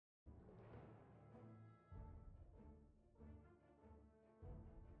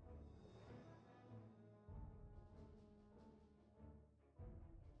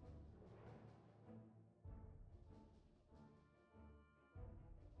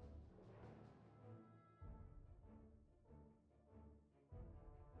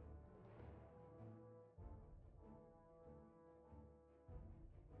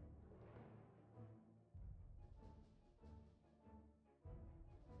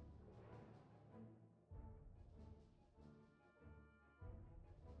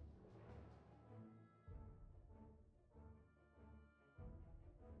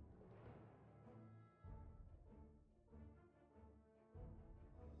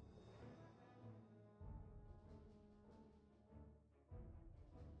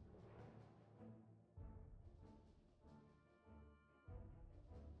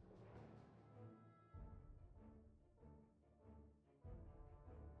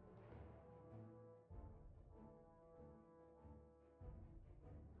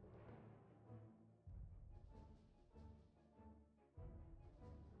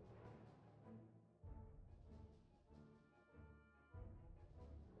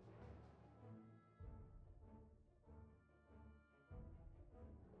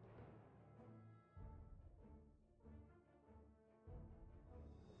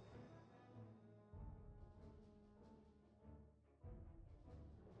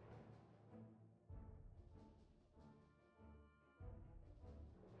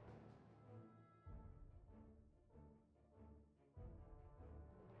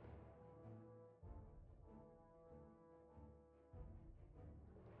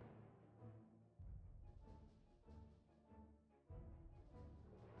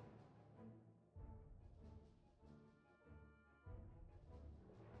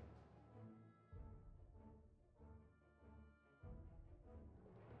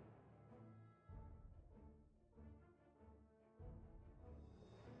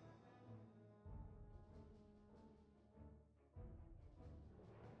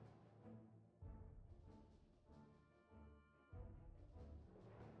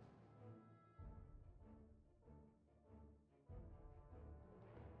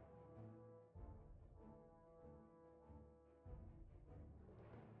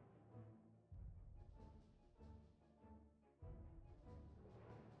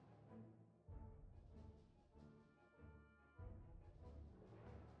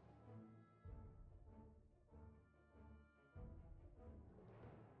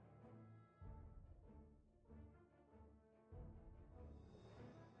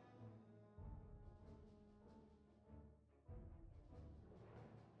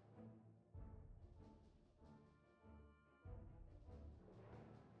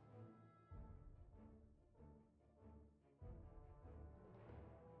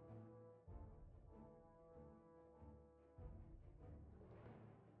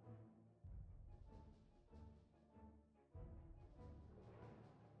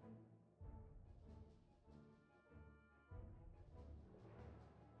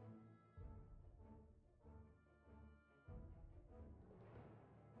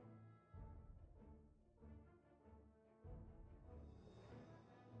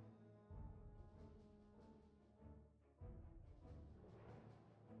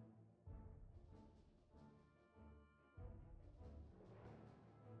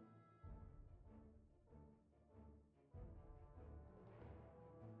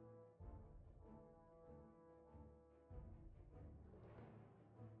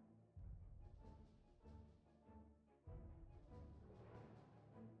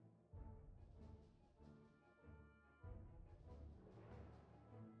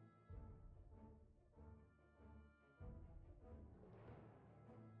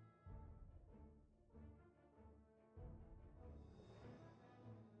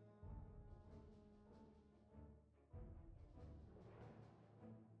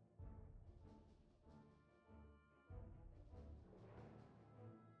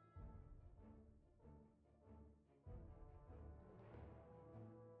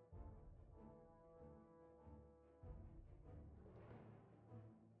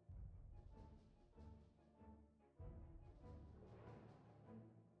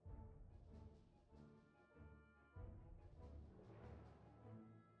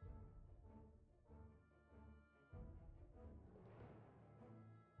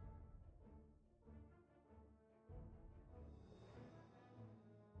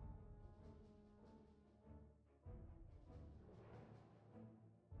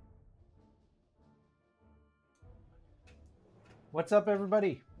What's up,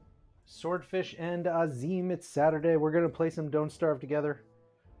 everybody? Swordfish and Ozym. It's Saturday. We're going to play some Don't Starve together.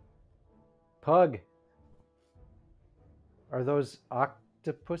 Pug. Are those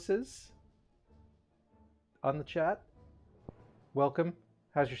octopuses on the chat? Welcome.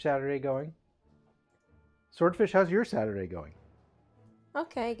 How's your Saturday going? Swordfish, how's your Saturday going?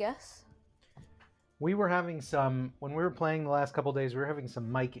 Okay, I guess. We were having when we were playing the last couple days, we were having some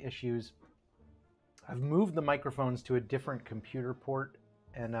mic issues. I've moved the microphones to a different computer port,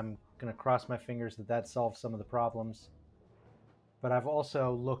 and I'm going to cross my fingers that solves some of the problems. But I've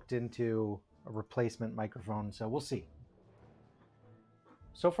also looked into a replacement microphone, so we'll see.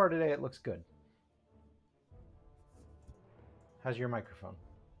 So far today, it looks good. How's your microphone?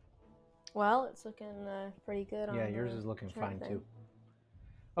 Well, it's looking pretty good. Yeah, yours is looking fine thing. too.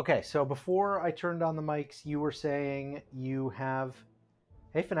 Okay, so before I turned on the mics, you were saying you have...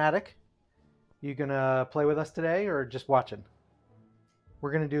 Hey, Fanatic. You gonna play with us today or just watching?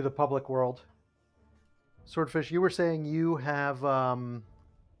 We're gonna do the public world. Swordfish, you were saying you have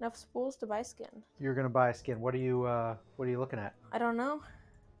enough spools to buy skin. You're gonna buy a skin. What are you looking at? I don't know.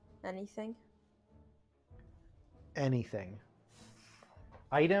 Anything. Anything.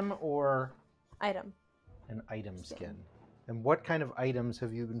 Item or item? An item skin. And what kind of items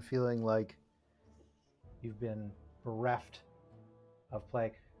have you been feeling like you've been bereft of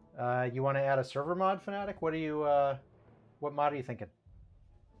play? You want to add a server mod, Fanatic? What mod are you thinking?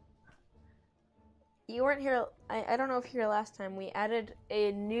 You weren't here. I don't know if you were here last time. We added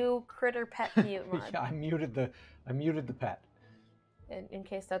a new critter pet mute mod. Yeah, I muted the pet. In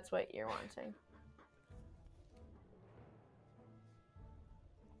case that's what you're wanting.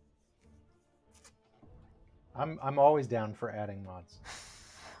 I'm always down for adding mods.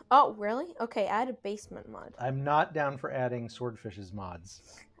 Oh, really? Okay, add a basement mod. I'm not down for adding Swordfish's mods.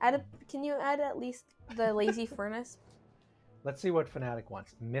 Can you add at least the lazy furnace? Let's see what Fanatic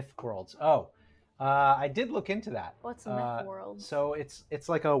wants. Myth worlds. Oh, I did look into that. What's myth world? So it's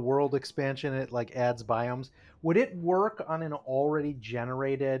like a world expansion. It like adds biomes. Would it work on an already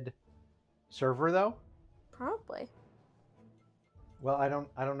generated server though? Probably. Well, I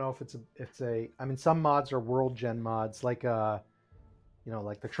don't know if it's a. I mean, some mods are world gen mods, like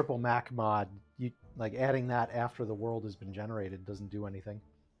like the Triple Mac mod. You like adding that after the world has been generated doesn't do anything.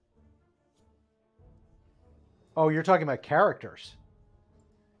 Oh, you're talking about characters.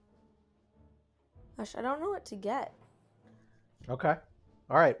 Gosh, I don't know what to get. Okay.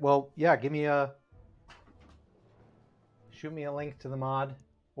 All right. Well, yeah. Shoot me a link to the mod,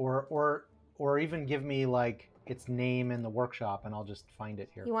 or even give me like its name in the workshop, and I'll just find it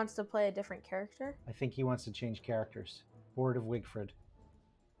here. He wants to play a different character? I think he wants to change characters. Board of Wigfrid.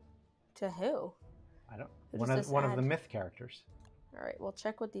 To who? I don't. One of the myth characters. All right, we'll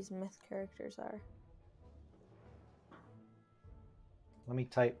check what these myth characters are. Let me.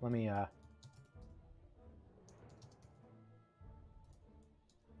 I'm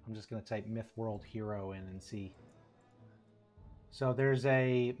just going to type Myth World Hero in and see. So there's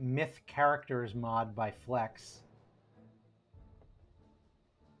a Myth Characters mod by Flex.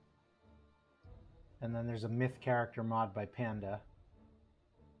 And then there's a Myth Character mod by Panda.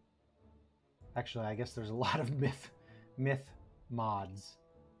 Actually, I guess there's a lot of myth mods.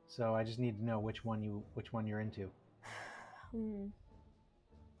 So I just need to know which one you're into.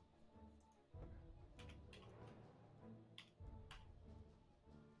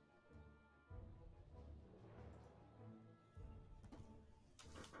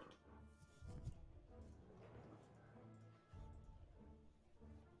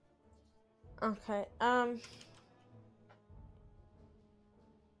 Okay,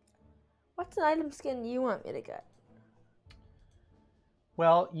 what's an item skin you want me to get?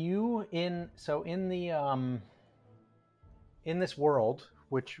 Well, in this world,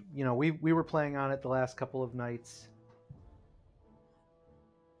 which, we were playing on it the last couple of nights.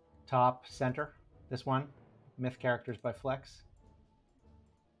 Top center, this one, Myth Characters by Flex.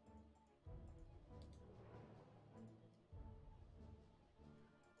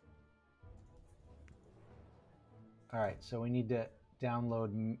 All right, so we need to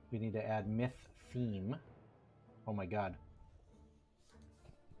add myth theme. Oh my God.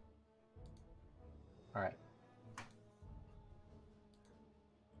 All right.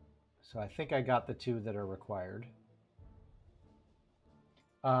 So I think I got the two that are required.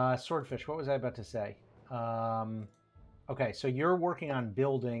 Swordfish, what was I about to say? Okay, so you're working on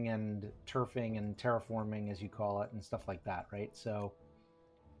building and turfing and terraforming, as you call it, and stuff like that, right? So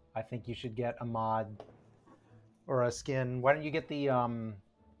I think you should get a mod or a skin. Why don't you get the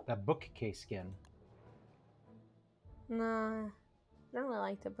that bookcase skin? Nah, I don't really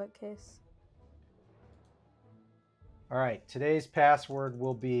like the bookcase. All right, today's password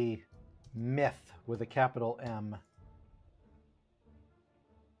will be myth with a capital M.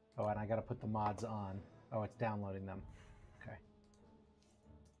 Oh, and I got to put the mods on. Oh, it's downloading them. Okay.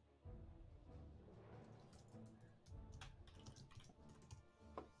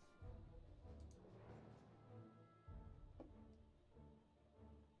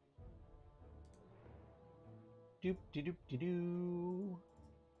 Doop de doop de doo.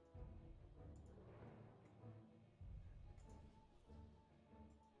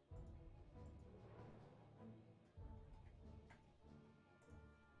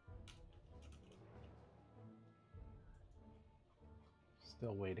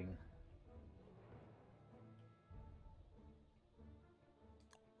 Still waiting.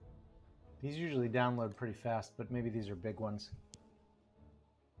 These usually download pretty fast, but maybe these are big ones.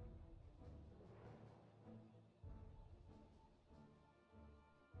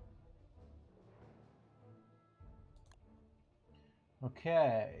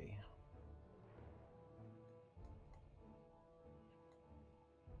 Okay.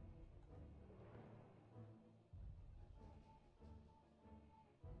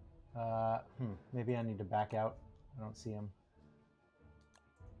 Maybe I need to back out. I don't see him.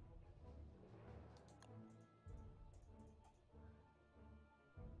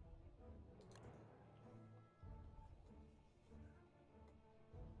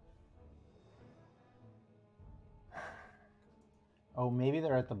 Oh, maybe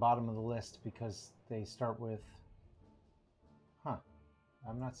they're at the bottom of the list because they start with... Huh.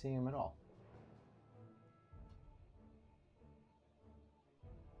 I'm not seeing them at all.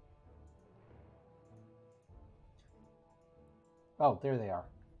 Oh, there they are.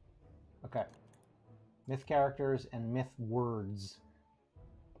 Okay. Myth characters and myth words.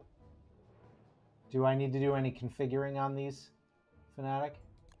 Do I need to do any configuring on these, Fanatic?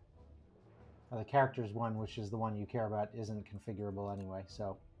 The characters one, which is the one you care about, isn't configurable anyway,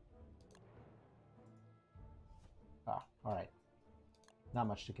 so... Ah, alright. Not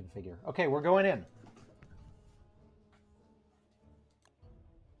much to configure. Okay, we're going in.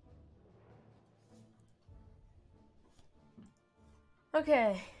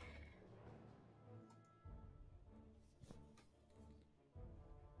 Okay.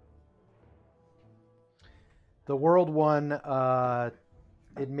 The world one,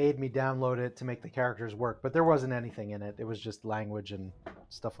 it made me download it to make the characters work, but there wasn't anything in it. It was just language and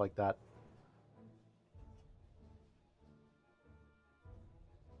stuff like that.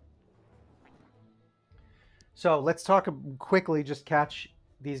 So let's talk quickly, just catch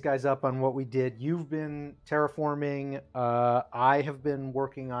these guys up on what we did. You've been terraforming. I have been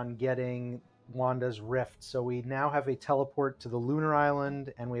working on getting Wanda's rift. So we now have a teleport to the lunar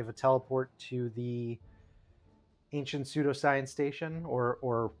island, and we have a teleport to the ancient pseudoscience station,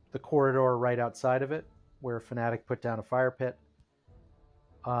 or the corridor right outside of it, where Fanatic put down a fire pit.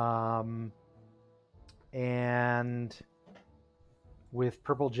 And with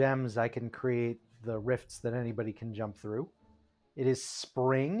purple gems, I can create the rifts that anybody can jump through. It is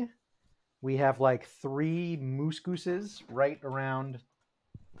spring. We have like 3 moose gooses right around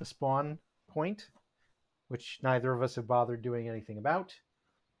the spawn point, which neither of us have bothered doing anything about.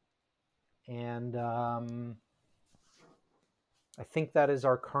 And I think that is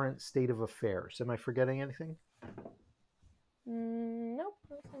our current state of affairs. Am I forgetting anything? Nope,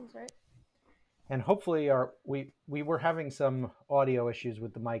 that sounds right. And hopefully we were having some audio issues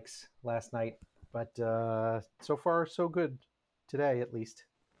with the mics last night, but so far so good today, at least.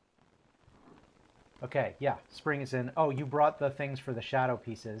 Okay, yeah, spring is in. Oh, you brought the things for the shadow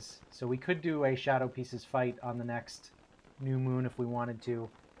pieces. So we could do a shadow pieces fight on the next new moon if we wanted to.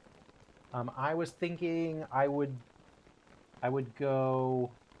 I was thinking I would go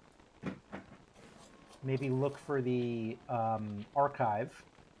maybe look for the archive.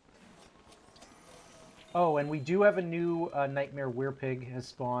 Oh, and we do have a new Nightmare Werepig has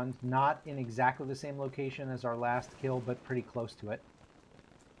spawned. Not in exactly the same location as our last kill, but pretty close to it.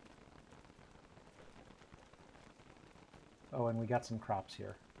 Oh, and we got some crops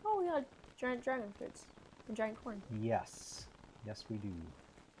here. Oh, we got giant dragon fruits and giant corn. Yes. Yes, we do.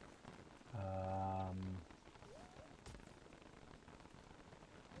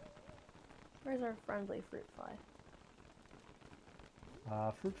 Where's our friendly fruit fly?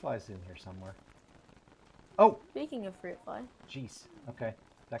 Fruit fly's in here somewhere. Oh! Speaking of fruit fly. Jeez. Okay.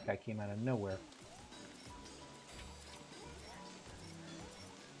 That guy came out of nowhere.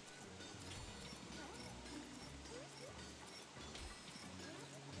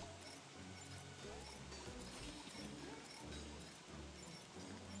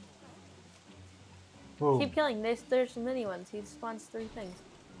 Boom. Keep killing. There's some mini ones. He spawns 3 things.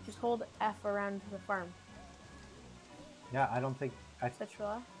 Just hold F around the farm. Yeah, I don't think...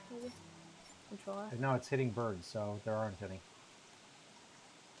 Citrulla, maybe? Citrulla? No, it's hitting birds, so there aren't any.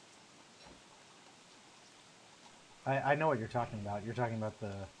 I know what you're talking about. You're talking about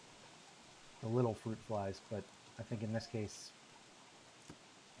the little fruit flies, but I think in this case,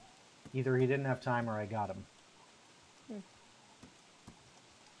 either he didn't have time or I got him. Hmm.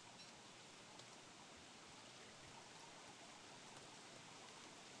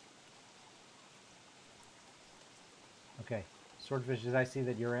 Okay. Swordfish, did I see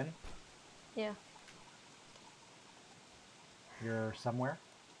that you're in? Yeah. You're somewhere?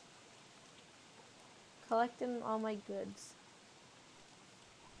 Collecting all my goods.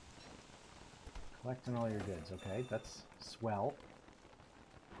 Collecting all your goods. Okay, that's swell.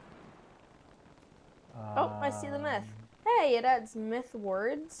 Oh, I see the myth. Hey, it adds myth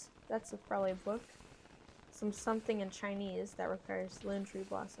words. That's probably a book. Something in Chinese that requires loon tree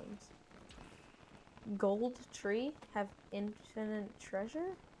blossoms. Gold tree have infinite treasure?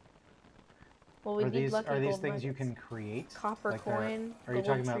 Well, we need lucky Are these gold things you nuggets. can create? Copper Like coin, are you gold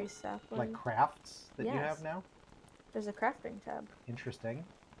talking tree about sapling. like crafts that you Yes. have now? There's a crafting tab. Interesting.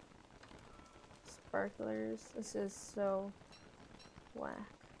 Sparklers. This is so whack.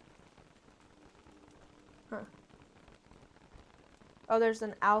 Huh. Oh, there's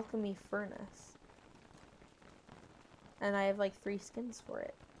an alchemy furnace. And I have like 3 skins for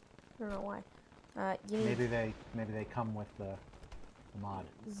it. I don't know why. You need Maybe they come with the mod.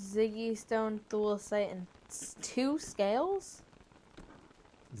 Ziggy stone, thulecite, and 2 scales?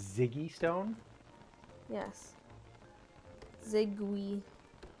 Ziggy stone? Yes. Ziggy.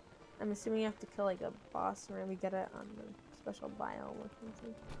 I'm assuming you have to kill like a boss or maybe get it on the special biome or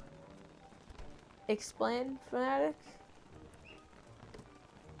something. Explain, Fanatic?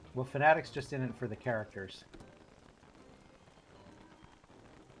 Well, Fanatic's just in it for the characters.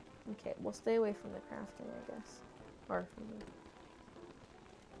 Okay, we'll stay away from the crafting, I guess. Or from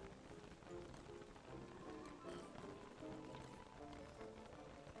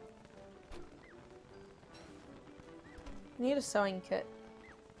the... Need a sewing kit.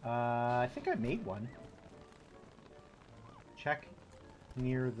 I think I made one. Check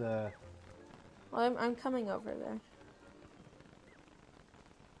near the... Well, I'm coming over there.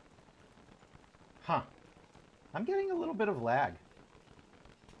 Huh. I'm getting a little bit of lag.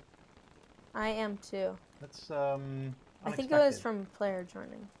 I am too. That's, I think it was from player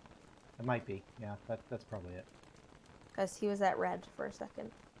joining. It might be. Yeah, that's probably it. Because he was at red for a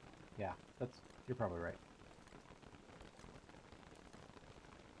second. Yeah, you're probably right.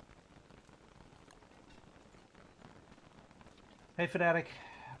 Hey, Fanatic.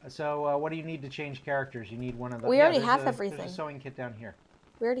 So, what do you need to change characters? You need one of the... We already have There's everything. a sewing kit down here.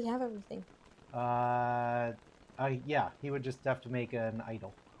 We already have everything. Yeah, he would just have to make an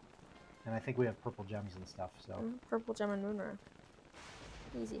idol. And I think we have purple gems and stuff, so... Purple gem and moon rock.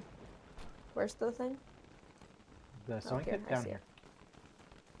 Easy. Where's the thing? The sewing here, kit I down see here.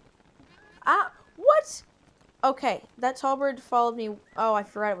 Ah! What? Okay, that tall bird followed me. Oh, I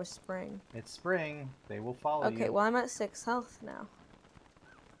forgot it was spring. It's spring. They will follow you. Okay, well, I'm at 6 health now.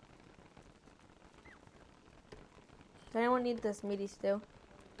 Does anyone need this meaty stew?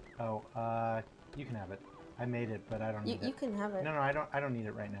 Oh, you can have it. I made it, but I don't need it. You can have it. No, I don't need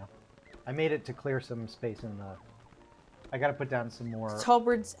it right now. I made it to clear some space in the... I gotta put down some more... Tall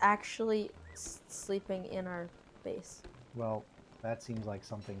bird's actually sleeping in our base. Well, that seems like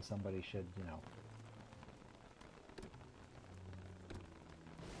something somebody should, you know...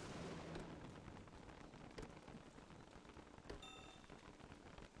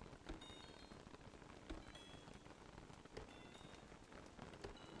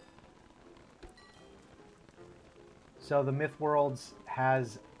 So the Myth Worlds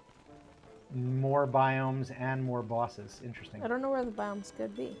has more biomes and more bosses. Interesting. I don't know where the biomes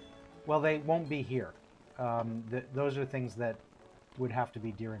could be. Well, they won't be here. Those are things that would have to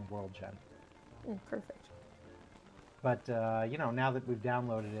be during World Gen. Perfect. But, you know, now that we've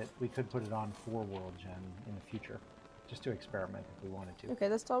downloaded it, we could put it on for World Gen in the future. Just to experiment if we wanted to. Okay,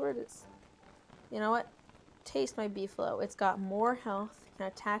 this tall bird is... You know what? Taste my Beefalo. It's got more health, can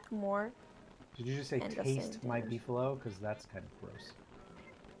attack more. Did you just say taste my Beefalo? Because that's kind of gross.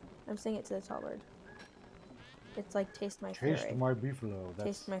 I'm saying it to the tall bird. It's like taste my fury. Taste my Beefalo.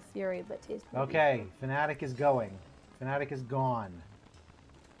 Taste my fury, but taste my Okay, Fanatic is going. Fanatic is gone.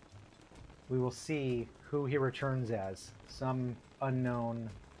 We will see who he returns as. Some unknown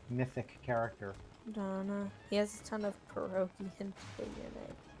mythic character. Donna. He has a ton of pierogi and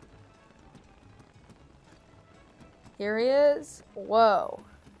DNA. Here he is. Whoa.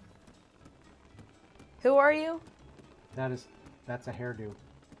 Who are you? That's a hairdo.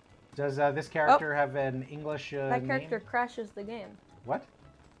 Does this character have an English that name? character crashes the game. What?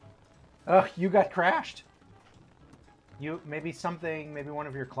 Oh, you got crashed. Maybe one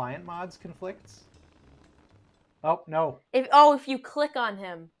of your client mods conflicts. Oh no. If you click on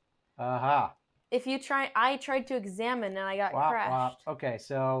him. Aha. If you I tried to examine and I got crashed. Okay,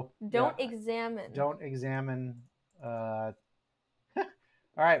 so don't examine. Don't examine. All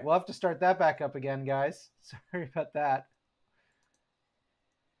right, we'll have to start that back up again, guys. Sorry about that.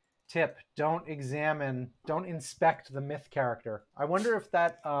 Tip: don't inspect the myth character. I wonder if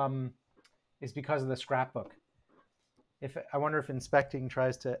that is because of the scrapbook. I wonder if inspecting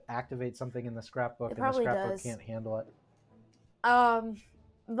tries to activate something in the scrapbook, and the scrapbook can't handle it.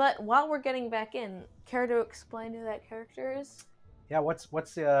 But while we're getting back in, care to explain who that character is? Yeah, what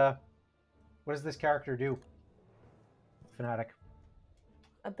does this character do? Fanatic.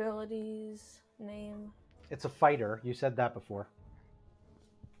 Abilities, name. It's a fighter. You said that before.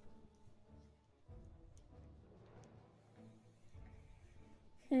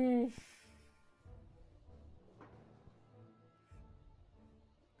 You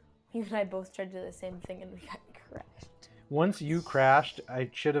and I both tried to do the same thing and we got crashed. Once you crashed,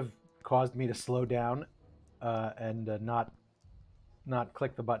 it should have caused me to slow down and not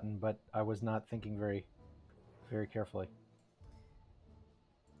click the button, but I was not thinking very, very carefully.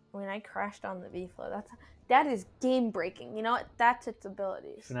 When I crashed on the Beefalo, that is game breaking. You know what? That's its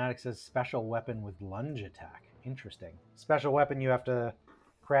abilities. Fanatic says special weapon with lunge attack. Interesting. Special weapon you have to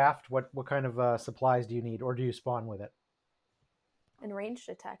craft. What kind of supplies do you need, or do you spawn with it? And ranged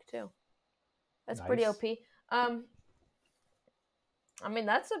attack too. That's nice. Pretty OP. I mean,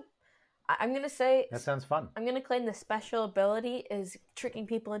 I'm gonna say that sounds fun. I'm gonna claim the special ability is tricking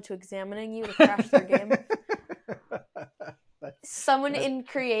people into examining you to crash their game. Someone in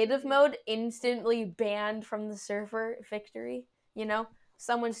creative mode instantly banned from the server. Victory. You know,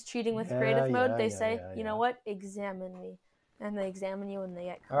 someone's cheating with creative mode. They say, you know what? Examine me, and they examine you and they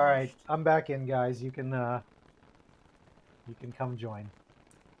get crashed. All right, I'm back in, guys. You can come join.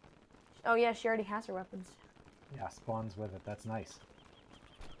 Oh yeah, she already has her weapons. Yeah, spawns with it. That's nice.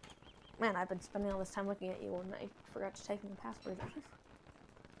 Man, I've been spending all this time looking at you and I forgot to type in the password.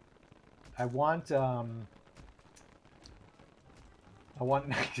 I want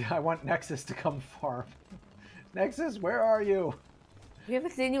Nexus to come farm. Nexus, where are you? We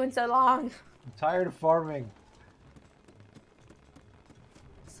haven't seen you in so long. I'm tired of farming.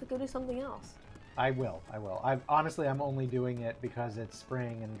 So go do something else. I will. Honestly, I'm only doing it because it's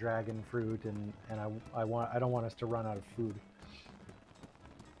spring and dragon fruit, and I don't want us to run out of food.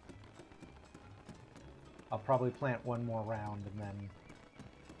 I'll probably plant one more round and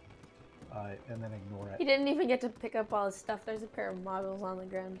then ignore it. He didn't even get to pick up all his stuff. There's a pair of models on the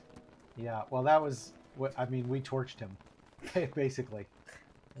ground. Yeah, well, that was what I mean. We torched him, basically.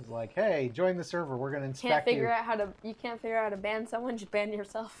 It was like, hey, join the server. We're gonna inspect you. You can't figure out how to ban someone. Just ban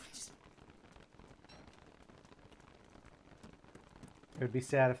yourself. It would be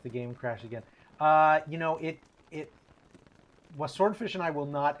sad if the game crashed again. You know, well, Swordfish and I will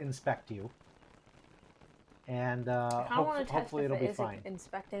not inspect you. And hopefully it'll be fine.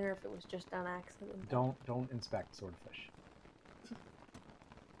 Inspecting, or if it was just on accident. Don't inspect Swordfish.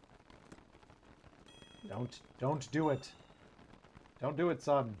 Don't do it. Don't do it,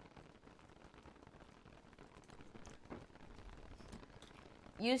 son.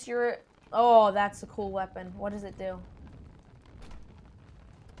 Use your... Oh, that's a cool weapon. What does it do?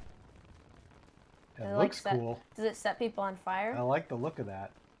 It looks cool. Does it set people on fire? I like the look of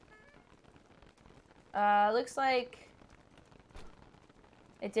that. Looks like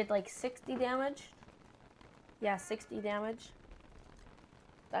it did like 60 damage. Yeah, 60 damage.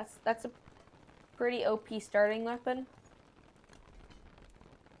 That's a pretty OP starting weapon.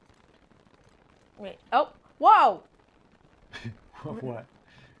 Wait. Oh, whoa! What?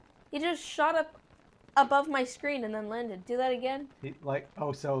 He just shot up above my screen and then landed. Do that again.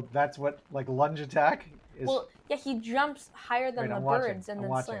 So that's what, like, lunge attack is? Well, yeah, he jumps higher than the birds and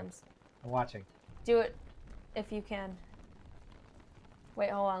then slams. I'm watching. Do it if you can. Wait,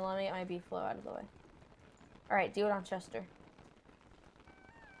 hold on. Let me get my Beefalo out of the way. All right, do it on Chester.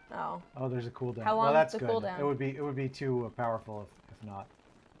 Oh. Oh, there's a cooldown. How long well, that's is the good. cooldown? It would be too powerful if not.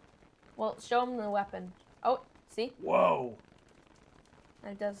 Well, show him the weapon. Oh, see? Whoa.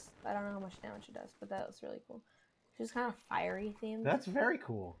 And it does. I don't know how much damage it does, but that was really cool. It's just kind of fiery themed. That's very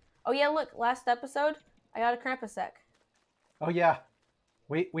cool. Oh yeah, look. Last episode, I got a Krampus deck. Oh yeah.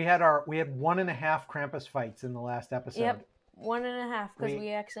 We had 1.5 Krampus fights in the last episode. Yep, 1.5 because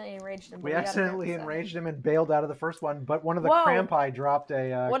we accidentally enraged him. We accidentally enraged him and bailed out of the first one, but one of the Krampi dropped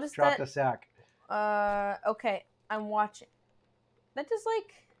a sack. Okay, I'm watching. That does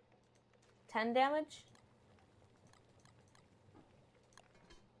like 10 damage.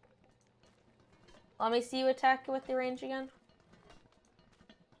 Let me see you attack with the range again.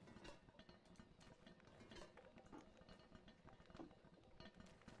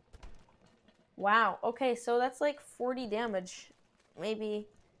 Wow. Okay, so that's like 40 damage. Maybe,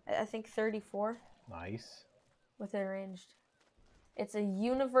 I think 34. Nice. With it ranged. It's a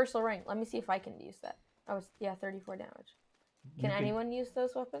universal ring. Let me see if I can use that. Oh, yeah, 34 damage. Can anyone use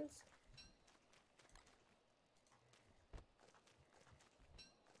those weapons?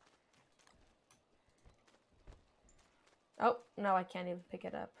 Oh, no, I can't even pick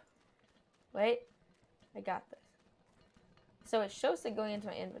it up. Wait, I got this. So it shows it going into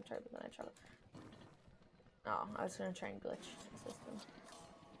my inventory, but then I try to... Oh, I was going to try and glitch the system.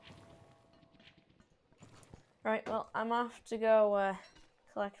 Alright, well, I'm off to go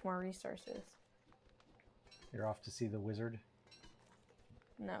collect more resources. You're off to see the wizard?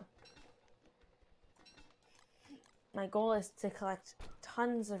 No. My goal is to collect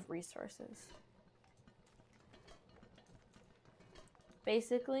tons of resources.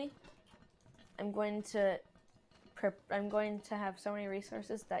 Basically, I'm going to have so many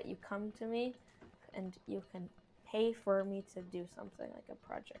resources that you come to me and you can pay for me to do something like a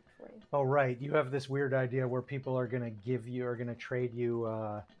project for you. Oh, right. You have this weird idea where people are going to give you, are going to trade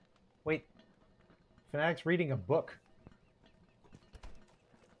you, wait. Fanatic's reading a book.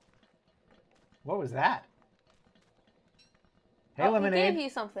 What was that? Hey, Lemonade. He gave you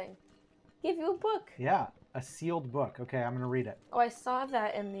something. Gave you a book. Yeah, a sealed book. Okay, I'm going to read it. Oh, I saw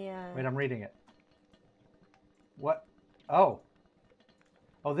that in the... Wait, I'm reading it. What? Oh.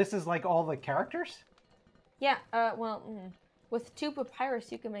 Oh, this is like all the characters? Yeah, with 2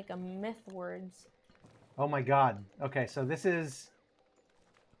 papyrus, you can make a myth words. Oh my god. Okay, so this is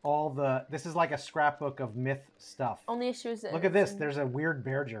all the... This is like a scrapbook of myth stuff. Only issue is... Look at this. There's a weird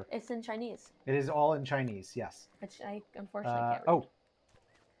bearger. It's in Chinese. It is all in Chinese, yes. Which I unfortunately can't read. Oh.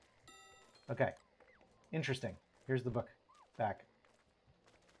 Okay. Interesting. Here's the book. Back.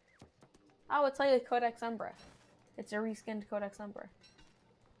 Oh, it's like a Codex Umbra. It's a reskinned Codex Umbra.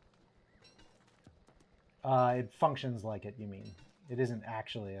 It functions like it, you mean. It isn't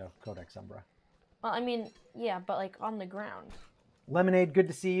actually a Codex Umbra. Well, I mean, yeah, but like on the ground. Lemonade, good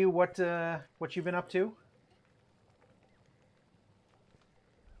to see you. What you been up to?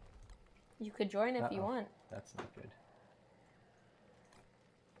 You could join if you want. That's not good.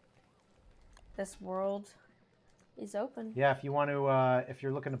 This world is open. Yeah, if you want to, if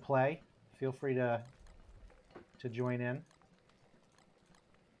you're looking to play, feel free to join in.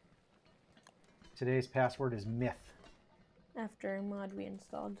 Today's password is myth. After a mod we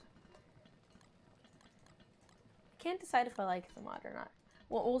installed. Can't decide if I like the mod or not.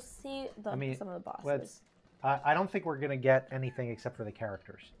 Well, we'll see some of the bosses. I don't think we're gonna get anything except for the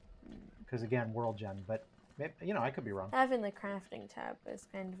characters, because again, world gen. But you know, I could be wrong. Having the crafting tab is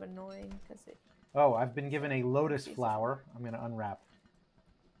kind of annoying because it. Oh, I've been given a lotus flower. I'm gonna unwrap.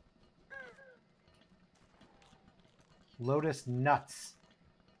 Lotus nuts,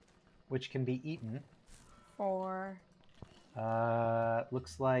 which can be eaten. For.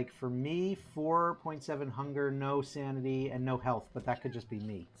 Looks like for me 4.7 hunger, no sanity, and no health, but that could just be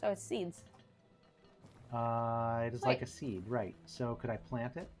me. So it's seeds. It is like a seed, right? So could I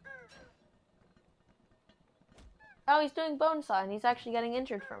plant it? Oh, he's doing bone saw, and he's actually getting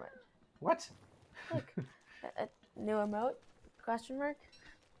injured from it. What? Look, a new emote? Question mark.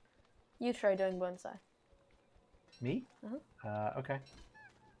 You try doing bone saw. Me? Uh-huh. Okay.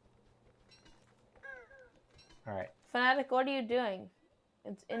 All right. Fanatic, what are you doing?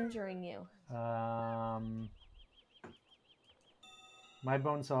 It's injuring you. My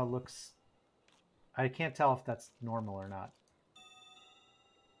bone saw looks... I can't tell if that's normal or not.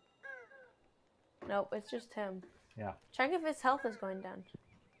 Nope, it's just him. Yeah. Check if his health is going down.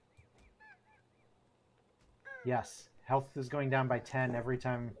 Yes. Health is going down by 10 every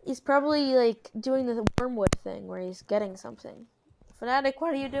time. He's probably, like, doing the wormwood thing where he's getting something. Fanatic,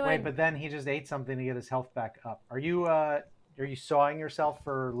 what are you doing? Wait, but then he just ate something to get his health back up. Are you sawing yourself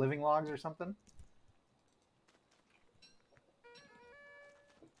for living logs or something?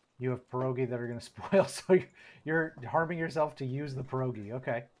 You have pierogi that are going to spoil, so you're harming yourself to use the pierogi.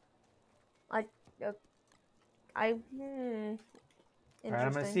 Okay. All right, I'm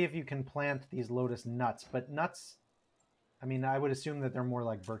going to see if you can plant these lotus nuts. But nuts, I mean, I would assume that they're more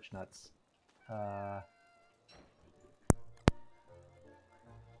like birch nuts.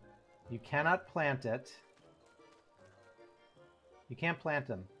 You cannot plant it. You can't plant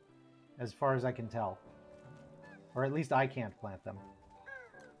them, as far as I can tell. Or at least I can't plant them.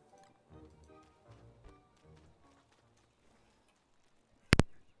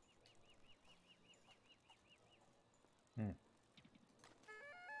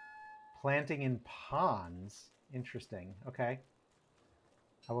 Planting in ponds. Interesting. Okay.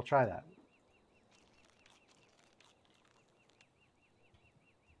 I will try that.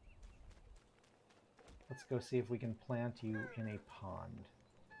 Let's go see if we can plant you in a pond.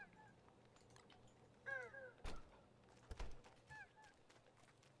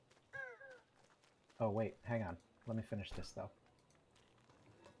 Oh, wait. Hang on. Let me finish this, though.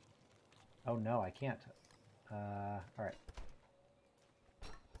 Oh, no, I can't. All right.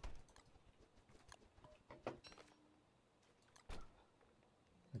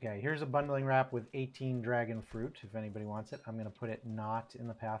 Okay, here's a bundling wrap with 18 dragon fruit, if anybody wants it. I'm going to put it not in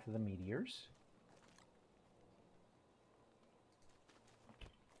the path of the meteors.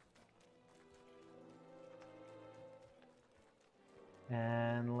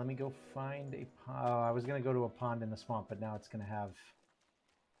 And let me go find a pond. Oh, I was going to go to a pond in the swamp, but now it's going to have...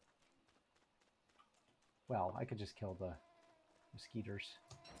 Well, I could just kill the mosquitoes.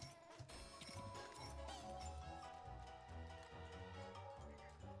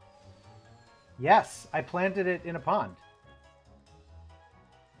 Yes, I planted it in a pond.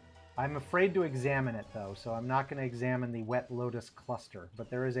 I'm afraid to examine it, though, so I'm not going to examine the wet lotus cluster. But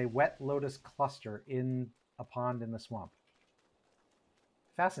there is a wet lotus cluster in a pond in the swamp.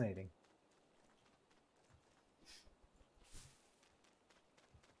 Fascinating.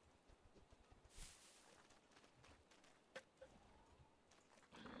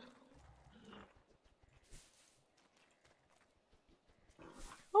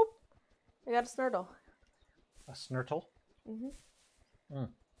 Oh, I got a snurtle. A snurtle? Mm-hmm. Mm.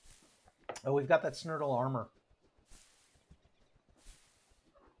 Oh, we've got that snurtle armor.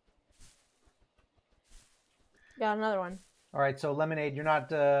 Got another one. All right, so Lemonade, you're not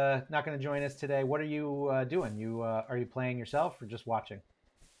going to join us today. What are you doing? Are you playing yourself or just watching?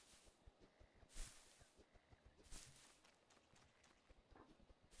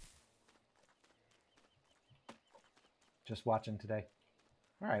 Just watching today.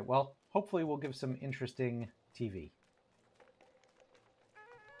 All right, well, hopefully we'll give some interesting TV.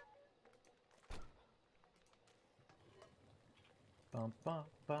 Bum, bum,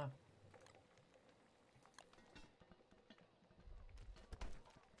 bum.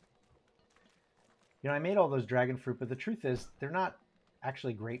 You know, I made all those dragon fruit, but the truth is they're not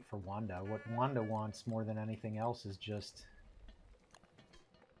actually great for Wanda. What Wanda wants more than anything else is just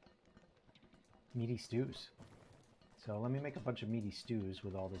meaty stews. So let me make a bunch of meaty stews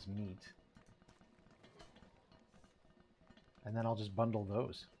with all this meat. And then I'll just bundle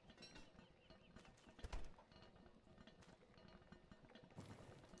those.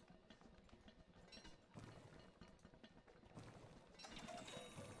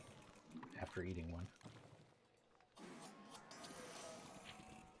 After eating one.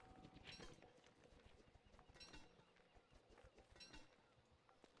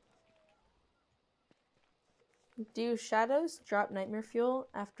 Do shadows drop nightmare fuel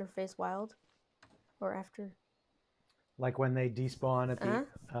after Face Wild? Or after? Like when they despawn at the...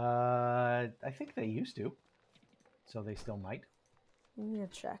 I think they used to. So they still might. I'm gonna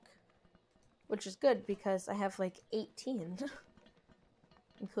check. Which is good because I have like 18.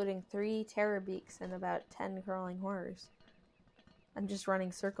 Including 3 terror beaks and about 10 crawling horrors. I'm just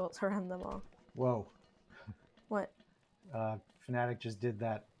running circles around them all. Whoa. What? Fanatic just did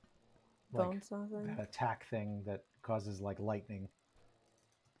that, like, Bone saw thing? that attack thing that causes, like, lightning.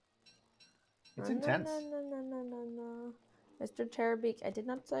 It's No, intense. No. Mr. Terrorbeak, I did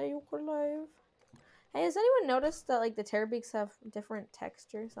not say you were alive. Hey, has anyone noticed that, like, the Terrorbeaks have different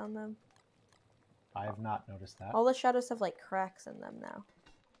textures on them? I have not noticed that. All the shadows have, like, cracks in them now.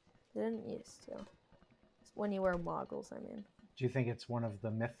 They didn't used to. When you wear moggles, I mean. Do you think it's one of the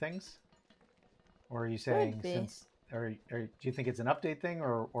myth things? Or are you saying since... Or do you think it's an update thing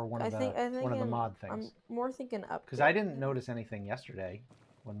or one of the mod things? I'm more thinking update. Because I didn't notice anything yesterday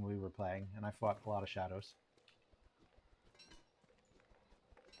when we were playing, and I fought a lot of shadows.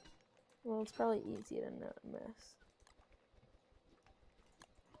 Well, it's probably easy to miss.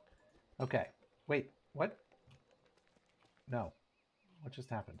 Okay. Wait, what? No. What just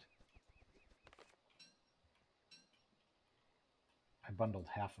happened? I bundled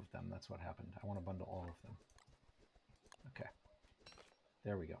half of them. That's what happened. I want to bundle all of them. Okay.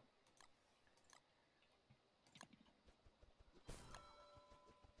 There we go.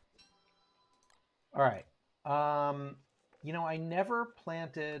 All right. You know, I never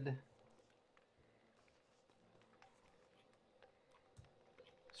planted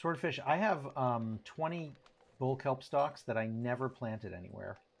swordfish. I have 20 bull kelp stalks that I never planted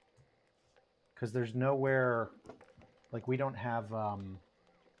anywhere. Because there's nowhere, like we don't have a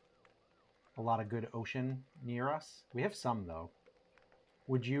lot of good ocean near us. We have some though.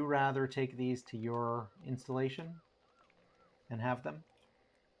 Would you rather take these to your installation and have them?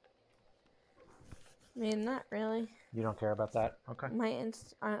 I mean, not really. You don't care about that? Okay.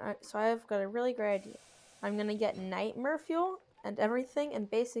 So I've got a really great idea. I'm gonna get nightmare fuel and everything, and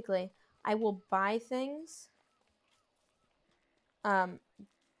basically I will buy things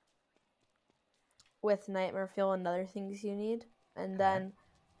with nightmare fuel and other things you need, and then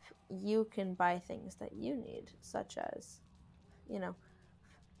you can buy things that you need, such as,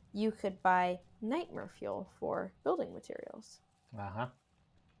 you could buy nightmare fuel for building materials. Uh-huh.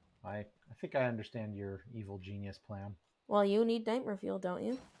 I think I understand your evil genius plan. Well, you need nightmare fuel, don't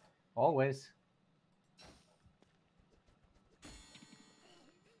you? Always.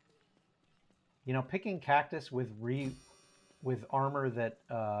 You know, picking cactus with armor that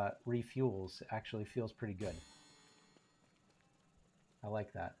refuels actually feels pretty good. I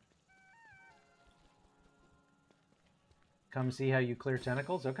like that. Come see how you clear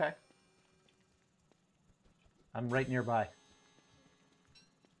tentacles? Okay. I'm right nearby.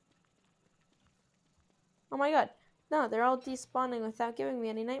 Oh my god. No, they're all despawning without giving me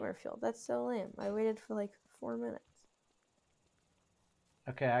any nightmare fuel. That's so lame. I waited for like 4 minutes.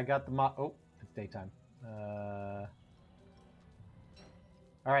 Okay, I got the oh, it's daytime. All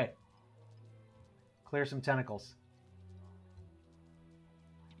right. Clear some tentacles.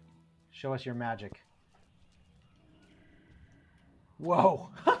 Show us your magic. Whoa!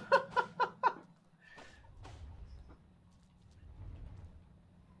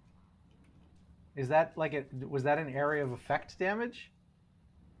 Is that like was that an area of effect damage?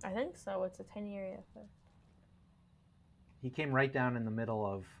 I think so. It's a tiny area effect. He came right down in the middle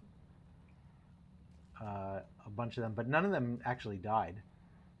of a bunch of them, but none of them actually died.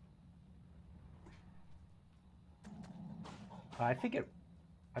 I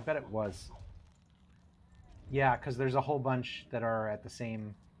bet it was. Yeah, because there's a whole bunch that are at the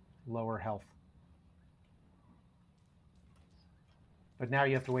same lower health. But now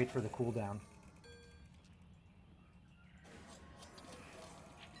you have to wait for the cooldown.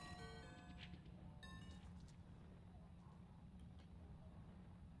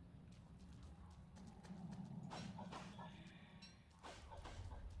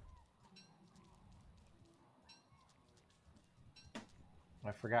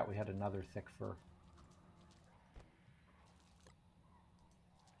 I forgot we had another thick fur.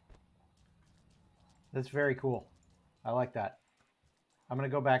 That's very cool. I like that. I'm going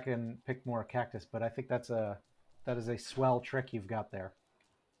to go back and pick more cactus, but I think that is a swell trick you've got there.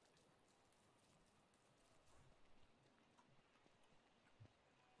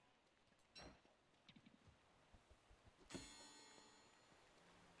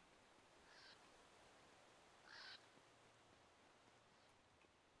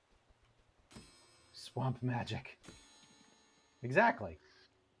 Swamp magic. Exactly.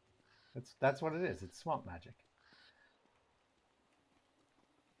 That's what it is. It's swamp magic.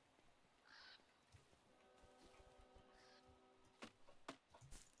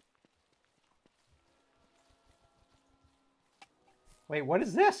 Wait, what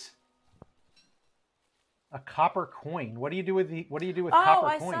is this? A copper coin. What do you do with copper coins? Oh,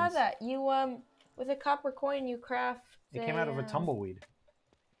 I saw that. You with a copper coin you craft. It came out of a tumbleweed.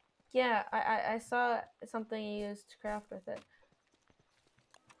 Yeah, I saw something you used to craft with it.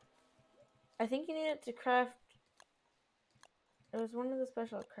 I think you need it to craft. It was one of the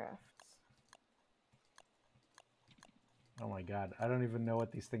special crafts. Oh my god, I don't even know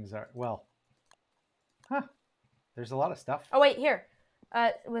what these things are. Well, there's a lot of stuff. Oh wait, here.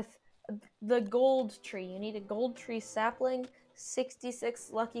 With the gold tree, you need a gold tree sapling,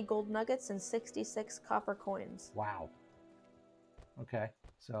 66 lucky gold nuggets, and 66 copper coins. Wow. Okay,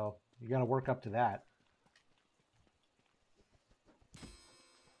 so you got to work up to that.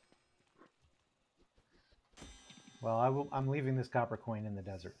 Well, I'm leaving this copper coin in the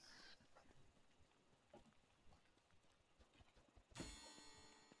desert.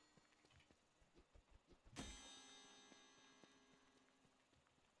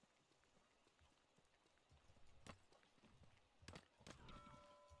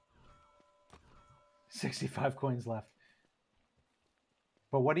 $65 coins left.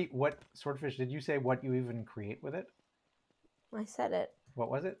 But what Swordfish, did you say what you even create with it? I said it. What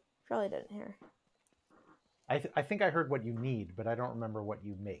was it? Probably didn't hear. I think I heard what you need, but I don't remember what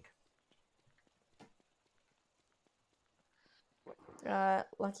you make.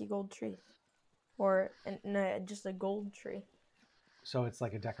 Lucky gold tree. Or no, just a gold tree. So it's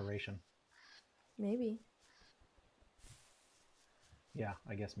like a decoration. Maybe. Yeah,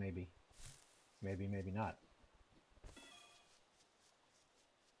 I guess maybe. Maybe, maybe not.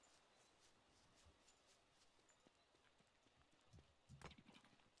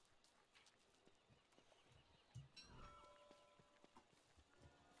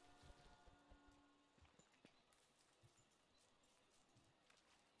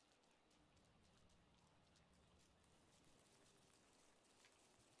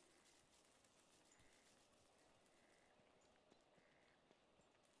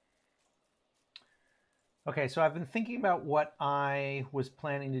 Okay, so I've been thinking about what I was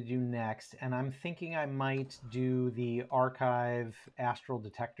planning to do next, and I'm thinking I might do the archive astral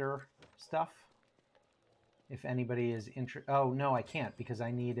detector stuff. If anybody is interested. Oh, no, I can't because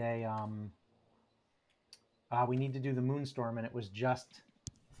I need a... we need to do the moonstorm, and it was just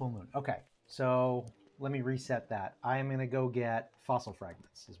full moon. Okay, so let me reset that. I am going to go get fossil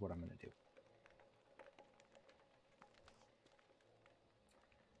fragments is what I'm going to do.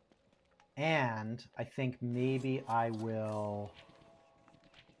 And I think maybe I will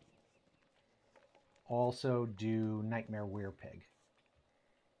also do Nightmare Werepig.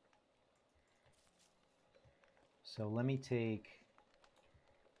 So let me take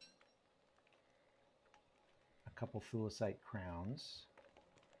a couple thulecite crowns.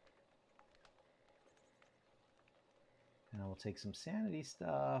 And I will take some sanity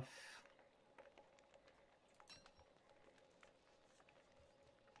stuff.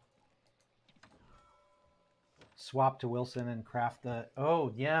 Swap to Wilson and craft the...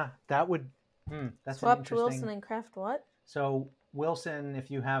 Oh, yeah, that would... that's Swap an interesting... to Wilson and craft what? So Wilson, if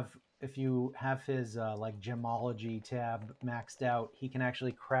you have his like gemology tab maxed out, he can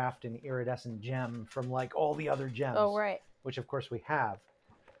actually craft an iridescent gem from like all the other gems. Oh, right. Which of course we have.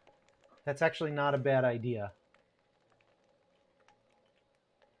 That's actually not a bad idea.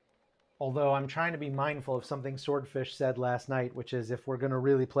 Although I'm trying to be mindful of something Swordfish said last night, which is if we're going to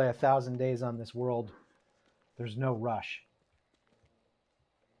really play 1,000 days on this world, there's no rush.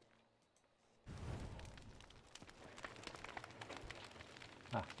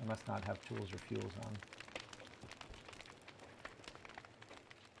 Ah, I must not have tools or fuels on.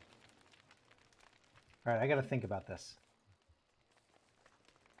 All right, I got to think about this.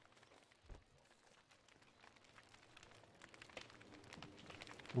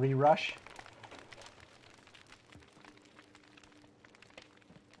 Re-rush?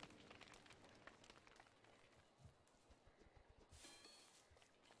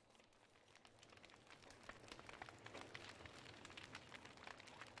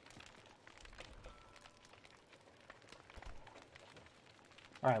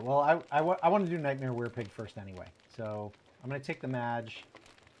 All right, well, I want to do Nightmare Werepig first anyway. So I'm going to take the Madge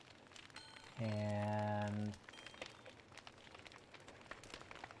and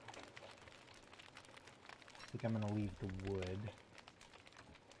I think I'm going to leave the wood.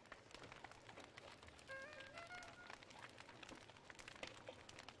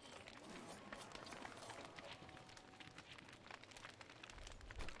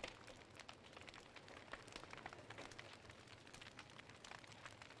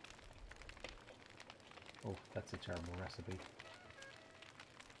 Oh, that's a terrible recipe.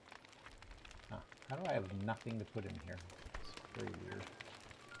 Huh. How do I have nothing to put in here? It's very weird.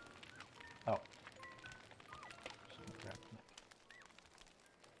 Oh.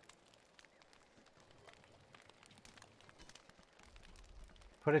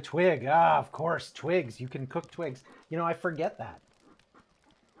 Put a twig. Ah, of course, twigs. You can cook twigs. You know, I forget that.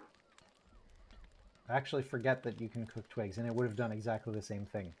 I actually forget that you can cook twigs, and it would have done exactly the same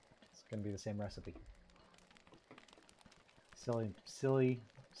thing. It's going to be the same recipe. Silly, silly,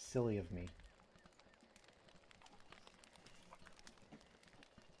 silly of me.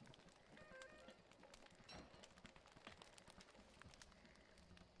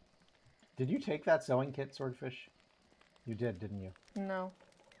 Did you take that sewing kit, Swordfish? You did, didn't you? No.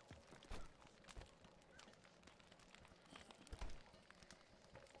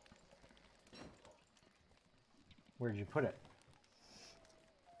 Where did you put it?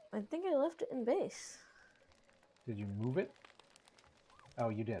 I think I left it in base. Did you move it? Oh,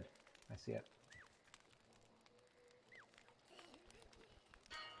 you did. I see it.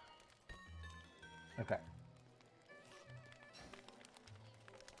 Okay.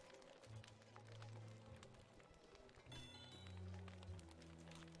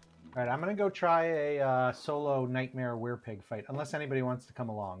 All right, I'm going to go try a solo Nightmare Werepig fight. Unless anybody wants to come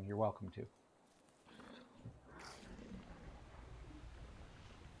along, you're welcome to.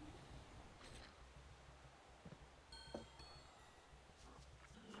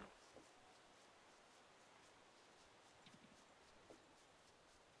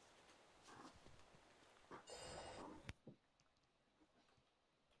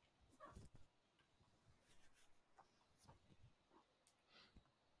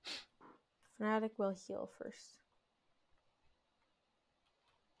 Fanatic will heal first.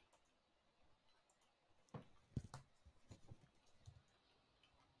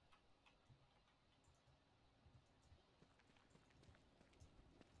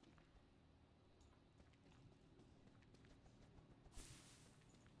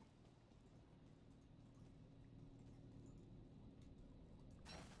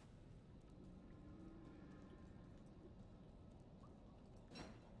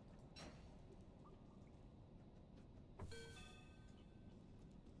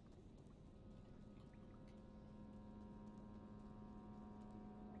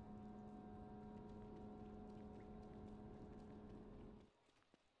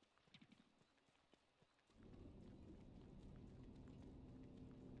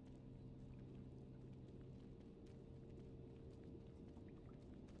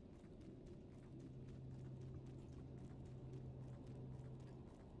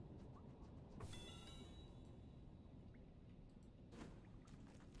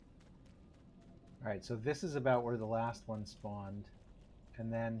 Alright, so this is about where the last one spawned.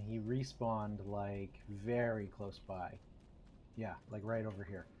 And then he respawned, like, very close by. Yeah, like right over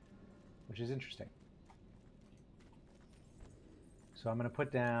here. Which is interesting. So I'm going to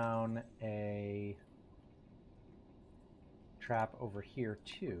put down a trap over here,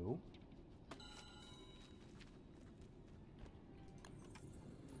 too.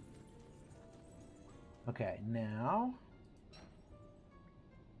 Okay, now...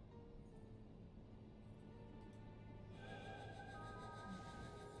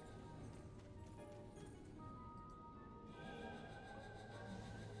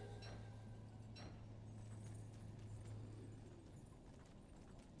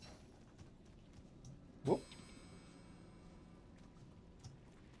 Whoop.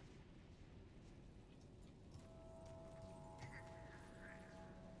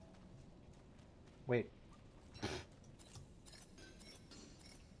 Wait.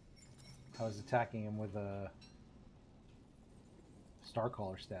 I was attacking him with a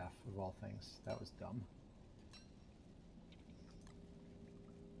Starcaller staff, of all things. That was dumb.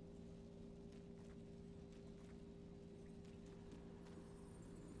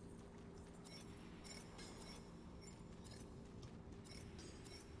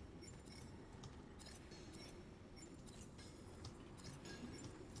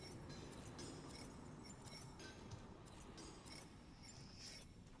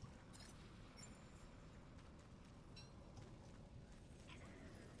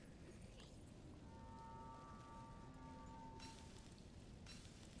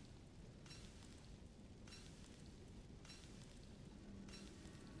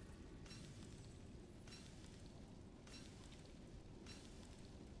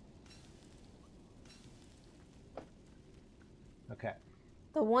 Okay.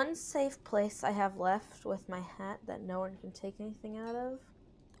 The one safe place I have left with my hat that no one can take anything out of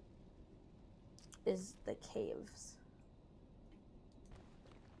is the caves.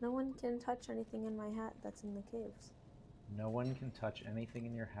 No one can touch anything in my hat that's in the caves. No one can touch anything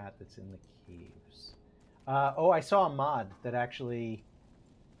in your hat that's in the caves. Oh, I saw a mod that actually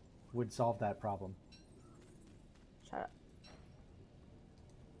would solve that problem. Shut up.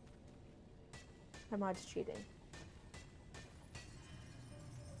 My mod's cheating.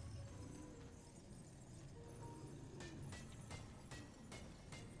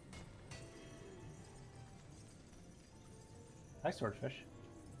 Hi, Swordfish.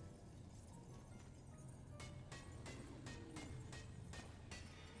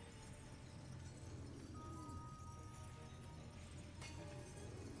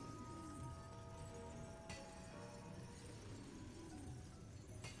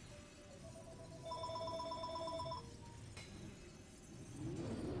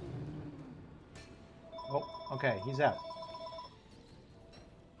 Oh, okay, he's out.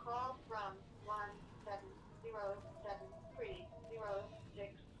 Call from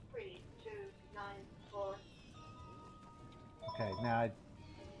 17073063294. Okay, now I...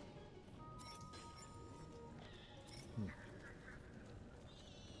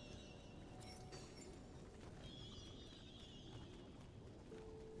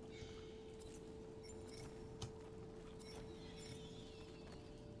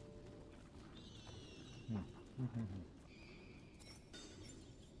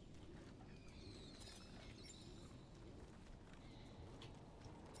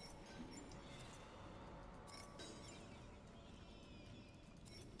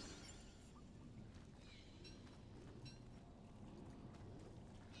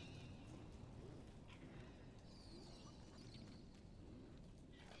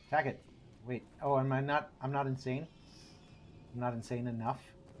 Attack it. Wait. Oh, am I not? I'm not insane? I'm not insane enough?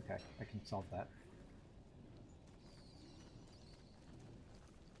 Okay, I can solve that.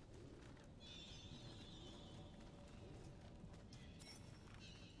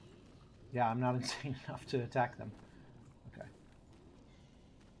 Yeah, I'm not insane enough to attack them. Okay.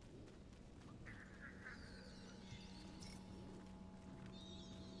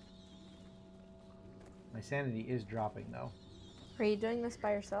 My sanity is dropping, though. Are you doing this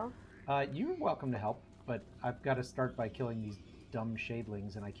by yourself? You're welcome to help, but I've got to start by killing these dumb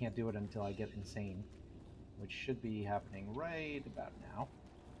shadlings, and I can't do it until I get insane, which should be happening right about now.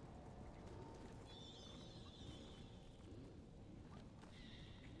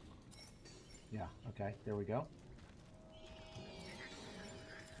 Yeah, okay, there we go.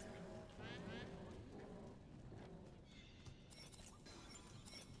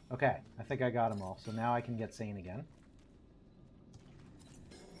 Okay, I think I got them all, so now I can get sane again.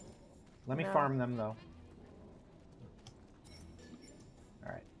 Let me farm them, though.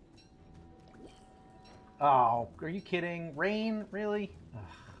 Alright. Oh, are you kidding? Rain? Really? Ugh.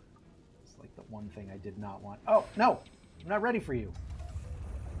 It's like hit the one thing I did not want. Oh, no! I'm not ready for you.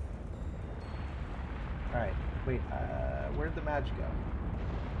 Alright, wait, where'd the match go?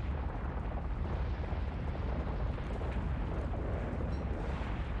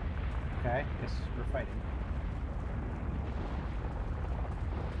 Okay, guess we're fighting.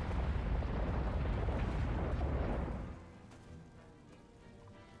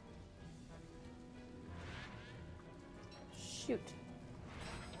 Shoot.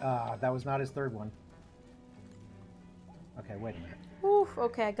 That was not his third one. Okay, wait a minute. Oof,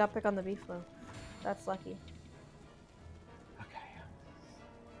 okay, I got back on the Beefalo. That's lucky. Okay.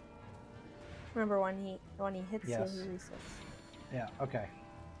 Remember when he hits Yes. you, he resets. Yeah, okay.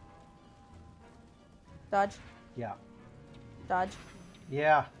 Dodge. Yeah. Dodge.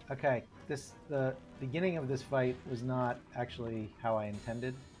 Yeah, okay. The beginning of this fight was not actually how I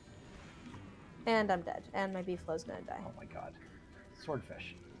intended. And I'm dead. And my Beefalo's gonna die. Oh my god.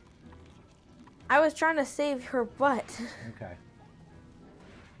 Swordfish. I was trying to save her butt. Okay.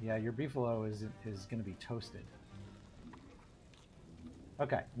 Yeah, your Beefalo is going to be toasted.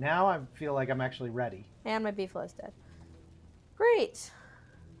 Okay, now I feel like I'm actually ready. And my Beefalo's dead. Great.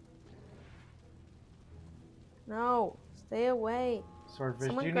 No, stay away. Swordfish,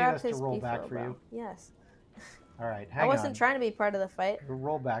 Someone do you need grab us to his roll back Beefalo, for bro. you? Yes. All right, hang I on. wasn't trying to be part of the fight. We'll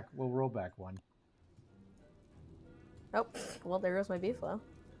roll back. We'll roll back one. Oh, well, there goes my Beefalo.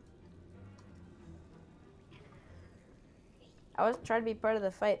 I was trying to be part of the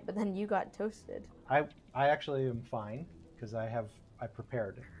fight, but then you got toasted. I actually am fine because I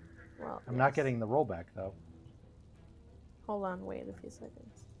prepared. Well, I'm not getting the rollback though. Hold on, wait a few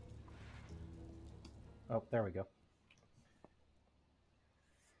seconds. Oh, there we go.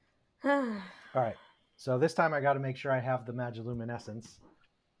 I'm All right. So this time I got to make sure I have the Magiluminescence.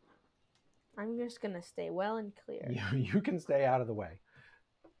 just gonna stay well and clear. You can stay out of the way.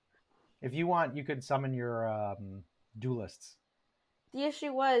 If you want, you could summon your duelists. The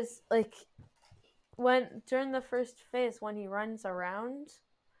issue was, like, during the first phase, when he runs around,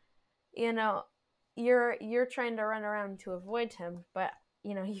 you know, you're trying to run around to avoid him, but,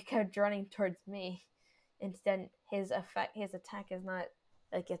 you know, you kept running towards me. Instead, his attack is not,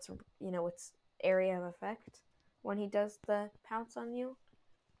 like, its area of effect when he does the pounce on you.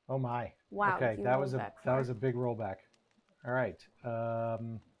 Oh my. Wow. Okay, that was a big rollback. All right.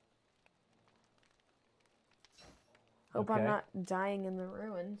 Hope okay. I'm not dying in the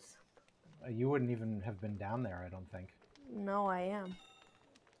ruins. You wouldn't even have been down there, I don't think. No, I am.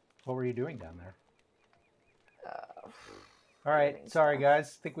 What were you doing down there? All right, sorry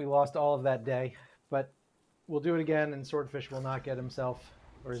guys. I think we lost all of that day, but we'll do it again, and Swordfish will not get himself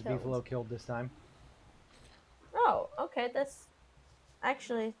or his Beefalo killed this time. Oh, okay. That's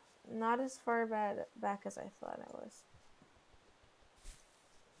actually not as far back as I thought I was.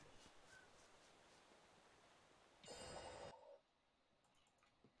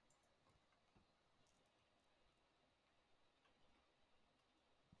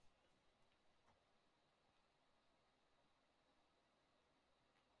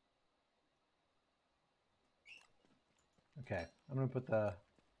 Okay, I'm going to put the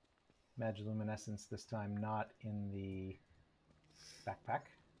Magiluminescence this time not in the backpack.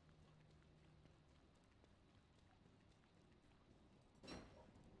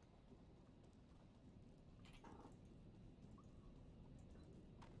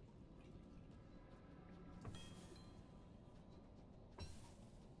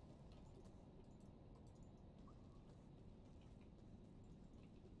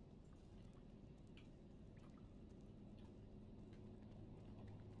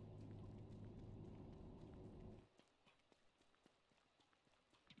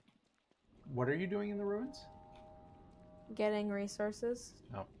 What are you doing in the ruins? Getting resources.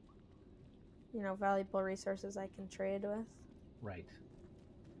 Oh. You know, valuable resources I can trade with. Right.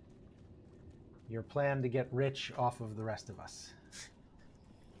 Your plan to get rich off of the rest of us.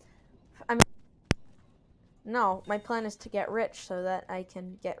 I mean, no, my plan is to get rich so that I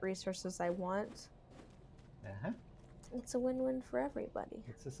can get resources I want. Uh-huh. It's a win-win for everybody.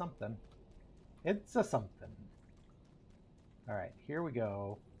 It's a something. It's a something. All right, here we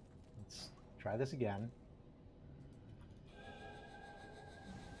go. Let's try this again.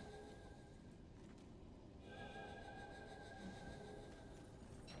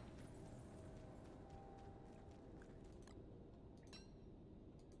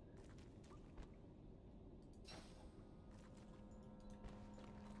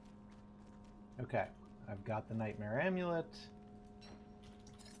 Okay, I've got the Nightmare Amulet.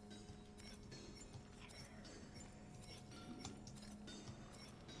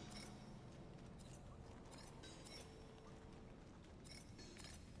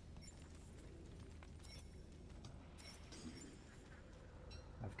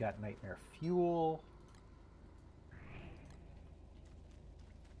 got Nightmare Fuel.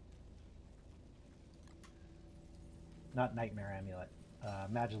 Not Nightmare Amulet.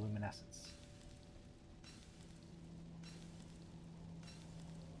 Magiluminescence.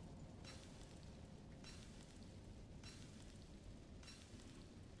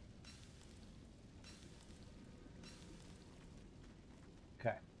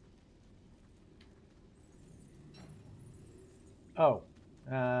 Okay. Oh,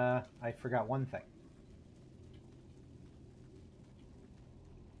 I forgot one thing.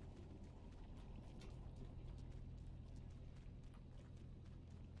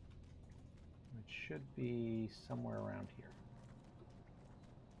 It should be somewhere around here.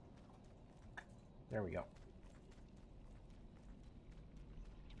 There we go.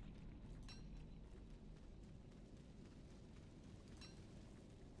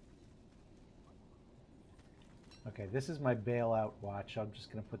 Okay, this is my bailout watch. I'm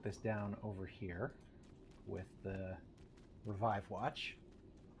just going to put this down over here with the revive watch.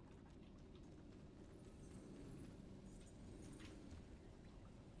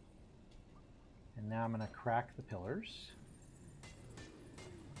 And now I'm going to crack the pillars.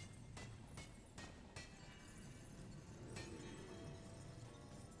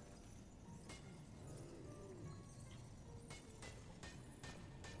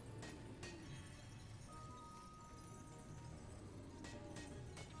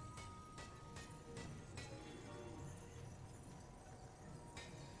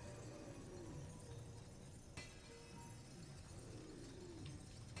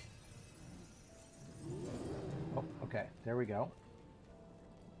 Okay, there we go.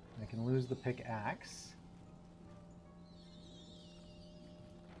 I can lose the pickaxe.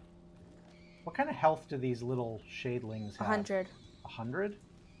 What kind of health do these little shadelings have? 100. 100?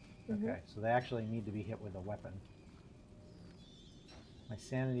 Okay, so they actually need to be hit with a weapon. My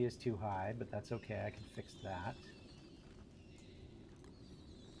sanity is too high, but that's okay. I can fix that.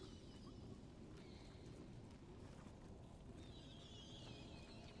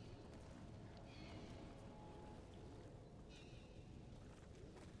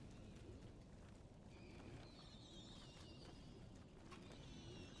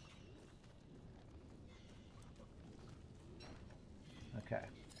 Okay,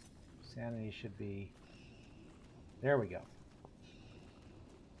 sanity should be, there we go.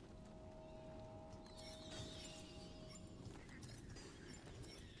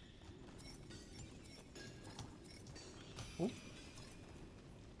 Ooh.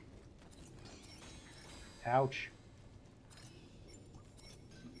 Ouch.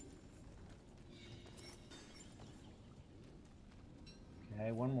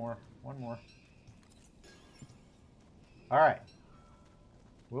 Okay, one more. All right.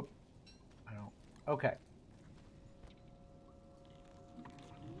 Whoop. I don't. Okay.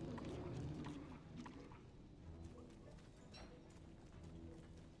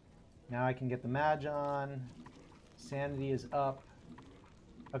 Now I can get the Magi on. Sanity is up.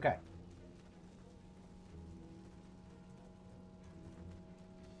 Okay.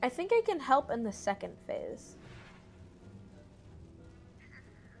 I think I can help in the second phase.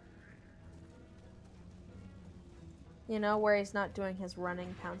 You know, where he's not doing his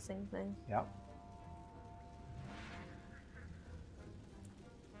running, pouncing thing. Yep.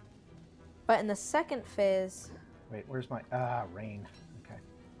 But in the second phase... Wait, where's my... rain. Okay.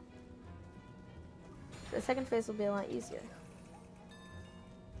 The second phase will be a lot easier.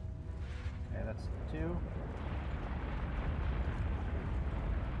 Okay, that's 2.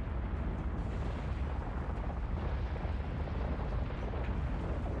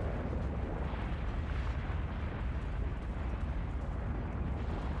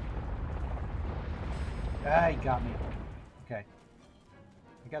 Ah, he got me. Okay.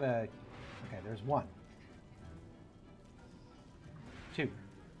 I gotta... Okay, there's 1. 2.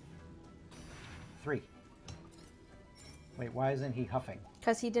 3. Wait, why isn't he huffing?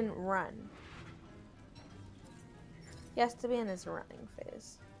 Because he didn't run. He has to be in his running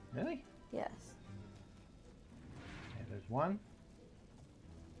phase. Really? Yes. Okay, there's 1.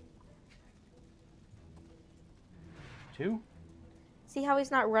 2. See how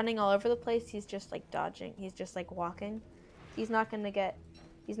he's not running all over the place? He's just like dodging. He's just like walking. He's not gonna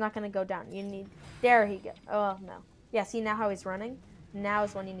go down. You need, there he go. Oh, no. Yeah, see now how he's running? Now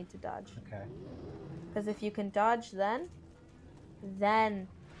is when you need to dodge. Okay. Because if you can dodge then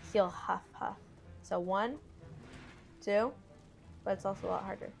he'll huff. So 1, 2, but it's also a lot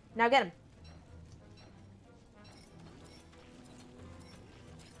harder. Now get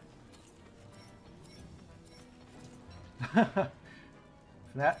him.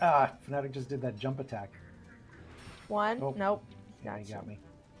 Fanatic just did that jump attack. 1, Oh. nope. Yeah, Gotcha. he got me.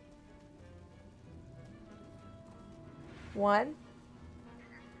 1,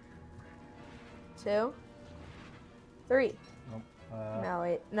 2, 3. Nope. No,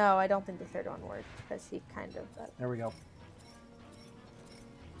 wait. No, I don't think the third one worked because he kind of. There we go.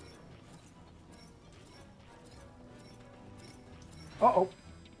 Uh-oh.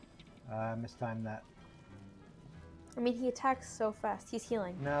 Mistimed that. I mean, he attacks so fast. He's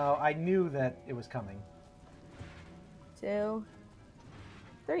healing. No, I knew that it was coming. 2,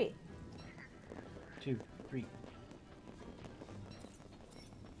 3. 2, 3.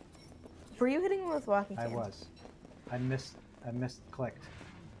 Were you hitting him with walking I hand? was. I misclicked.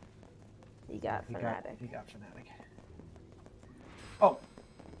 He got Fanatic. He got Fanatic. Oh!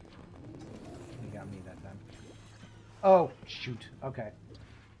 He got me that time. Oh, shoot. Okay.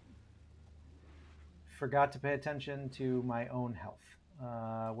 Forgot to pay attention to my own health.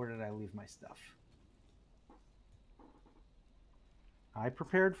 Where did I leave my stuff? I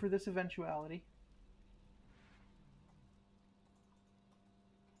prepared for this eventuality.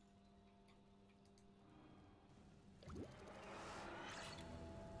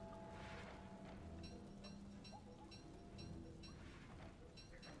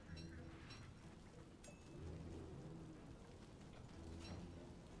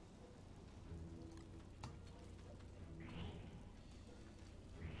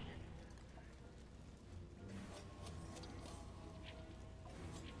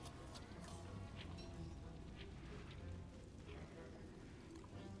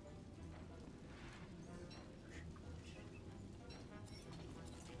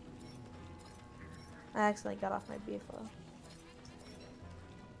 I accidentally got off my Beefalo.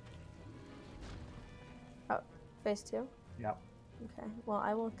 Oh, phase 2? Yep. Okay, well,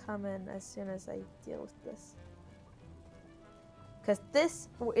 I will come in as soon as I deal with this. Because this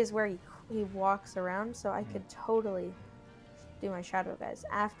is where he walks around, so I could totally do my shadow guys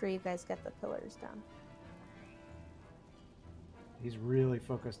after you guys get the pillars down. He's really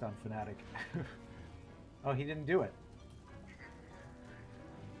focused on Fanatic. Oh, he didn't do it.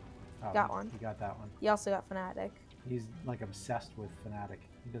 Oh, Got one. He got that one. You also got Fanatic. He's like obsessed with Fanatic.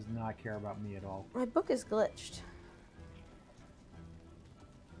 He does not care about me at all. My book is glitched.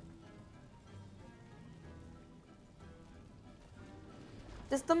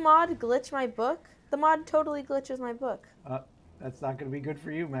 Does the mod glitch my book? The mod totally glitches my book. That's not going to be good for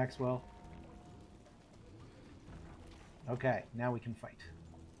you, Maxwell. Okay, now we can fight.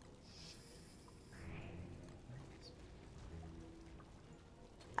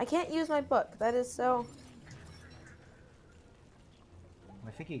 I can't use my book. That is so...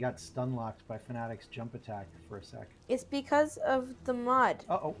 I think he got stun locked by Fanatic's jump attack for a sec. It's because of the mod.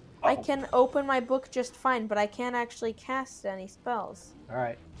 Uh-oh. I can open my book just fine, but I can't actually cast any spells.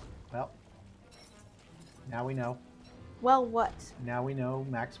 Alright. Well, now we know. Well, what? Now we know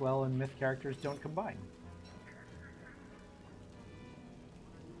Maxwell and myth characters don't combine.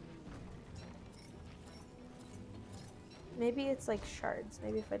 Maybe it's like shards.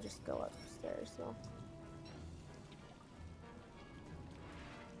 Maybe if I just go upstairs, so...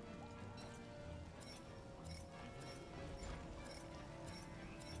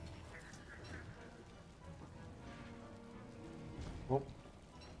 Whoop.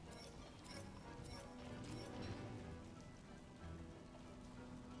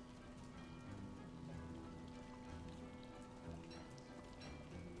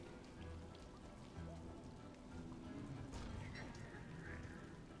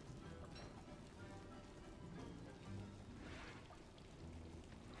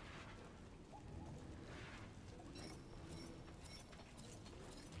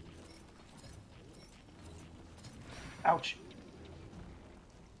 Ouch.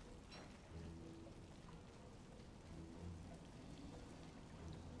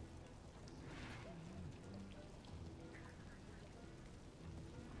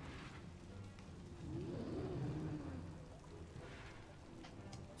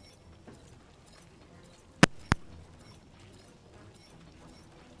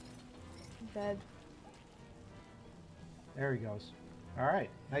 Dead. There he goes. Alright,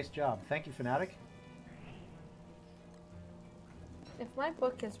 nice job. Thank you, Fanatic. If my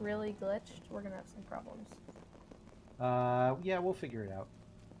book is really glitched, we're gonna have some problems. Yeah, we'll figure it out.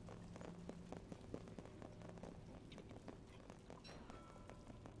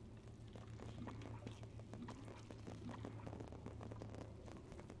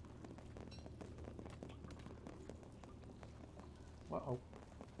 Uh-oh.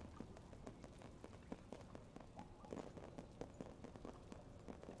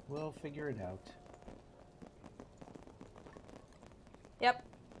 We'll figure it out. Yep.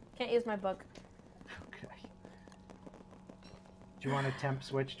 Can't use my book. Okay. Do you want to temp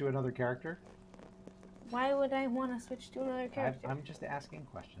switch to another character? Why would I want to switch to another character? I'm just asking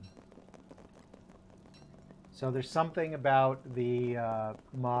a question. So there's something about the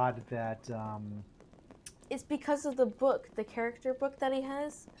mod that... It's because of the book, the character book that he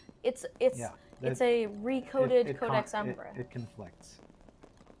has. It's a recoded Codex Umbra. It conflicts.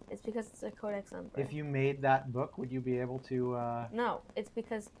 It's because it's a Codex Umbra. If you made that book, would you be able to... No, it's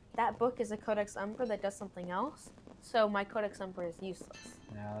because that book is a Codex Umbra that does something else, so my Codex Umbra is useless.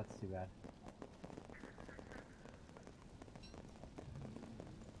 No, that's too bad.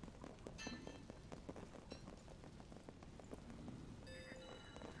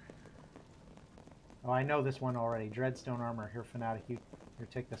 Oh, I know this one already. Dreadstone armor. Here, Fanatic. Here,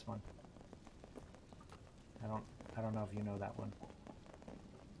 take this one. I don't know if you know that one.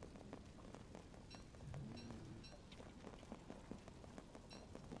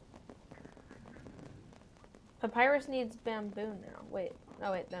 Papyrus needs bamboo now. Wait.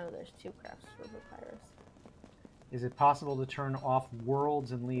 Oh, wait. No, there's 2 crafts for papyrus. Is it possible to turn off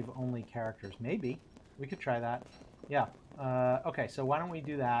worlds and leave only characters? Maybe. We could try that. Yeah. Okay, so why don't we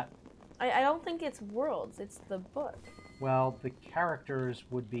do that? I don't think it's worlds. It's the book. Well, the characters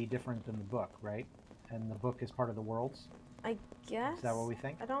would be different than the book, right? And the book is part of the worlds? I guess. Is that what we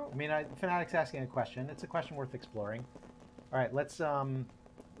think? I don't... I mean, Fanatic's asking a question. It's a question worth exploring. All right, let's...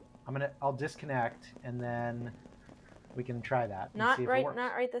 I'll disconnect, and then we can try that. Not see if right. it works.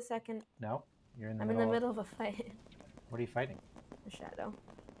 Not right this second. No, you're in the. I'm middle in the middle of a fight. What are you fighting? A shadow.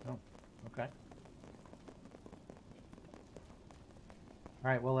 Oh, okay. All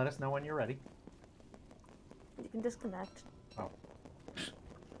right. Well, let us know when you're ready. You can disconnect. Oh.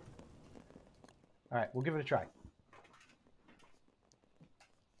 All right. We'll give it a try.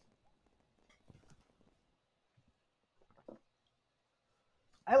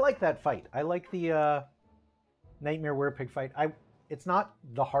 I like that fight. I like the Nightmare Werepig fight. It's not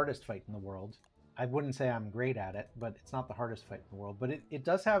the hardest fight in the world. I wouldn't say I'm great at it, but it's not the hardest fight in the world. But it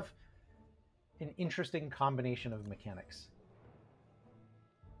does have an interesting combination of mechanics.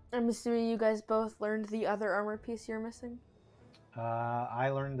 I'm assuming you guys both learned the other armor piece you're missing? I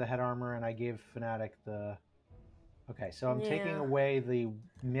learned the head armor, and I gave Fanatic the... Okay, so I'm taking away the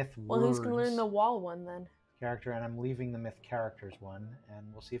myth words... Well, who's going to learn the wall one, then? Character, and I'm leaving the myth characters one, and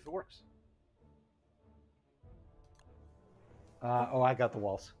we'll see if it works. Oh, I got the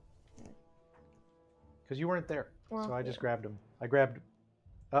walls. Because you weren't there, well, so I just grabbed them. I grabbed...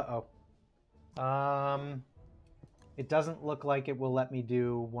 Uh-oh. It doesn't look like it will let me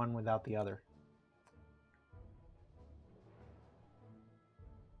do one without the other.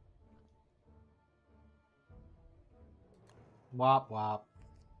 Wop, wop.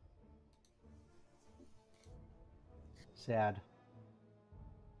 Sad.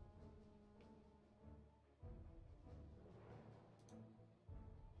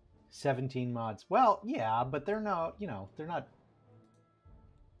 "17 mods." Well, yeah, but they're not,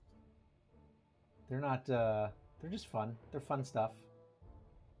 they're just fun. They're fun stuff.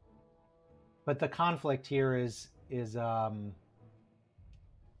 But the conflict here is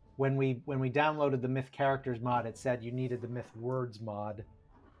when we downloaded the myth characters mod, it said you needed the myth words mod.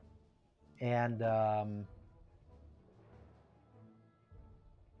 And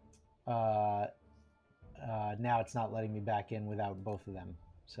now it's not letting me back in without both of them.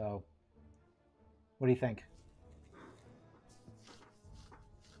 So, what do you think?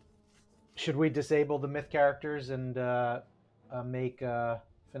 Should we disable the myth characters and make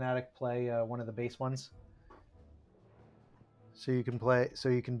Fanatic play one of the base ones? So you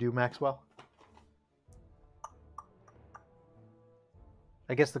can do Maxwell?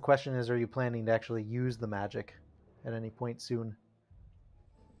 I guess the question is, are you planning to actually use the magic at any point soon?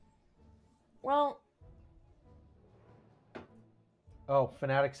 Well... Oh,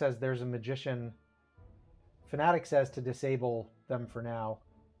 Fanatic says there's a magician. Fanatic says to disable them for now.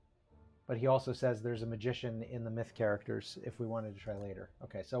 But he also says there's a magician in the myth characters if we wanted to try later.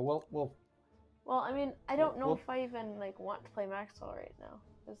 Okay, so we'll Well, I mean, I don't know if I even want to play Maxwell right now.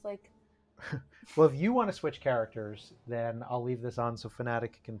 It's like... Well, if you want to switch characters, then I'll leave this on so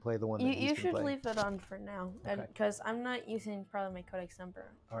Fanatic can play the one that you should leave it on for now, because I'm not using probably my Codex Umbra.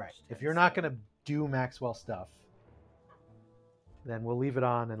 All right. If you're not going to do Maxwell stuff, then we'll leave it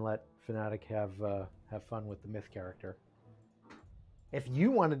on and let Fanatic have fun with the myth character. If you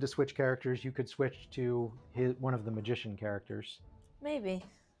wanted to switch characters, you could switch to one of the magician characters. Maybe.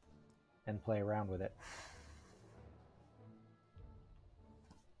 And play around with it.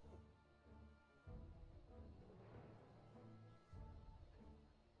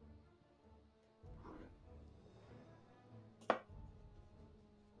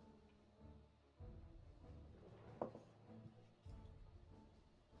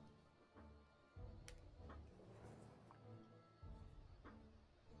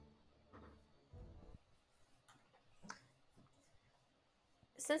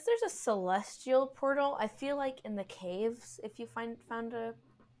 Since there's a celestial portal, I feel like in the caves, if you found a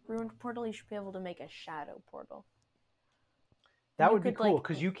ruined portal, you should be able to make a shadow portal. That would be cool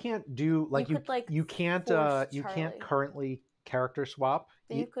because you can't do like you can't currently character swap.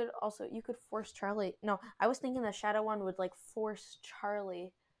 But you could force Charlie. No, I was thinking the shadow one would like force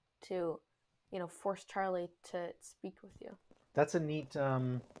Charlie to, force Charlie to speak with you. That's a neat.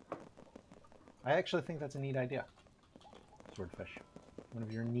 I actually think that's a neat idea. Swordfish, one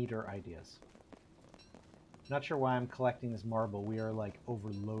of your neater ideas. Not sure why I'm collecting this marble. We are like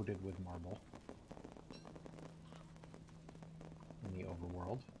overloaded with marble in the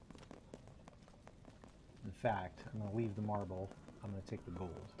overworld. In fact, I'm going to leave the marble. I'm going to take the gold.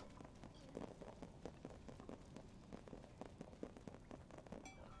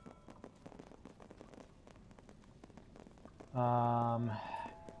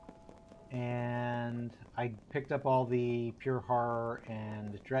 And I picked up all the pure horror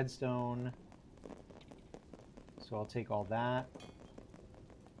and dreadstone. So I'll take all that.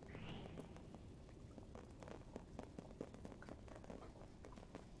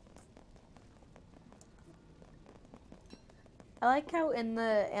 I like how in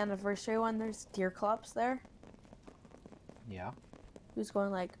the anniversary one there's Deerclops there. Yeah. Who's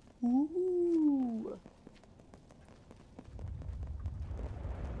going like, ooh.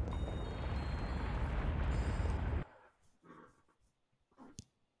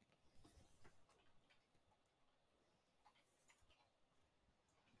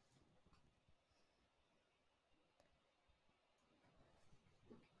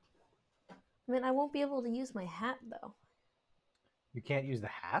 I mean, I won't be able to use my hat though. You can't use the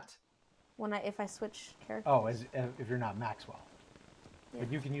hat? If I switch characters. Oh, if you're not Maxwell. Yeah.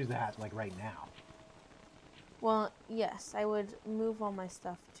 But you can use the hat like right now. Well, yes, I would move all my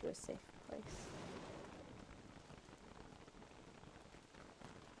stuff to a safe place.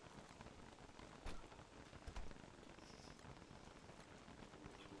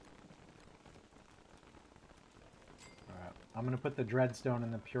 Alright, I'm going to put the dreadstone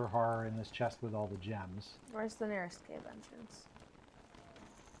and the pure horror in this chest with all the gems. Where's the nearest cave entrance?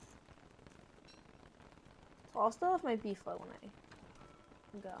 So I'll still have my Beefalo when I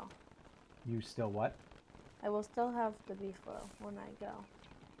go. You still what? I will still have the Beefalo when I go.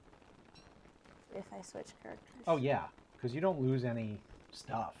 If I switch characters. Oh yeah, because you don't lose any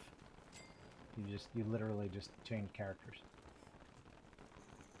stuff. You literally just change characters.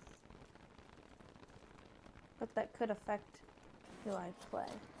 But that could affect who I play.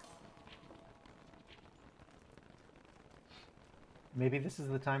 Maybe this is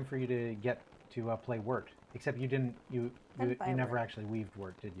the time for you to get to play Wirt. Except you didn't. You never actually weaved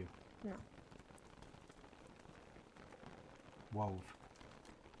Wirt, did you? No. Wove.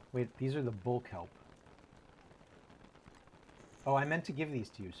 Wait, these are the bulk help. Oh, I meant to give these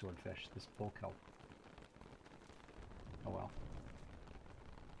to you, Swordfish. This bulk help. Oh well.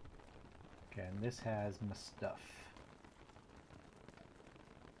 Okay, and this has my stuff.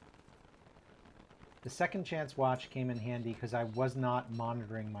 The second chance watch came in handy because I was not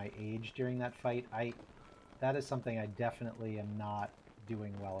monitoring my age during that fight. That is something I definitely am not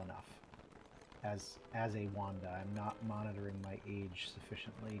doing well enough. As a Wanda, I'm not monitoring my age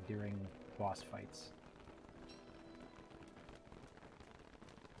sufficiently during boss fights.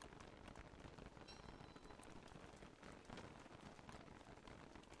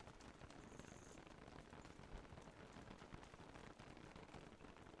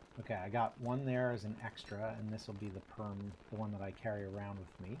 Okay, I got one there as an extra, and this will be the one that I carry around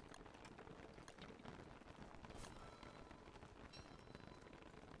with me.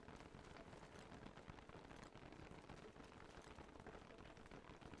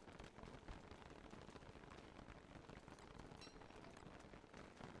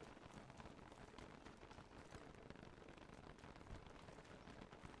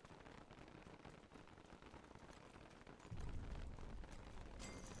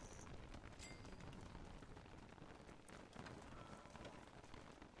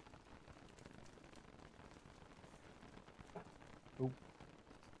 Oop.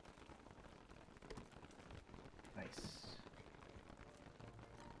 Nice.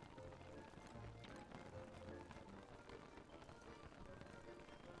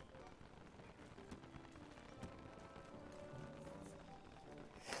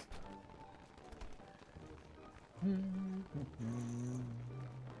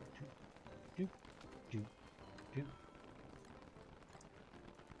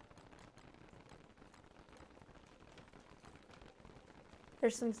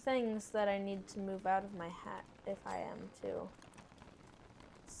 There's some things that I need to move out of my hat if I am to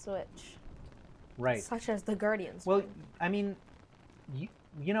switch. Right. Such as the Guardian's Well, ring. I mean,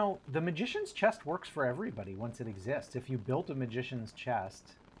 You know, the magician's chest works for everybody once it exists. If you built a magician's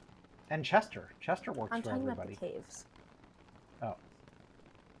chest, and Chester works I'm for talking everybody. about the caves. Oh,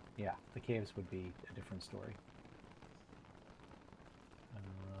 yeah, the caves would be a different story.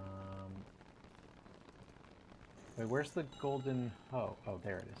 Wait, where's the golden? Oh,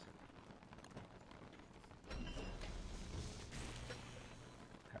 there it is.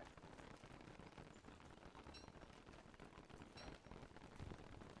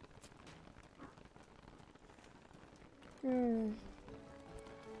 Hmm.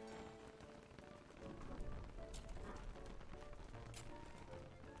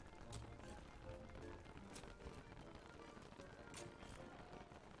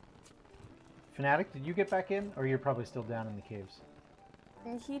 Fanatic, did you get back in, or you're probably still down in the caves?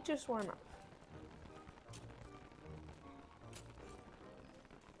 And he just went up.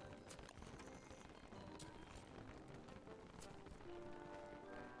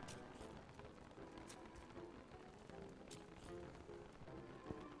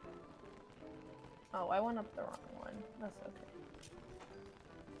 Oh, I went up the wrong one. That's okay.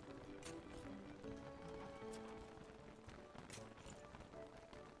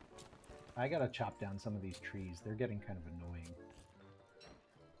 I gotta chop down some of these trees. They're getting kind of annoying.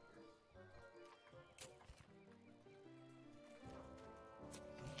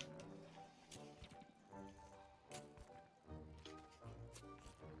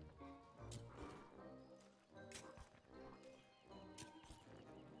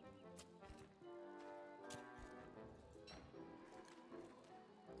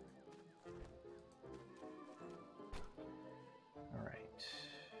 All right.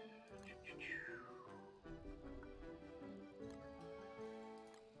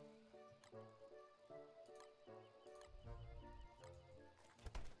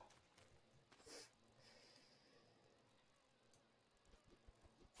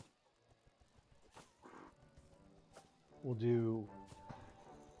 We'll do...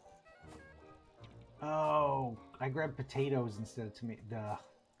 Oh, I grabbed potatoes instead of tomato. Duh.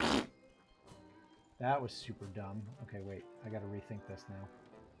 That was super dumb. Okay, wait. I gotta rethink this now.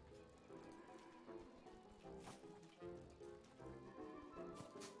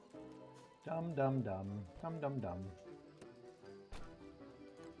 Dum dum dum. Dum dum dum.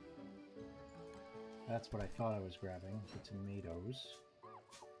 That's what I thought I was grabbing. The tomatoes.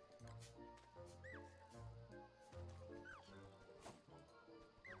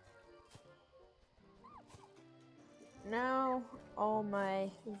 Now all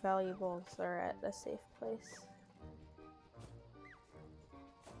my valuables are at a safe place.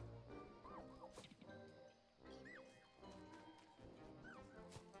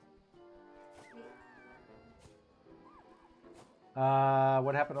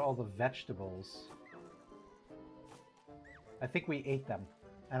 What happened to all the vegetables? I think we ate them,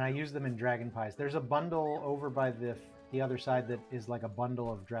 and I used them in dragon pies. There's a bundle over by the other side that is like a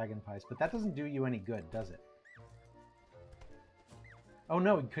bundle of dragon pies, but that doesn't do you any good, does it? Oh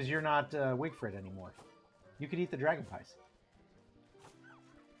no, because you're not Wigfrid anymore. You could eat the dragon pies.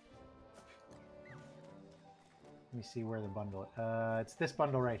 Let me see where the bundle... it's this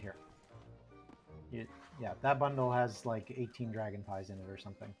bundle right here. Yeah, that bundle has like 18 dragon pies in it or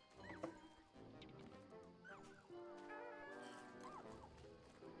something.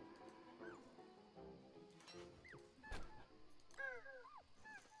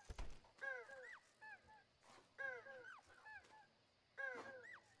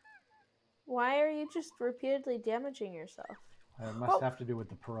 Why are you just repeatedly damaging yourself? It must have to do with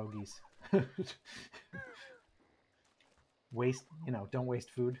the pierogies. Waste, you know, don't waste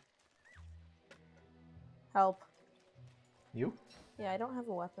food. Help. You? Yeah, I don't have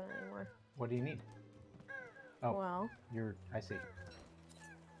a weapon anymore. What do you need? Oh, well, I see.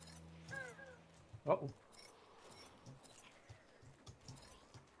 Uh-oh.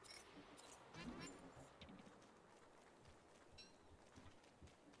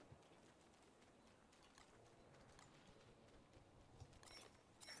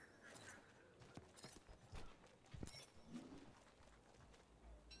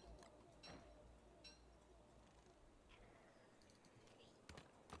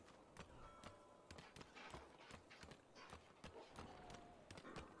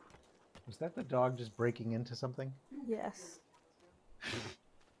 Was that the dog just breaking into something? yes.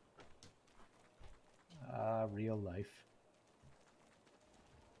 Real life.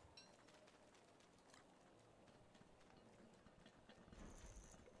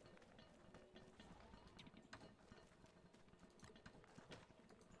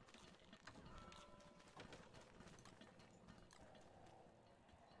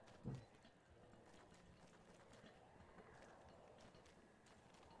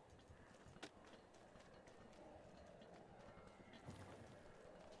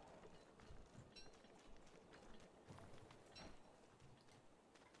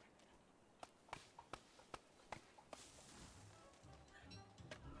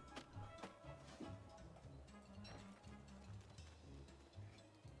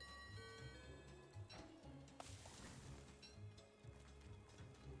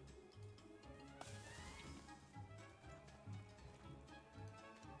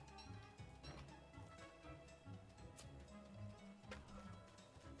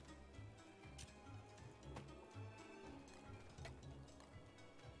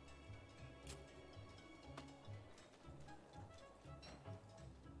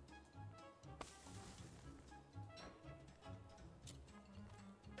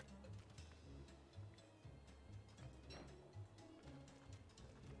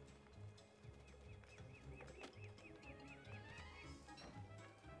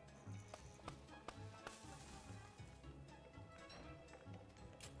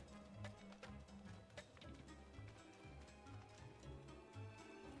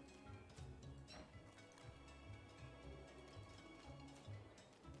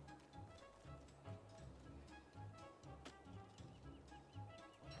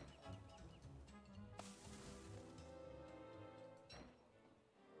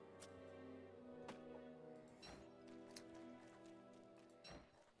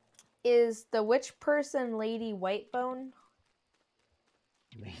 Is the witch person Lady Whitebone?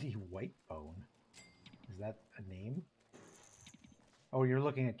 Lady Whitebone. Is that a name? Oh, you're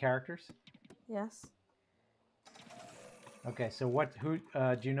looking at characters? Yes. Okay, so who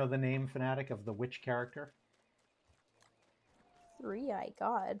do you know the name, Fanatic, of the witch character? Three-eyed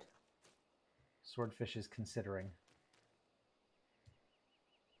god. Swordfish is considering.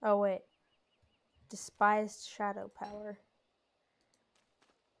 Oh, wait. Despised shadow power.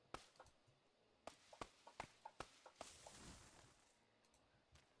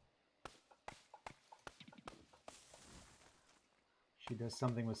 She does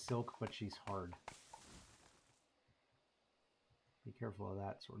something with silk, but she's hard. Be careful of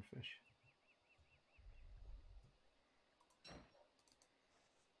that, Swordfish.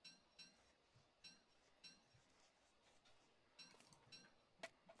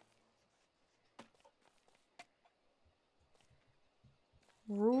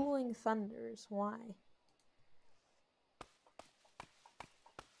 Ruling thunders. Why?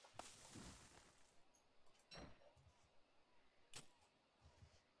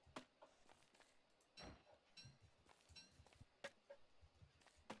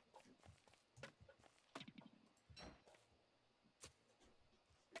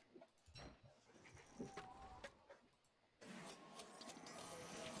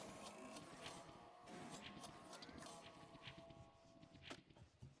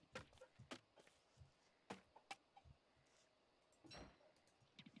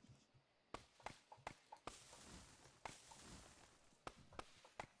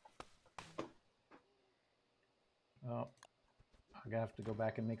 Oh, I'm gonna have to go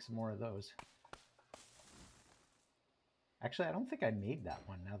back and make some more of those. Actually, I don't think I made that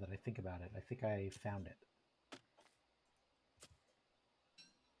one now that I think about it. I think I found it.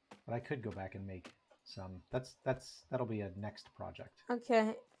 But I could go back and make some. That'll be a next project.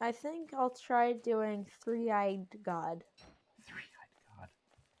 Okay, I think I'll try doing three-eyed god. Three-eyed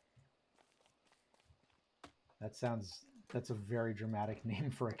god. That's a very dramatic name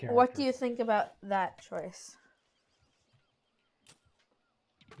for a character. What do you think about that choice?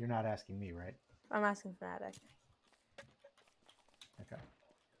 You're not asking me, right? I'm asking Fanatic. Okay.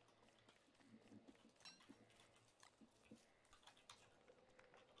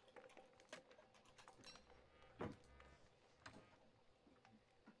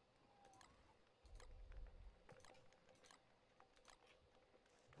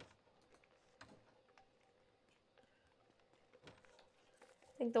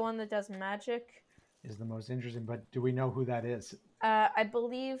 I think the one that does magic is the most interesting, but do we know who that is? I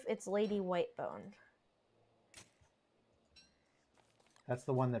believe it's Lady Whitebone. That's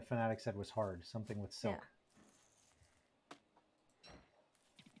the one that Fanatic said was hard, something with silk. Yeah.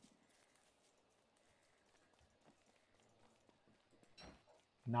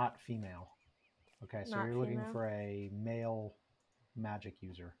 Not female. Okay, so you're looking for a male magic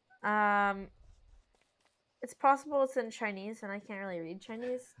user. It's possible it's in Chinese, and I can't really read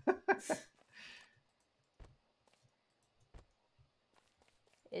Chinese.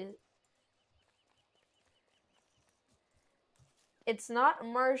 It's not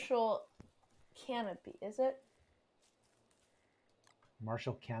Marshall Canopy, is it?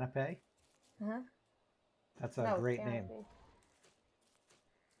 Marshall Canopy? Uh-huh. That's a great name.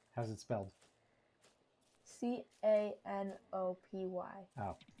 How's it spelled? Canopy. Oh,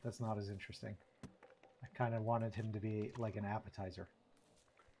 that's not as interesting. I kind of wanted him to be like an appetizer,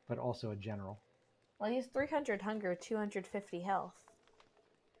 but also a general. Well, he's 300 hunger, 250 health.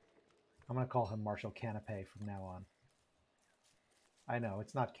 I'm going to call him Marshall Canopy from now on. I know,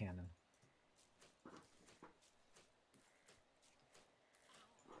 it's not canon.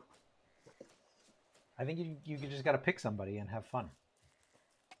 I think you just got to pick somebody and have fun.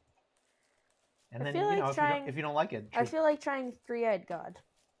 And then, you know, if you don't like it... I feel like trying three-eyed god.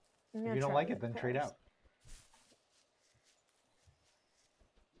 If you don't like it, then trade out.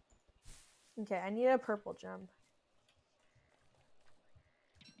 Okay, I need a purple gem.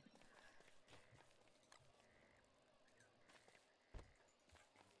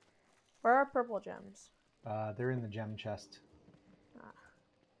 Where are purple gems? They're in the gem chest. Ah.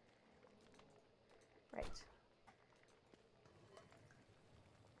 Right.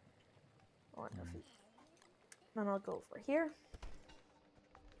 Then I'll go over here.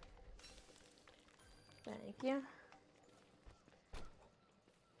 Thank you.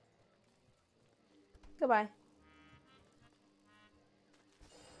 Goodbye.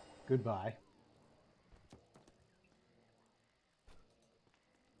 Goodbye.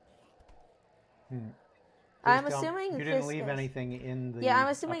 I'm assuming you didn't leave anything in the I'm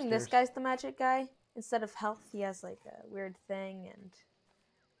assuming upstairs. This guy's the magic guy. Instead of health, he has like a weird thing and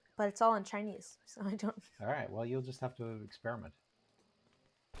but it's all in Chinese, so I don't... All right, well, you'll just have to experiment.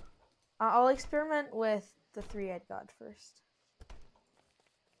 I'll experiment with the three-eyed god first.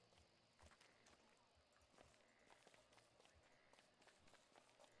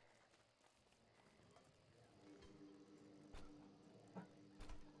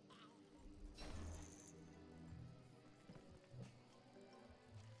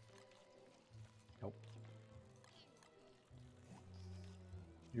 Nope.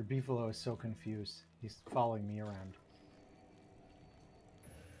 Your Beefalo is so confused. He's following me around.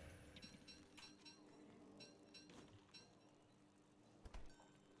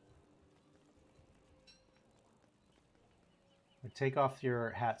 Take off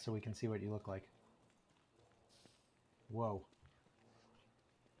your hat so we can see what you look like. Whoa.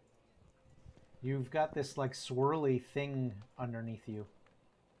 You've got this like swirly thing underneath you.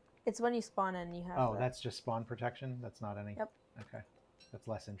 It's when you spawn in, you have... Oh, that's just spawn protection? That's not any... Yep. Okay. That's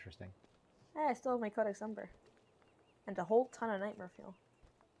less interesting. Hey, I still have my Codex Umber. And a whole ton of Nightmare Fuel.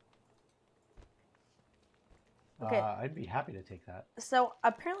 Okay. I'd be happy to take that. So,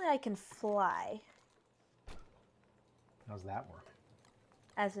 apparently I can fly. How's that work?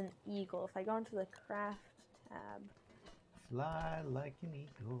 As an eagle. If I go into the craft tab. Fly like an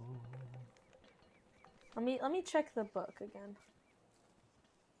eagle. Let me check the book again.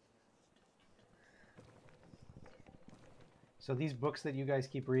 So these books that you guys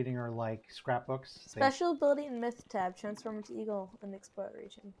keep reading are like scrapbooks? Special ability in myth tab. Transform into eagle in the explode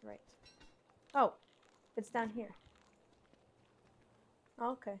region. Right. Oh. It's down here.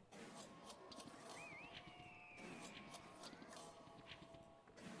 Okay.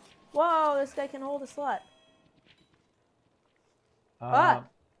 Whoa, this guy can hold a slot. Ah!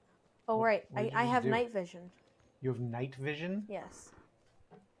 Oh, right. I have night vision. You have night vision? Yes.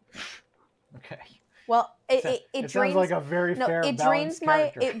 Okay. Well, it drains, sounds like a very fair, balanced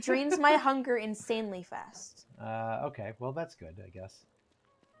character. It drains my hunger insanely fast. Okay. Well, that's good, I guess.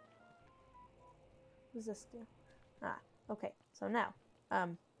 What does this do? Ah, okay. So now,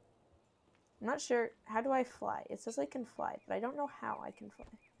 I'm not sure. How do I fly? It says I can fly, but I don't know how I can fly.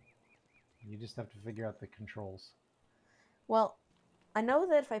 You just have to figure out the controls. Well, I know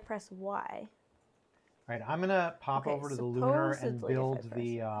that if I press Y. All right, I'm gonna pop over to the lunar and build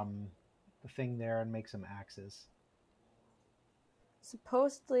the thing there and make some axes.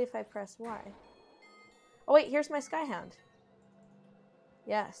 Supposedly, if I press Y. Oh wait, here's my Skyhound.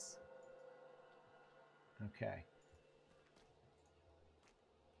 Yes. Okay.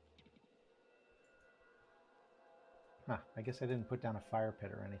 Huh, I guess I didn't put down a fire pit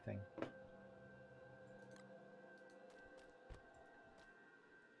or anything.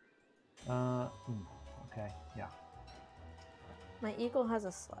 Okay, yeah. My eagle has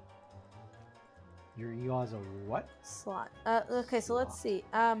a slot. Your eagle has a what? Slot. Okay, so let's see.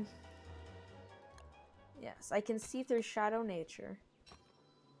 Yes, I can see through shadow nature.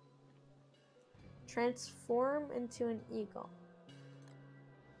 Transform into an eagle.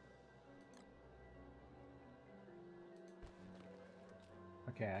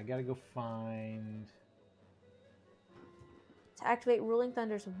 Okay, I gotta go find... To activate Ruling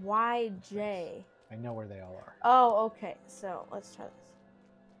Thunder's YJ. I know where they all are. Oh, okay. So, let's try this.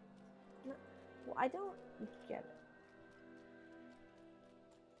 No, well, I don't get it.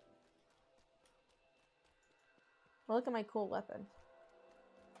 Well, look at my cool weapon.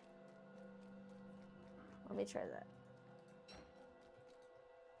 Let me try that.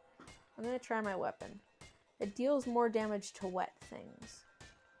 I'm gonna try my weapon. It deals more damage to wet things.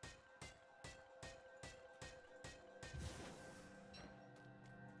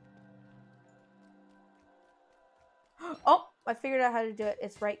 Oh, I figured out how to do it.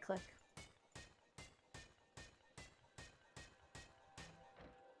 It's right click.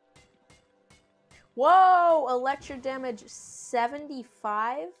 Whoa, electric damage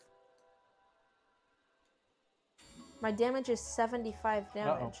 75? My damage is 75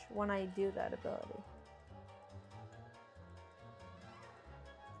 damage when I do that ability.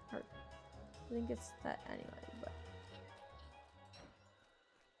 Or, I think it's that anyway, but...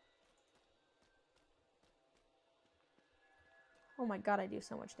 Oh my god, I do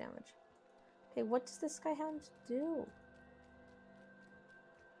so much damage. Okay, what does this Skyhound do?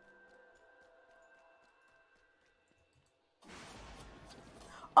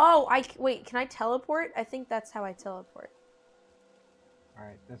 Oh, wait, can I teleport? I think that's how I teleport.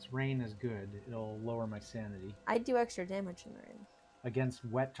 Alright, this rain is good. It'll lower my sanity. I do extra damage in the rain. Against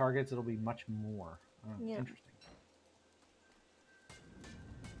wet targets, it'll be much more. Oh, yeah. Interesting.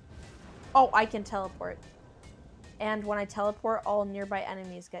 Oh, I can teleport. And when I teleport, all nearby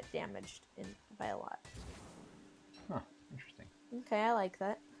enemies get damaged by a lot. Huh, interesting. Okay, I like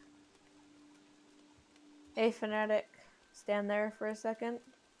that. Hey, Fanatic, stand there for a second.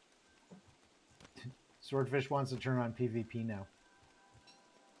 Swordfish wants to turn on PvP now.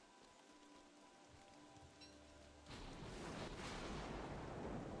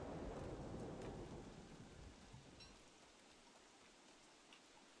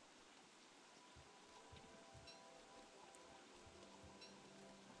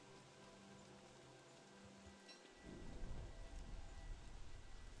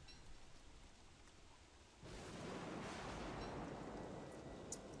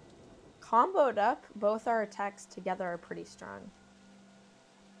 Comboed up, both our attacks together are pretty strong.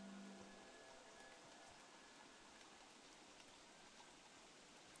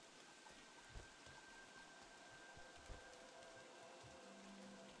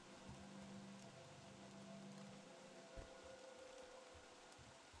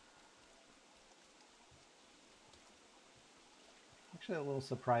 Actually, a little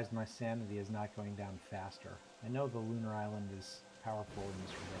surprised my sanity is not going down faster. I know the lunar island is powerful in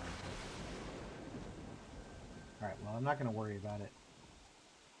this regard, but... Alright, well, I'm not going to worry about it.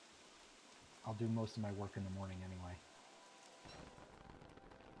 I'll do most of my work in the morning anyway.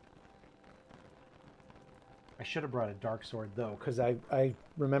 I should have brought a dark sword, though, because I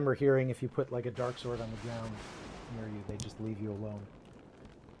remember hearing if you put, like, a dark sword on the ground near you, they just leave you alone.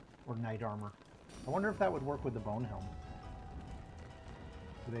 Or knight armor. I wonder if that would work with the bone helm.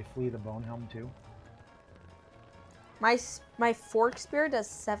 Do they flee the bone helm too? My fork spear does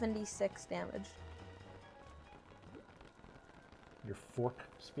 76 damage. Your fork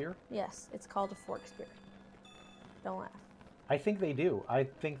spear? Yes, it's called a fork spear. Don't laugh. I think they do. I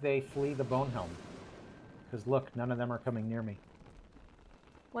think they flee the bone helm. Because look, none of them are coming near me.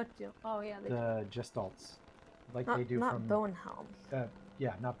 What do? Oh yeah, they The Gestalts. Like not, they do not from... bone helm.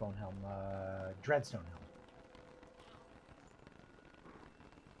 Yeah, not bone helm. Dreadstone helm.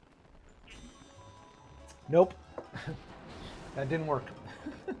 Nope. That didn't work.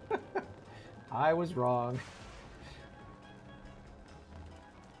 I was wrong.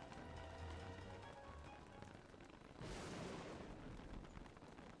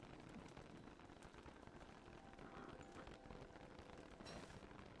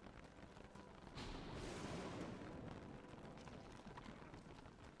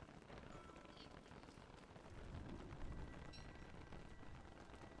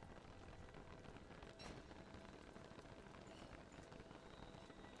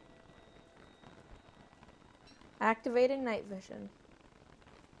 Activating night vision.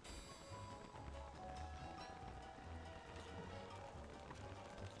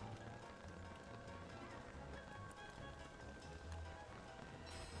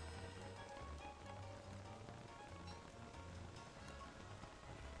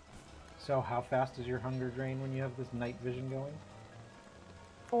 So how fast is your hunger drain when you have this night vision going?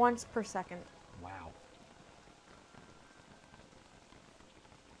 Once per second. Wow.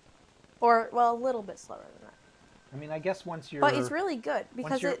 Or, well, a little bit slower than that. I mean, I guess once you're... But it's really good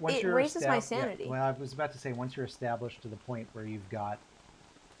because it raises my sanity. Yeah, well, I was about to say, once you're established to the point where you've got,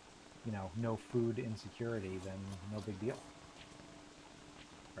 you know, no food insecurity, then no big deal.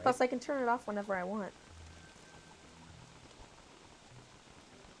 Right? Plus, I can turn it off whenever I want.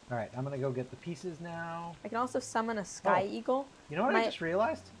 Alright, I'm going to go get the pieces now. I can also summon a sky eagle. You know what I just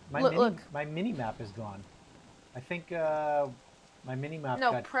realized? Look. My mini-map is gone. I think my mini-map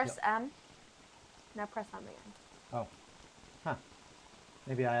got... No, press M. Now press M again. Oh. Huh.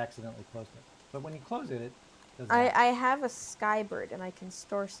 Maybe I accidentally closed it. But when you close it, it doesn't... I have a skybird and I can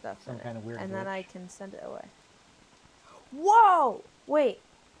store stuff in it. Some kind of weird And glitch. then I can send it away. Whoa! Wait.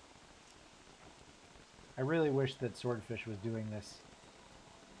 I really wish that Swordfish was doing this.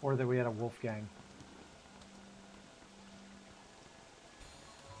 Or that we had a wolf gang.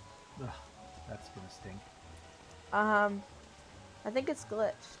 Ugh, that's gonna stink. I think it's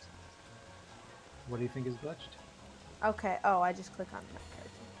glitched. What do you think is glitched? Okay, oh, I just click on that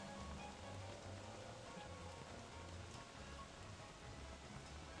character.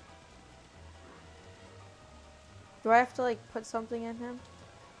 Do I have to, like, put something in him?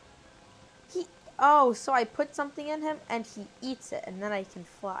 Oh, so I put something in him and he eats it and then I can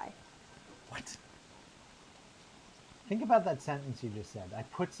fly. What? Think about that sentence you just said. I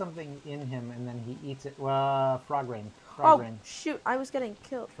put something in him and then he eats it. Frog rain. Frog rain. Shoot, I was getting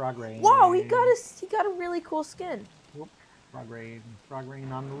killed. Frog rain. Whoa, he got a really cool skin. Whoop. Frog rain. Frog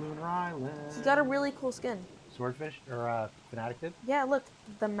rain on the lunar island. He got a really cool skin. Swordfish? Or, Fanatic did? Yeah, look,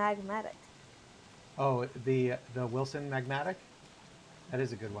 the magmatic. Oh, the Wilson magmatic? That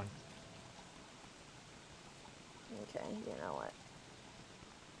is a good one. Okay, you know what?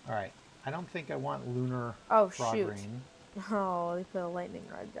 Alright. I don't think I want lunar frog shoot. rain. Oh, they put a lightning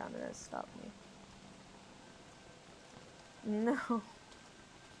rod down and it stopped me. No.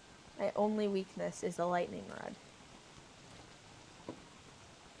 My only weakness is a lightning rod.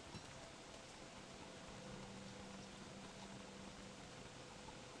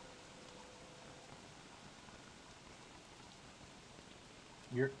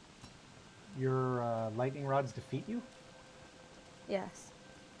 Your lightning rods defeat you? Yes.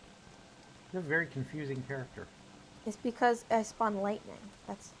 You're a very confusing character. It's because I spawn lightning.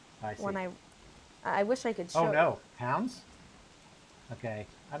 That's I see. when I wish I could show Oh no, hounds? Okay,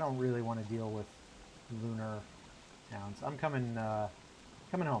 I don't really want to deal with lunar hounds. I'm coming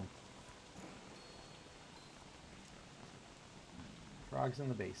home. Frogs in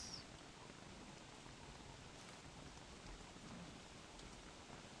the base.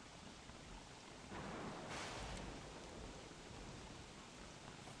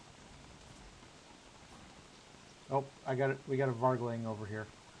 Oh, we got a Vargling over here.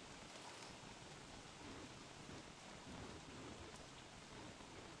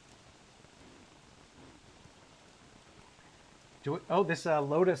 Oh, this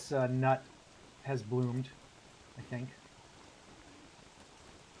lotus nut has bloomed, I think.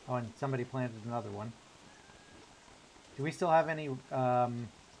 Oh, and somebody planted another one. Do we still have any, are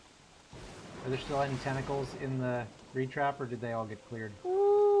there still any tentacles in the reed trap, or did they all get cleared?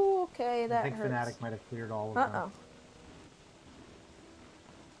 Ooh, okay, that I think hurts. Fanatic might have cleared all of them.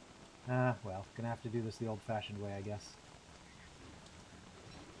 Well, gonna have to do this the old-fashioned way, I guess.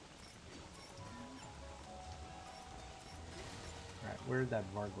 Alright, where did that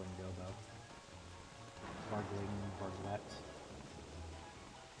Vargling go, though? Varglet.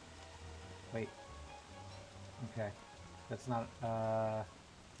 Wait. Okay. That's not,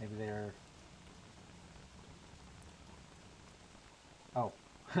 maybe they're... Oh.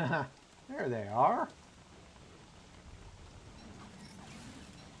 There they are!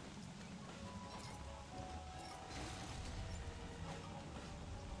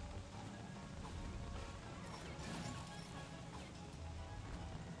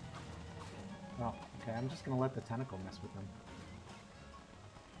 Oh, okay, I'm just gonna let the tentacle mess with them.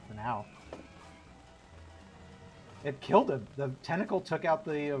 For now. It killed him! The tentacle took out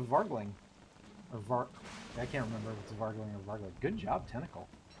the Vargling. Or I can't remember if it's a Vargling or Vargling. Good job, tentacle.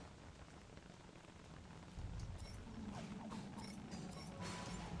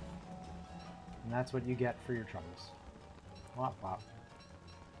 And that's what you get for your troubles. Wop wop.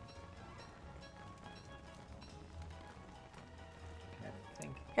 Okay, I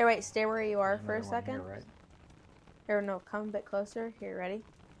think... Here, wait, stay where you are for a second. Here, right? Here, no, come a bit closer. Here, ready?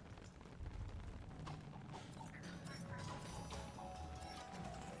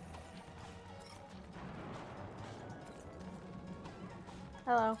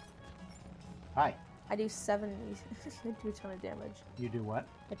 Hello. Hi. I do I do a ton of damage. You do what?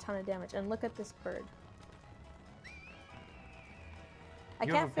 A ton of damage. And look at this bird.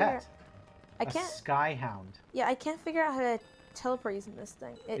 You have a pet. I can't. A skyhound. Yeah, I can't figure out how to teleport using this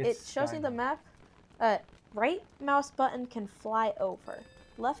thing. It shows me the Skyhound. map. Right mouse button can fly over.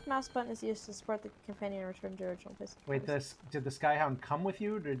 Left mouse button is used to support the companion and return to original place. Wait, did the skyhound come with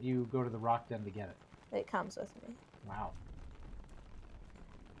you, or did you go to the rock den to get it? It comes with me. Wow.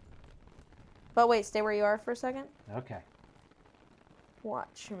 But wait, stay where you are for a second. Okay.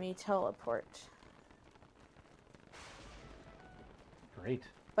 Watch me teleport. Great.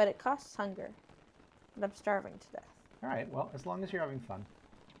 But it costs hunger. And I'm starving to death. Alright, well, as long as you're having fun.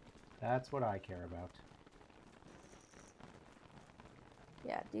 That's what I care about.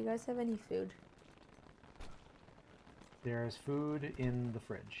 Yeah, do you guys have any food? There's food in the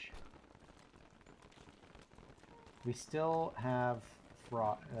fridge. We still have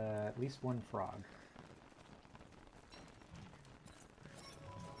at least one frog.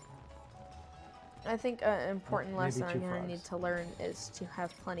 I think an important Maybe lesson two I'm going to frogs. need to learn is to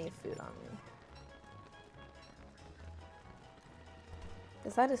have plenty of food on me.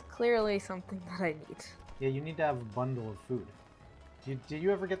 Because that is clearly something that I need. Yeah, you need to have a bundle of food. Did you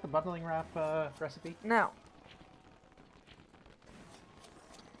ever get the bundling wrap recipe? No.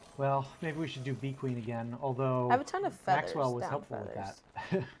 Well, maybe we should do Bee Queen again, although I have a ton of feathers. Maxwell was down helpful feathers.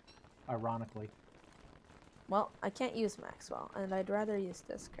 with that, ironically. Well, I can't use Maxwell, and I'd rather use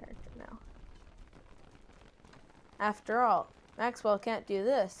this character now. After all, Maxwell can't do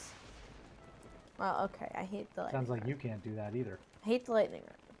this. Well, okay, I hate the lightning Sounds like rod. you can't do that either. I hate the lightning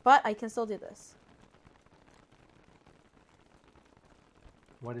rod, but I can still do this.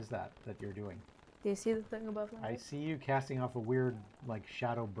 What is that you're doing? Do you see the thing above my I head? see you casting off a weird, like,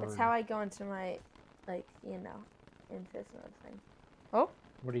 shadow bird. It's how I go into my, like, you know, into this other thing. Oh?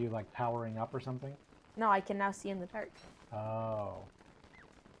 What are you, like, powering up or something? No, I can now see in the dark. Oh.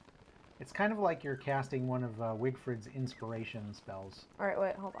 It's kind of like you're casting one of Wigfrid's inspiration spells. Alright,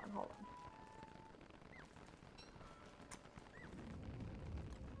 wait, hold on, hold on.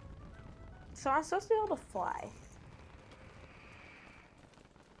 So I'm supposed to be able to fly.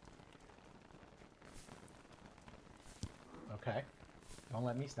 Okay. Don't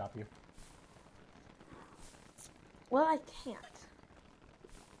let me stop you. Well, I can't.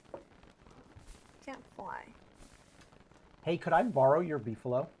 Can't fly. Hey, could I borrow your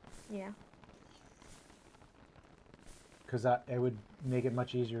Beefalo? Yeah. Because it would make it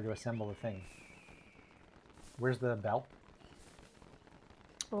much easier to assemble the thing. Where's the bell?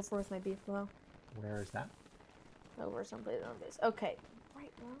 Over with my Beefalo. Where is that? Over someplace on base. Okay.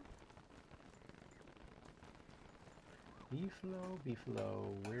 Right now. Beefalo,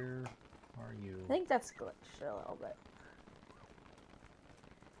 Beefalo, where are you? I think that's glitched a little bit.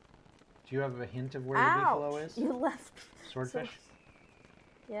 Do you have a hint of where Ouch! the Beefalo is? You left. Swordfish?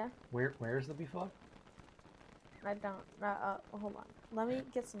 Yeah. Where's the Beefalo? I don't. Hold on. Let me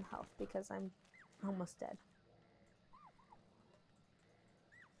get some health because I'm almost dead.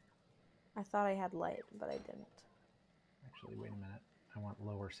 I thought I had light, but I didn't. Actually, wait a minute. I want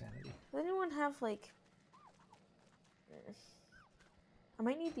lower sanity. Does anyone have, like... I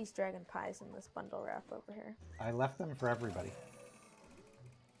might need these dragon pies in this bundle wrap over here. I left them for everybody.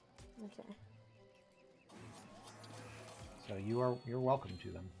 Okay. So you're welcome to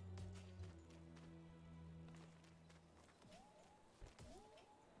them.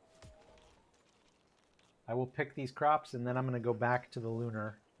 I will pick these crops and then I'm going to go back to the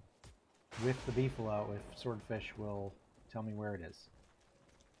lunar with the Beefalo if Swordfish will tell me where it is.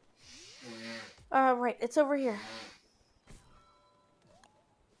 Right, it's over here.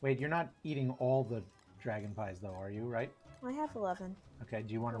 Wait, you're not eating all the dragon pies though, are you, right? I have 11. Okay,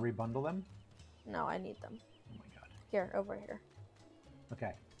 do you want to rebundle them? No, I need them. Oh my god. Here, over here.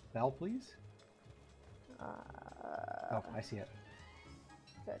 Okay, bell please? Oh, I see it.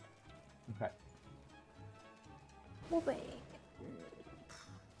 Good. Okay. Well,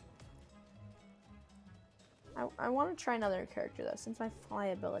 I want to try another character though, since my fly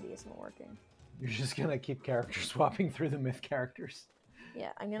ability isn't working. You're just gonna keep character swapping through the myth characters.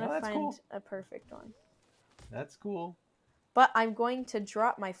 Yeah, I'm gonna find cool. a perfect one. That's cool. But I'm going to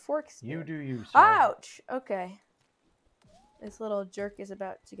drop my fork spear. You do you, sir. Ouch! Okay. This little jerk is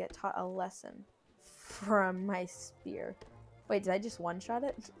about to get taught a lesson from my spear. Wait, did I just one-shot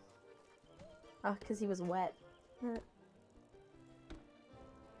it? Oh, because he was wet.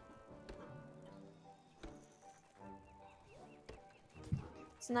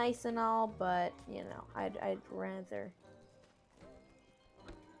 It's nice and all, but, you know, I'd rather...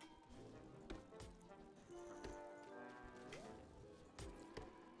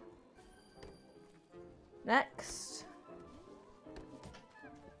 Next.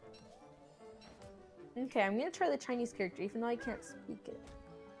 Okay, I'm gonna try the Chinese character, even though I can't speak it.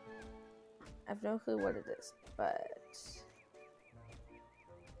 I have no clue what it is, but...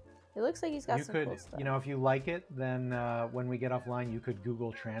 It looks like he's got some cool stuff. You know, if you like it, then when we get offline, you could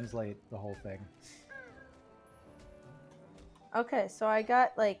Google Translate the whole thing. Okay, so I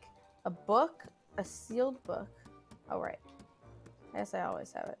got, like, a book, a sealed book. Oh, right. I guess I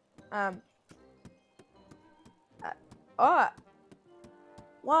always have it. Oh!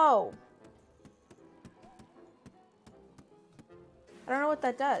 Whoa! I don't know what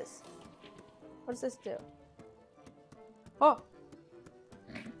that does. What does this do? Oh!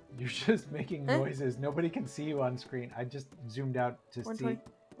 You're just making noises. Nobody can see you on screen. I just zoomed out to see.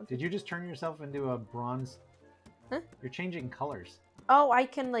 Did you just turn yourself into a bronze? Huh? You're changing colors. Oh, I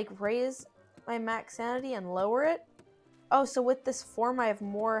can, like, raise my max sanity and lower it? Oh, so with this form I have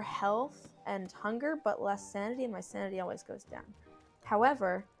more health and hunger, but less sanity, and my sanity always goes down.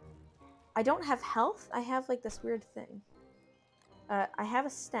 However, I don't have health. I have, like, this weird thing. I have a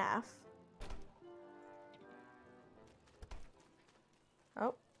staff.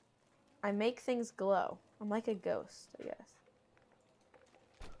 Oh. I make things glow. I'm like a ghost, I guess.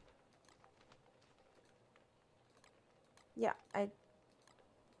 Yeah, I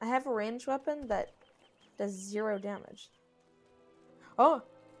have a ranged weapon that does 0 damage. Oh!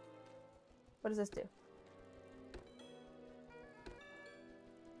 What does this do?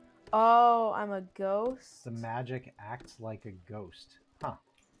 Oh, I'm a ghost? The magic acts like a ghost. Huh.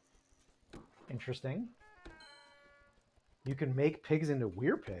 Interesting. You can make pigs into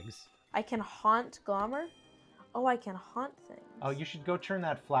werepigs. I can haunt Glommer? Oh, I can haunt things. Oh, you should go turn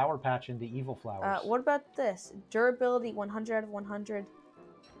that flower patch into evil flowers. What about this? Durability 100 out of 100.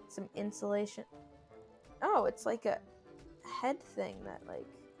 Some insulation. Oh, it's like a head thing that, like...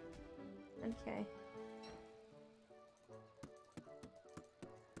 Okay.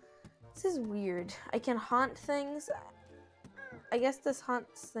 This is weird. I can haunt things. I guess this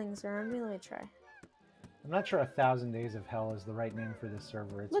haunts things around me. Let me try. I'm not sure 1,000 Days of Hell is the right name for this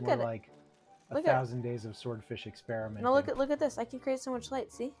server. It's Look more at it. like Look 1,000 Days of Swordfish Experimenting. No, look at this. I can create so much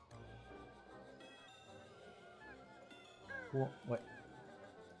light. See? Well, what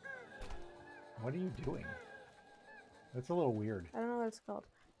are you doing? That's a little weird. I don't know what it's called.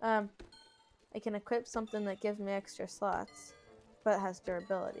 I can equip something that gives me extra slots, but has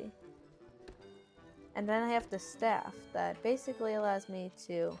durability. And then I have the staff that basically allows me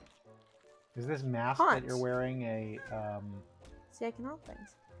to Is this mask haunt. that you're wearing a... See, I can haunt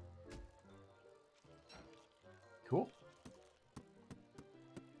things. Cool.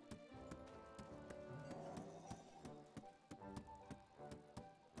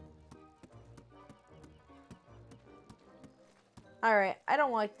 Alright, I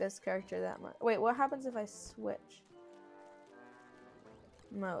don't like this character that much. Wait, what happens if I switch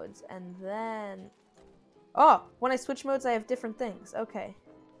modes and then... Oh! When I switch modes, I have different things. Okay.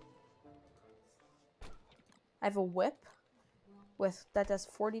 I have a whip that does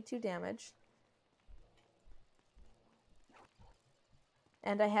 42 damage.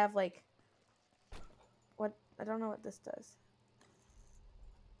 And I have, like... What? I don't know what this does.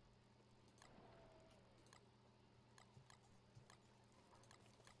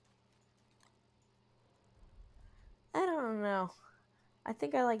 I don't know. I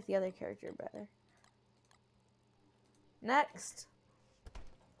think I like the other character better. Next.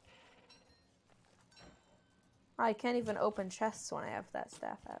 I can't even open chests when I have that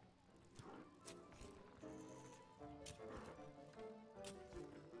staff out.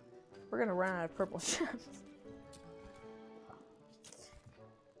 We're gonna run out of purple gems.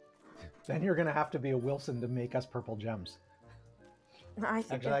 Then you're gonna have to be a Wilson to make us purple gems.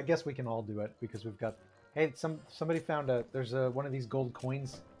 Actually, I guess we can all do it because we've got... Hey, somebody found there's one of these gold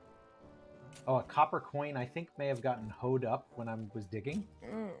coins. Oh, a copper coin I think may have gotten hoed up when I was digging.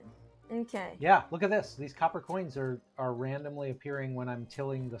 Okay. Yeah, look at this. These copper coins are randomly appearing when I'm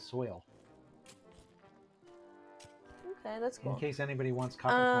tilling the soil. Okay, that's cool. In case anybody wants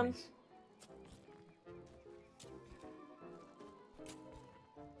copper coins.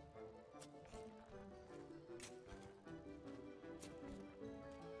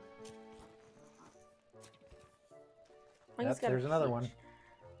 Yep, there's another one.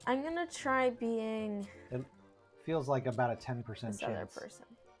 I'm gonna try being... It feels like about a 10% this chance. other person.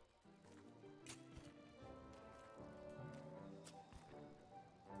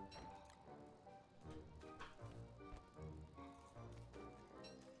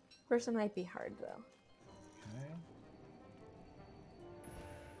 Person might be hard though. Okay.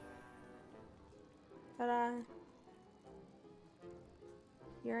 Ta-da!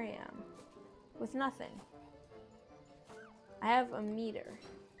 Here I am. With nothing. I have a meter.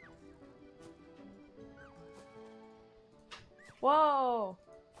 Whoa!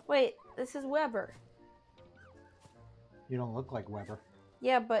 Wait, this is Weber. You don't look like Weber.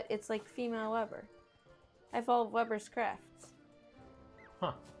 Yeah, but it's like female Weber. I have all of Weber's crafts.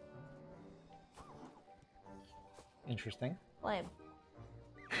 Huh. Interesting. Lame.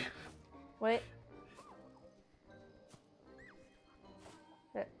 Wait.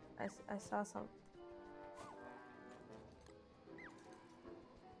 I saw some.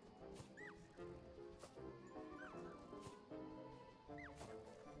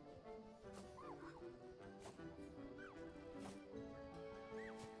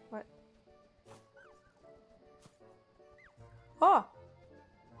 What? Oh!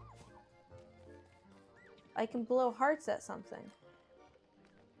 I can blow hearts at something.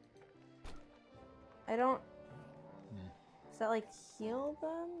 I don't... Does that, like, heal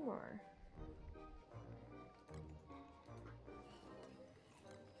them, or...?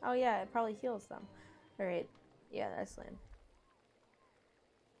 Oh, yeah, it probably heals them. Alright. Yeah, that's lame.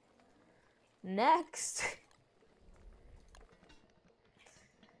 Next!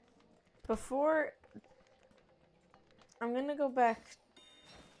 Before... I'm gonna go back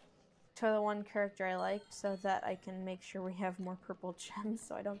to the one character I liked so that I can make sure we have more purple gems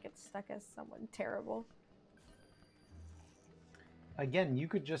so I don't get stuck as someone terrible. Again, you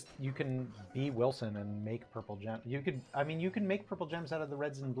can be Wilson and make purple gems. You can make purple gems out of the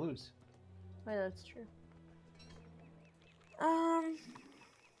reds and blues. Wait, that's true.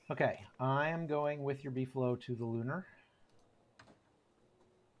 Okay, I am going with your Beefalo to the Lunar.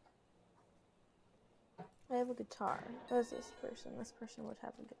 I have a guitar. What is this person? This person would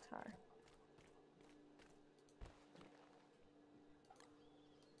have a guitar.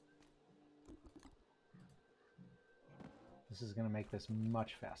 This is going to make this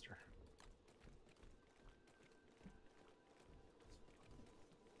much faster.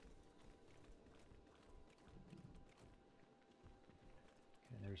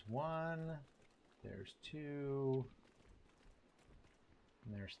 There's 1. There's 2.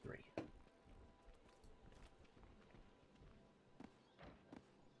 And there's 3.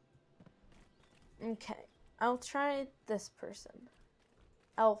 Okay, I'll try this person.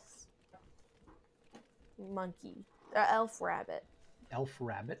 Elf monkey. Elf rabbit. Elf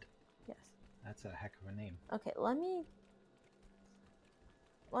rabbit? Yes. That's a heck of a name. Okay, let me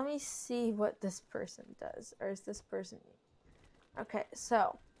see what this person does. Or is this person... Okay,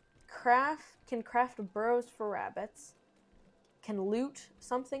 so can craft burrows for rabbits. Can loot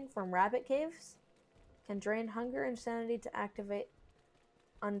something from rabbit caves. Can drain hunger and sanity to activate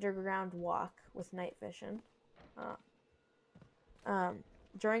underground walk with night vision.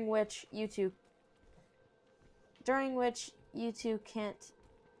 During which you two can't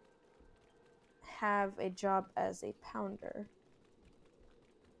have a job as a pounder.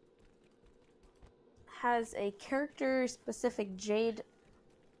 Has a character-specific jade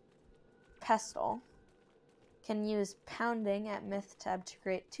pestle. Can use pounding at myth tab to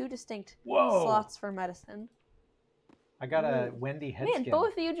create 2 distinct slots for medicine. I got a Wendy head skin. Man,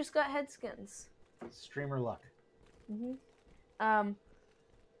 both of you just got head skins. Streamer luck. Mm-hmm.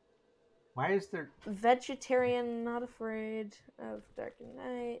 Why is there... Vegetarian, not afraid of dark and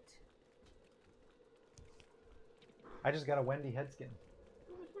night. I just got a Wendy head skin.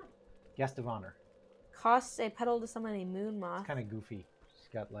 Guest of honor. Costs a petal to summon a moon moth. It's kind of goofy. She's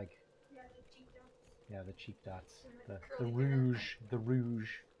got like... Yeah, the cheek dots. The rouge. The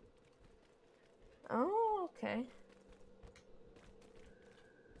rouge. Oh, okay.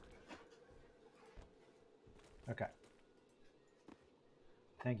 Okay.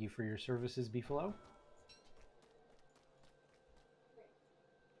 Thank you for your services, Beefalo.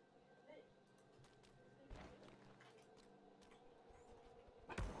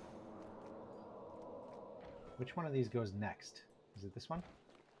 Which one of these goes next? Is it this one?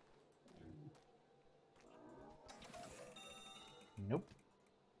 Nope.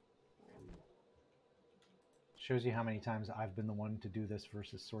 Shows you how many times I've been the one to do this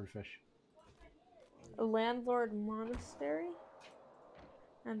versus Swordfish. A landlord monastery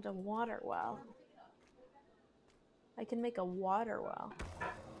and a water well. I can make a water well.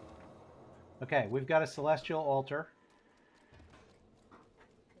 Okay, we've got a celestial altar.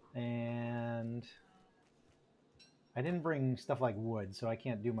 And I didn't bring stuff like wood, so I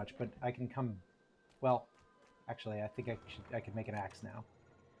can't do much, but I can come... Well, actually, I think I could make an axe now.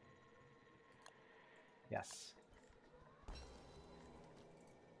 Yes.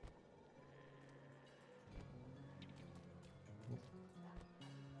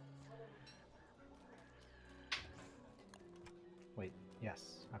 Wait,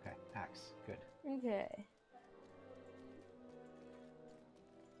 yes. Okay, axe. Good. Okay.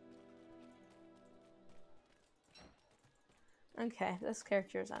 Okay, this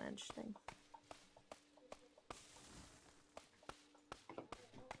character is uninteresting.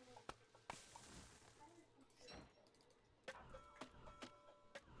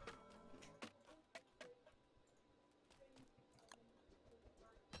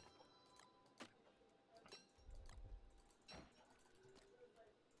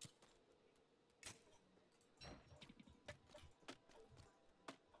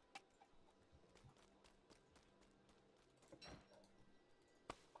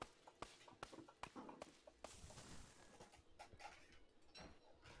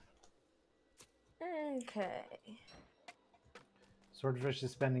 Okay. Swordfish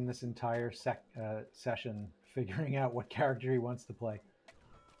is spending this entire session figuring out what character he wants to play.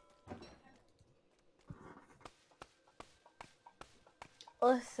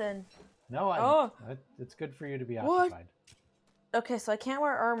 Listen. No, it's good for you to be occupied. Okay, so I can't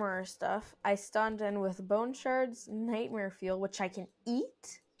wear armor or stuff. I stunned in with bone shards, nightmare fuel, which I can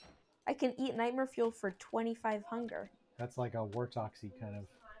eat. I can eat nightmare fuel for 25 hunger. That's like a Wartoxy kind of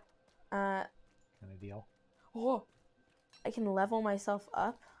deal. Oh, I can level myself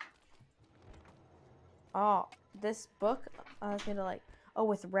up. Oh, this book allows me to like, oh,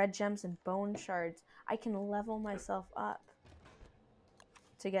 with red gems and bone shards, I can level myself up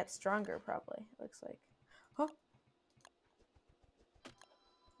to get stronger. Probably looks like. Oh,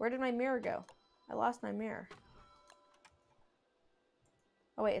 where did my mirror go? I lost my mirror.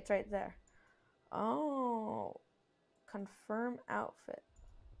 Oh wait, it's right there. Oh, confirm outfit.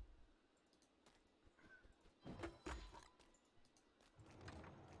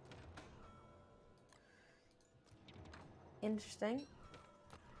 Interesting.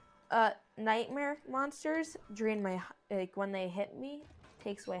 Nightmare monsters drain my, like when they hit me,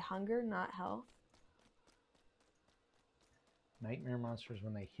 takes away hunger, not health. Nightmare monsters,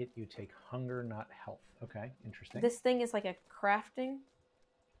 when they hit you, take hunger, not health. Okay, interesting. This thing is like a crafting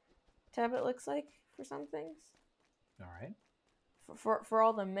tab it looks like for some things. All right. For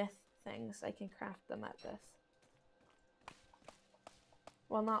all the myth things, I can craft them at this.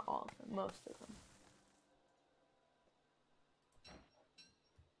 Well, not all of them, most of them.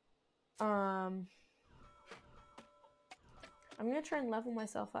 I'm gonna try and level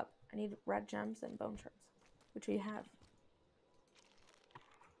myself up. I need red gems and bone shards, which we have.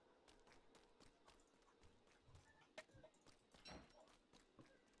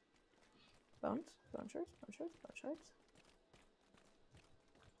 Bones, bone shards, bone shards, bone shards.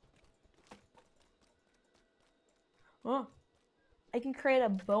 Oh, I can create a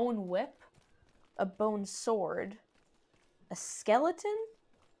bone whip, a bone sword, a skeleton,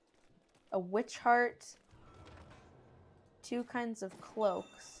 a witch heart, 2 kinds of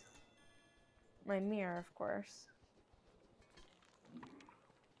cloaks, my mirror, of course.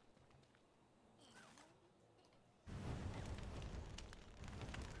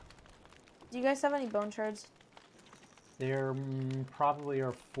 Do you guys have any bone shards? There probably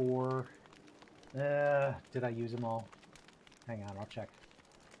are 4. Did I use them all? Hang on, I'll check.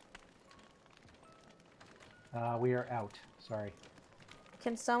 We are out. Sorry.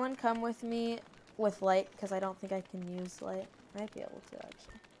 Can someone come with me with light? Because I don't think I can use light. I might be able to,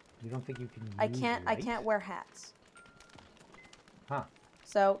 actually. You don't think you can use I can't light? wear hats. Huh.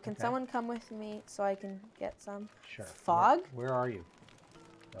 So can Okay. someone come with me so I can get some? Sure. Fog? Where are you?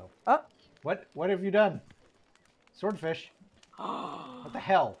 Oh. Oh. What have you done? Swordfish. What the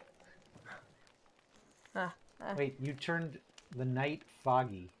hell? Wait, you turned the night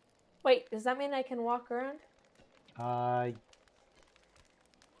foggy. Wait, does that mean I can walk around? Oh,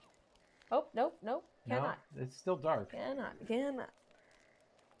 nope. no, Cannot. it's still dark. Cannot.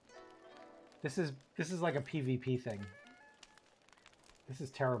 This is like a PvP thing. This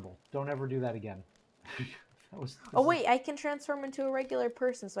is terrible. Don't ever do that again. Oh wait, I can transform into a regular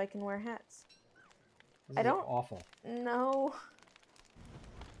person so I can wear hats. This is awful. No.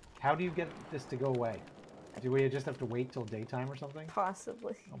 How do you get this to go away? Do we just have to wait till daytime or something?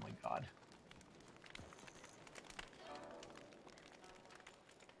 Possibly. Oh my god.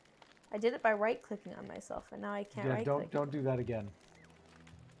 I did it by right-clicking on myself, and now I can't right-click. Don't do that again.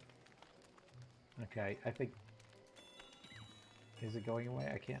 Okay, I think... Is it going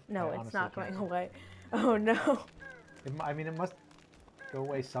away? I can't... No, I it's not can't. going away. Oh no. I mean, it must go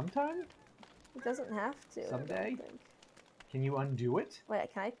away sometime? It doesn't have to. Someday? Can you undo it?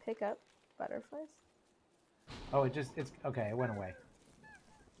 Wait, can I pick up butterflies? Oh, it's okay, it went away.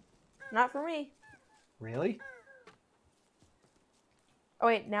 Not for me. Really? Oh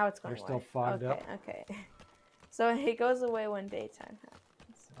wait, now it's going You're away. still fogged up? Okay. So it goes away when daytime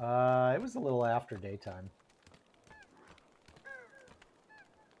happens. It was a little after daytime.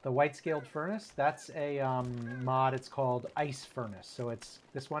 The white scaled furnace, that's a mod. It's called Ice Furnace. So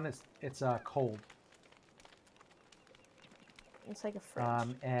this one is cold. It's like a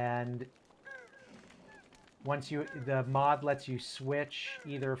fridge. And the mod lets you switch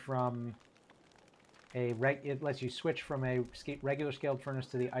either from it lets you switch from a regular scaled furnace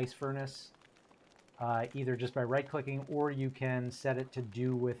to the ice furnace, either just by right clicking, or you can set it to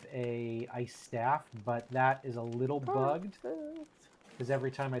do with a ice staff. But that is a little bugged because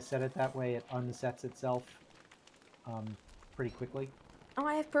every time I set it that way, it unsets itself pretty quickly. Oh,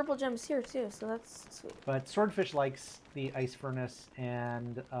 I have purple gems here too, so that's sweet. But Swordfish likes the ice furnace,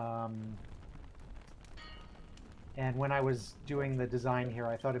 and when I was doing the design here,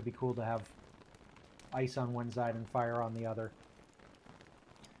 I thought it'd be cool to have ice on one side and fire on the other.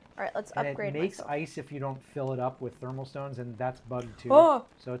 All right, let's and upgrade. It makes myself. ice if you don't fill it up with thermal stones, and that's bugged too. Oh!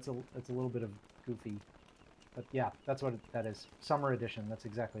 So it's a little bit of goofy. But yeah, that's what that is. Summer edition. That's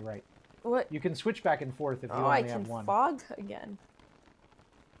exactly right. What? You can switch back and forth if you I only have can one. fog again.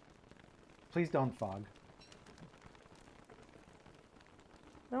 Please don't fog.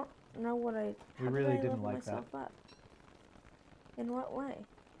 I don't know what I. We really didn't like that. Up? In what way?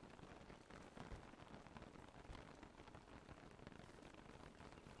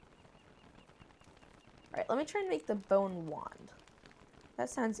 Alright, let me try and make the bone wand. That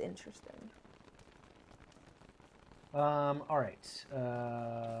sounds interesting. Alright.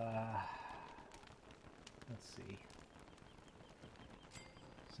 Let's see.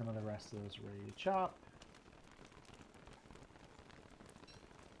 Some of the rest of those are ready to chop.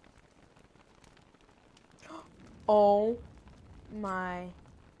 Oh my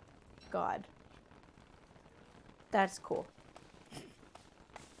god. That's cool.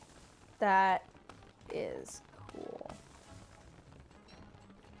 That is cool.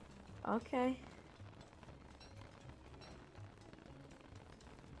 Okay.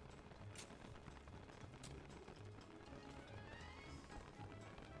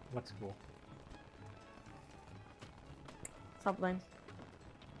 What's cool? Something.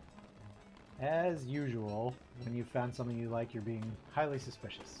 As usual, when you found something you like, you're being highly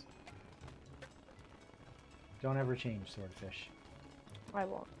suspicious. Don't ever change, Swordfish. I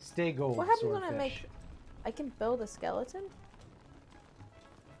won't. Stay gold, What happens Swordfish. when I make... I can build a skeleton?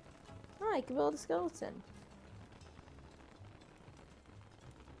 Oh, I can build a skeleton.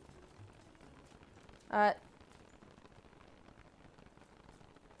 Okay,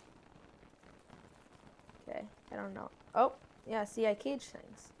 I don't know. Oh, yeah, see, I cage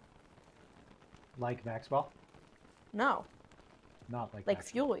things. Like Maxwell? No, Not like like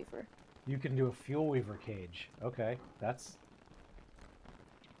Maxwell. Fuel Weaver. You can do a Fuel Weaver cage. Okay, that's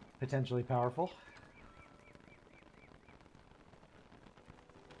potentially powerful.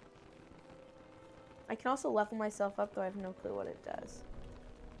 I can also level myself up, though I have no clue what it does.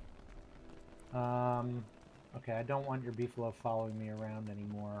 Okay, I don't want your Beefalo following me around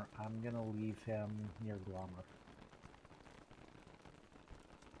anymore. I'm gonna leave him near Glommer.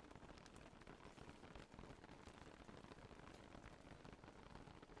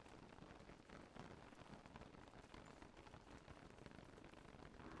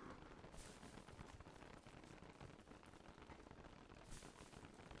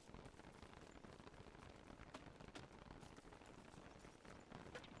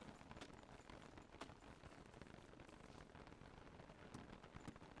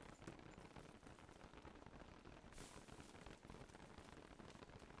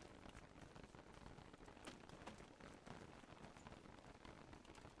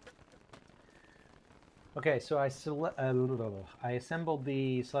 Okay, so I assembled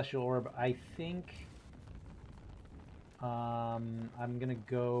the Celestial Orb. I think I'm gonna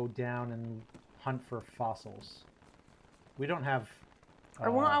go down and hunt for fossils. We don't have... I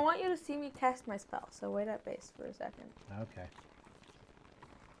want you to see me cast my spell, so wait at base for a second. Okay.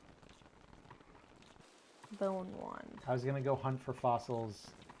 Bone wand. I was gonna go hunt for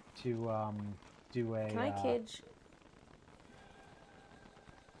fossils to do a... Can I cage?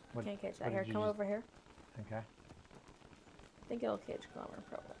 What, Can't cage what that. Here, did you come just- over here. Okay. I think it'll cage Glommer,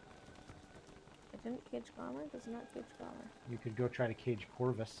 probably. It didn't cage Glommer? Does it not cage Glommer? You could go try to cage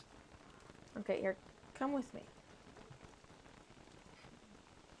Corvus. Okay, here, come with me.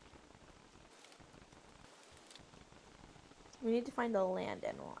 We need to find a land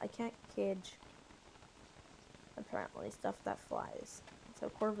animal. I can't cage, apparently, stuff that flies. So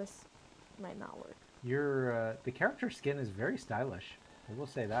Corvus might not work. Your the character skin is very stylish. I will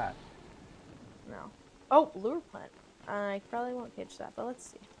say that. No. Oh, lure plant. I probably won't cage that, but let's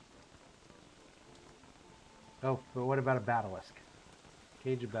see. Oh, but what about a basilisk?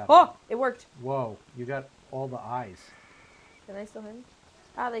 Cage a basilisk. Oh, it worked. Whoa, you got all the eyes. Can they still hit me?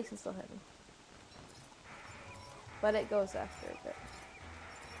 Ah, they can still hit me. But it goes after a bit.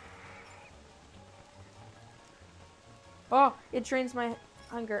 Oh, it drains my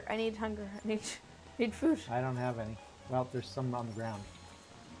hunger. I need hunger. I need food. I don't have any. Well, there's some on the ground.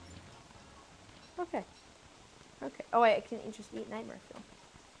 Okay. Okay. Oh wait, I can just eat nightmare fuel.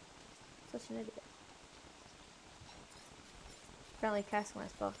 Such an idiot. Apparently casting my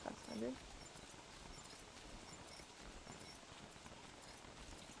spell costs 100.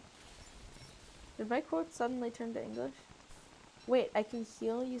 Did my quote suddenly turn to English? Wait, I can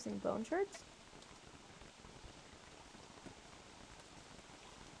heal using bone shards?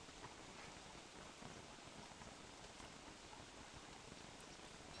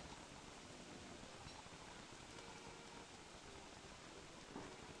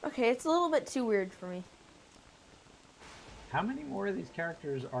 Okay, it's a little bit too weird for me. How many more of these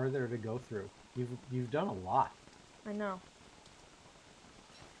characters are there to go through? You've done a lot. I know.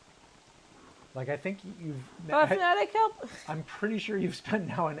 Like, I think you've... Oh, Fanatic, help! I'm pretty sure you've spent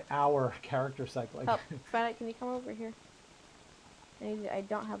now an hour character cycling. Help. Fanatic, can you come over here? I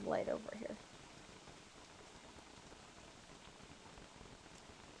don't have light over here.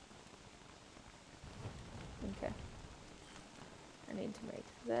 Okay. I need to make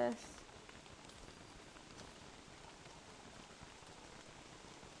this.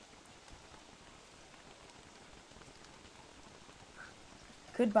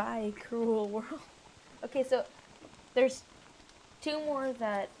 Goodbye, cruel world. Okay, so there's two more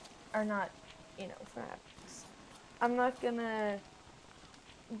that are not, you know, fanatics. I'm not gonna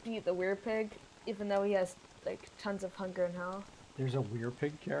beat the Werepig, even though he has, like, tons of hunger and health. There's a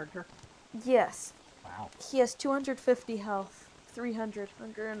Werepig character? Yes. Wow. He has 250 health, 300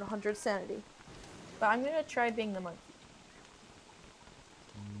 hunger, and 100 sanity. But I'm gonna try being the monkey.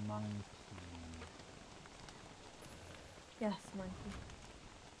 Monkey. Yes, monkey.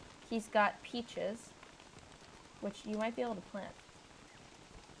 He's got peaches, which you might be able to plant.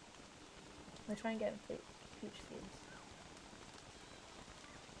 I try and get peach seeds.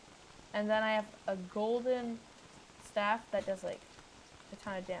 And then I have a golden staff that does like a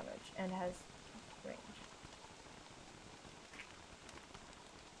ton of damage and has range.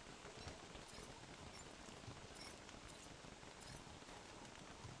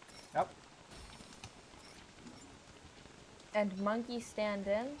 Yep. And monkey stand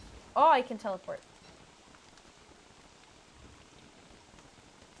in. Oh, I can teleport.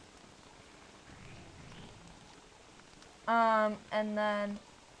 And then,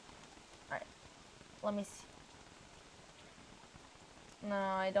 alright, let me see. No,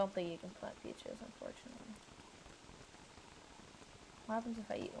 I don't think you can plant peaches, unfortunately. What happens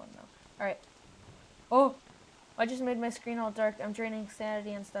if I eat one, though? Alright. Oh! I just made my screen all dark. I'm draining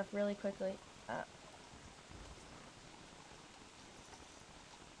sanity and stuff really quickly.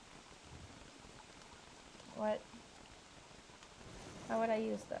 What? How would I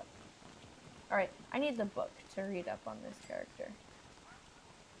use that? Alright, I need the book to read up on this character.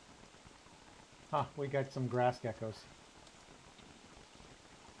 Huh, we got some grass geckos.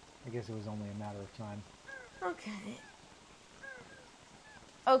 I guess it was only a matter of time. Okay.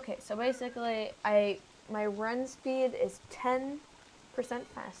 Okay, so basically, my run speed is 10%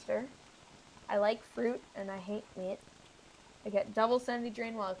 faster. I like fruit and I hate meat. I get double sanity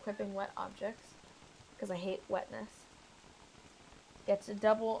drain while equipping wet objects because I hate wetness. Gets a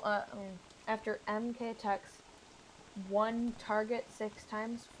double after MK attacks one target 6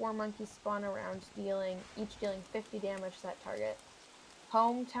 times. 4 monkeys spawn around, each dealing 50 damage to that target.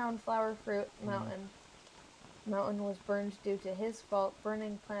 Hometown flower fruit mountain. Mountain was burned due to his fault.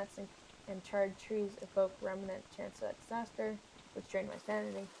 Burning plants and charred trees evoke remnant chance of that disaster, which drained my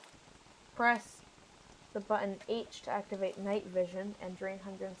sanity. Press the button H to activate night vision and drain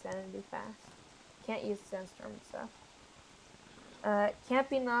hunger and sanity fast. Can't use sandstorm and stuff. Can't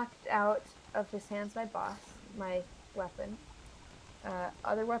be knocked out of his hands by boss, my weapon.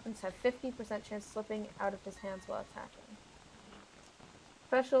 Other weapons have 50% chance slipping out of his hands while attacking.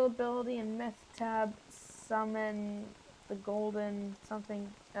 Special ability in Myth tab, summon the golden something,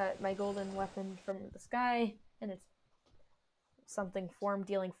 my golden weapon from the sky, and it's something form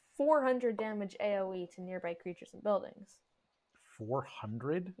dealing 400 damage AoE to nearby creatures and buildings.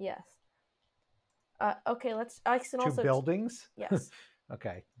 400? Yes. Okay, I can to also... buildings? Yes.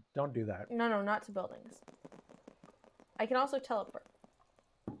 Okay, don't do that. No, not to buildings. I can also teleport.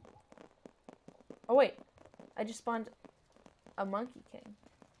 Oh wait, I just spawned a Monkey King.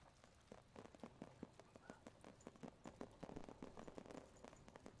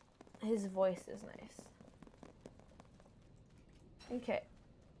 His voice is nice. Okay.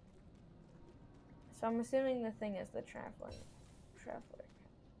 So I'm assuming the thing is the traveler.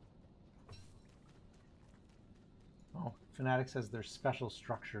 Oh, Fanatic says there's special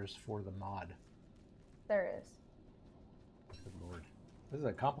structures for the mod. There is. Good lord. This is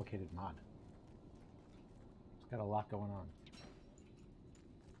a complicated mod. It's got a lot going on.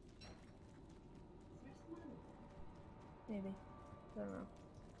 Maybe. I don't know.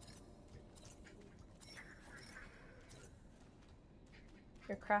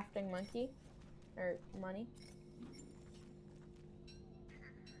 You're crafting monkey? Or money?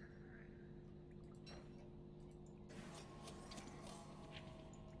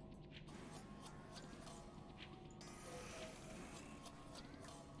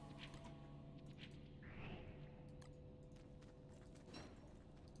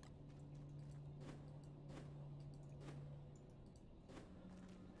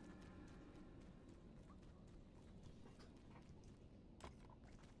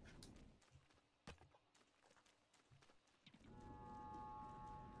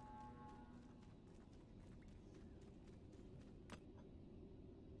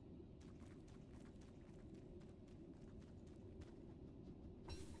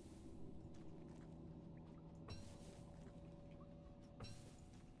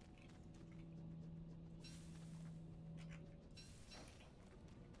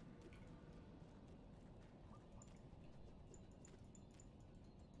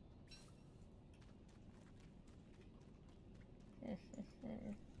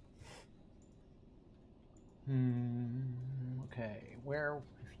 Okay,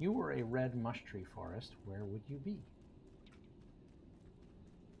 if you were a red mush tree forest, where would you be?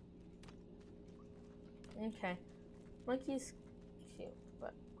 Okay. Monkey's cute,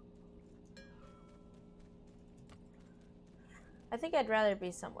 but I think I'd rather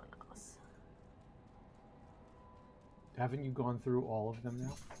be someone else. Haven't you gone through all of them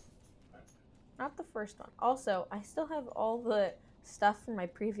now? Not the first one. Also, I still have all the stuff from my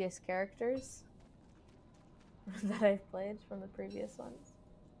previous characters that I've played from the previous ones.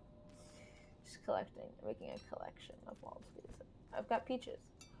 Just collecting, making a collection of all of these. I've got peaches.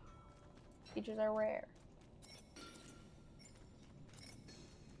 Peaches are rare.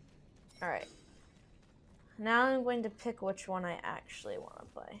 Alright. Now I'm going to pick which one I actually want to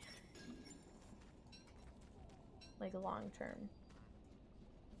play. Like long term.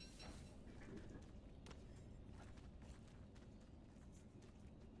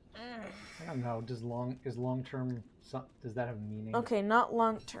 I don't know. Is long term? Does that have meaning? Okay, not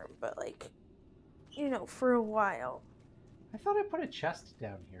long term, but like, you know, for a while. I thought I put a chest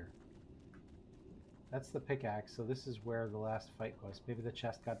down here. That's the pickaxe. So this is where the last fight was. Maybe the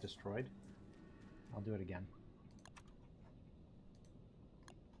chest got destroyed. I'll do it again.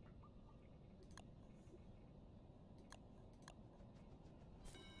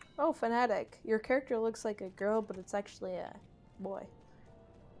 Oh, Fanatic. Your character looks like a girl, but it's actually a boy.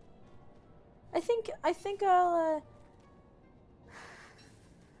 I think I'll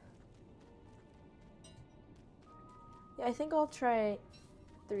yeah, I think I'll try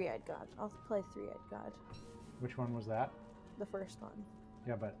Three-Eyed God. I'll play Three-Eyed God. Which one was that? The first one.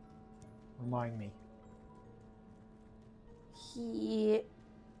 Yeah, but remind me. He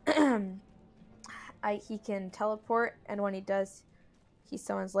he can teleport, and when he does, he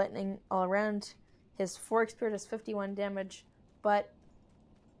summons lightning all around. His 4 experience does 51 damage, but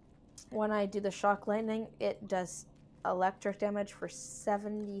when I do the shock lightning, it does electric damage for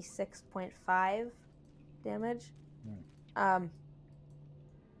 76.5 damage. It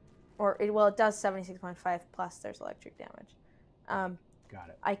does 76.5 plus there's electric damage. Got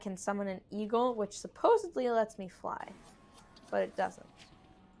it. I can summon an eagle, which supposedly lets me fly, but it doesn't.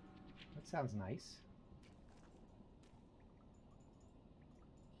 That sounds nice.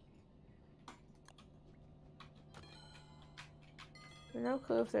 No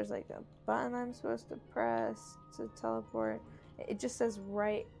clue if there's like a button I'm supposed to press to teleport. It just says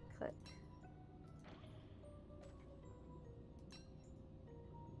right click.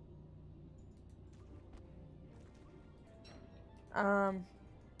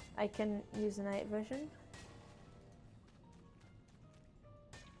 I can use night vision.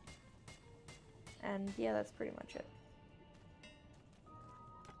 And yeah, that's pretty much it.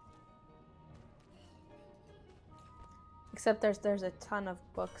 Except there's a ton of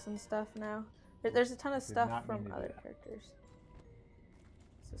books and stuff now. There's a ton of stuff from other characters.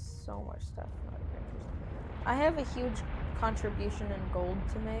 This is so much stuff from other characters. I have a huge contribution in gold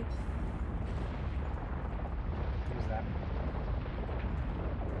to make. What does that mean?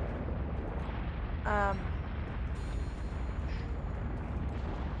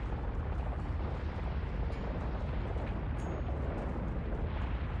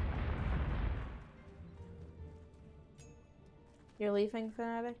 You're leaving,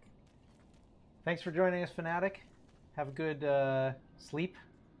 Fanatic? Thanks for joining us, Fanatic. Have a good sleep.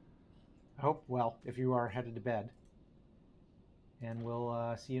 I hope, well, if you are headed to bed. And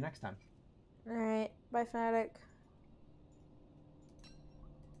we'll see you next time. Alright, bye, Fanatic.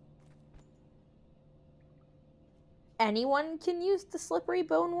 Anyone can use the slippery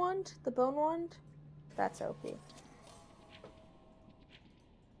bone wand? The bone wand? That's OP.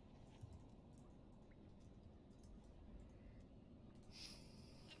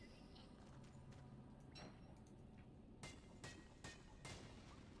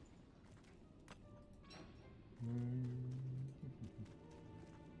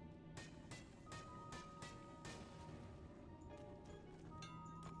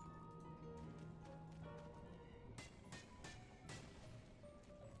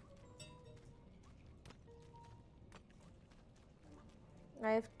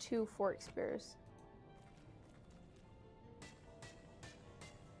 I have 2 fork spears.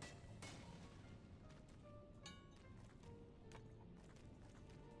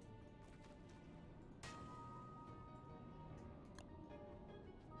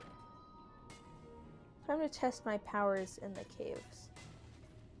 Time to test my powers in the caves.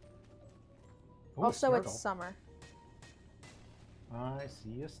 Ooh, Also, Snurtle. it's summer. I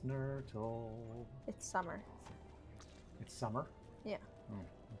see a Snurtle. It's summer. It's summer? Yeah. Oh,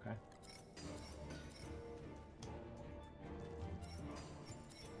 okay.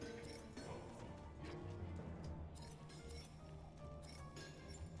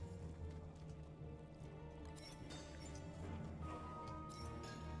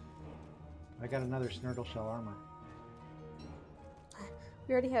 I got another Snurtle shell armor.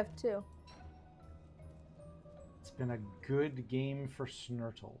 We already have 2. It's been a good game for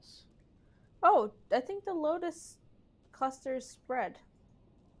Snurtles. Oh, I think the lotus clusters spread.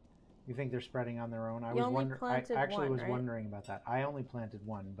 You think they're spreading on their own? I You only planted actually one, was right? wondering about that. I only planted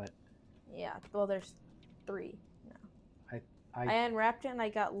one, but Yeah, well, there's 3 now. I unwrapped it and I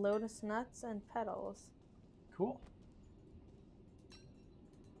got lotus nuts and petals. Cool.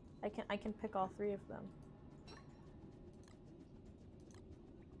 I can pick all 3 of them.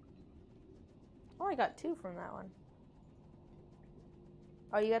 Oh, I got 2 from that one.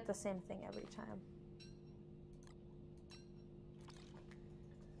 Oh, you get the same thing every time.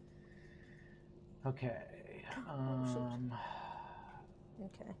 Okay.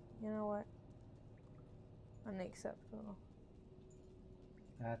 Okay, you know what? Unacceptable.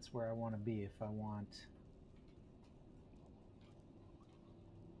 That's where I want to be if I want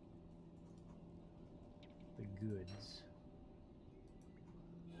the goods.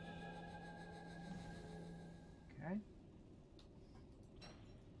 Okay.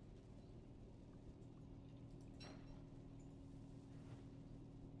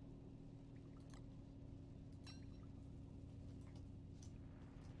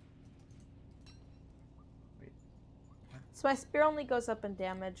 So my spear only goes up in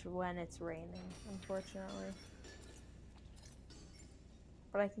damage when it's raining, unfortunately.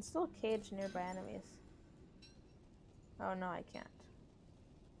 But I can still cage nearby enemies. Oh no, I can't.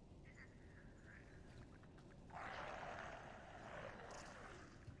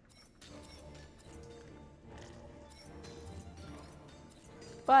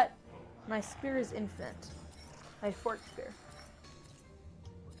 But my spear is infinite. My forked spear.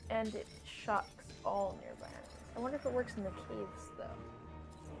 And it shocks all nearby enemies. I wonder if it works in the caves, though.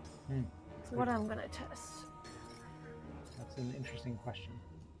 That's what I'm gonna test. That's an interesting question.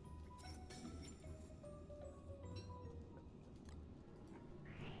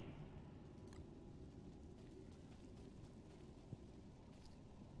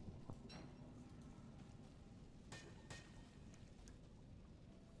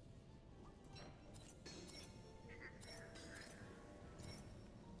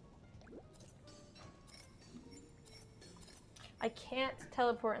 I can't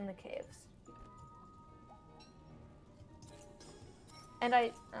teleport in the caves. And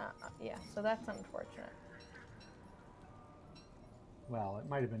yeah, so that's unfortunate. Well, it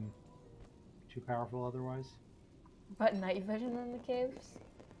might have been too powerful otherwise. But night vision in the caves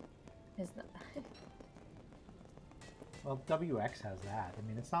is not. Well, WX has that. I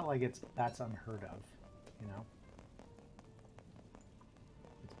mean, it's not like that's unheard of, you know?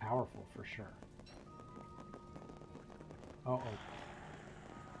 It's powerful for sure. Uh-oh.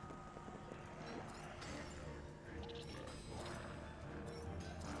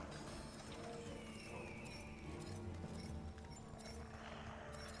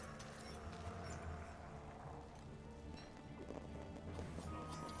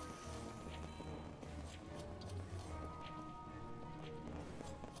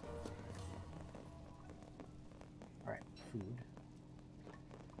 All right, food.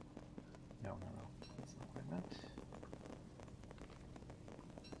 No. That's not what I meant.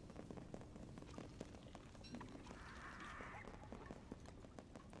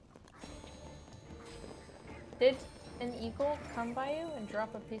 Did an eagle come by you and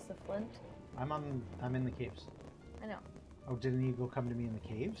drop a piece of flint? I'm in the caves. I know. Oh, did an eagle come to me in the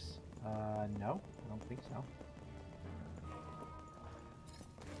caves? No, I don't think so.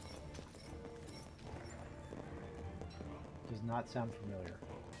 Does not sound familiar.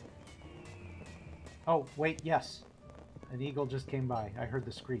 Oh, wait, yes. An eagle just came by. I heard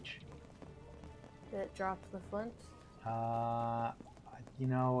the screech. Did it drop the flint? You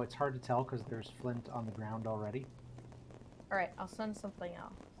know, it's hard to tell because there's flint on the ground already. Alright, I'll send something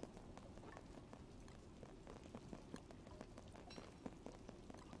else.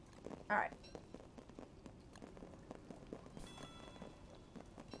 Alright.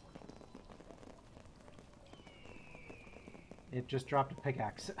 It just dropped a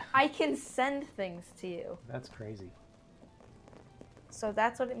pickaxe. I can send things to you. That's crazy. So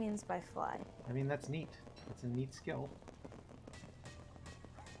that's what it means by fly. I mean, that's neat. That's a neat skill.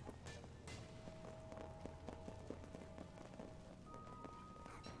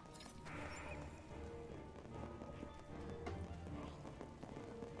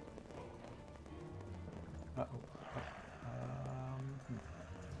 Uh-oh.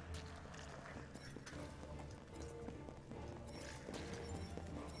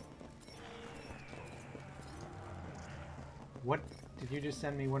 What? Did you just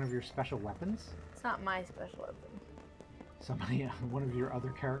send me one of your special weapons? It's not my special weapon. Somebody, one of your other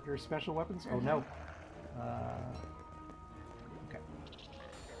characters' special weapons? Oh no. Okay.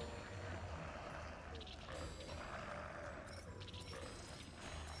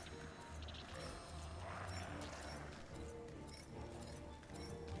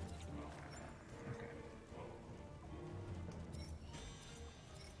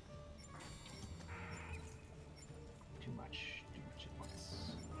 Too much.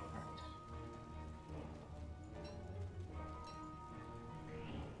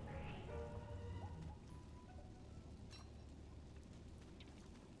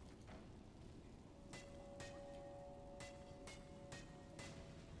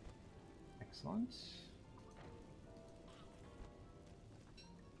 Excellent.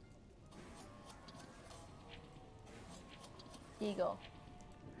 Eagle.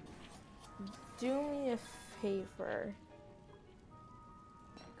 Do me a favor.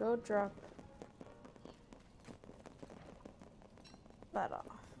 Go drop that off.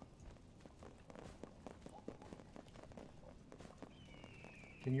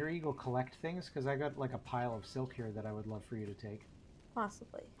 Can your eagle collect things? Because I got like a pile of silk here that I would love for you to take.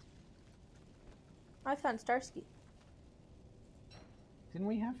 Possibly. I found Starsky. Didn't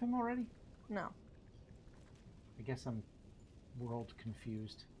we have him already? No. I guess I'm world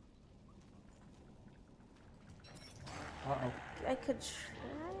confused. Uh-oh. I could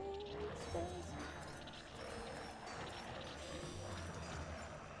try this.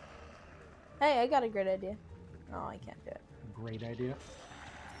 Hey, I got a great idea. No, I can't do it. Great idea.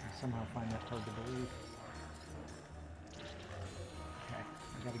 I somehow find that hard to believe. Okay,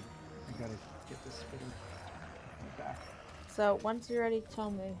 I gotta get this spitter back. So once you're ready,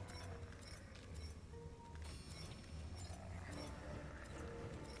 tell me.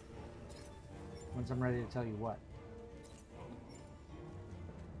 Once I'm ready to tell you what.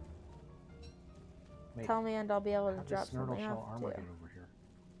 Wait, Tell me and I'll be able to how drop does Snurtle something Shell off to armor you. get over here?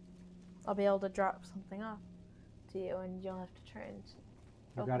 I'll be able to drop something off to you and you'll have to try and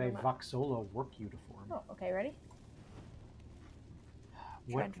You've got a Voxola work uniform. Oh, okay, ready?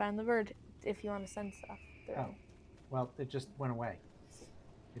 Try and find the bird if you want to send stuff through. Oh, well, it just went away.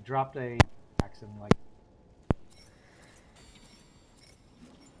 It dropped a axe and like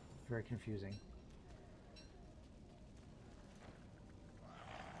very confusing.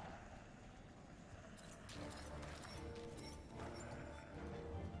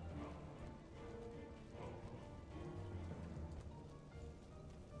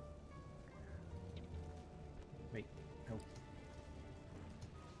 Wait, no.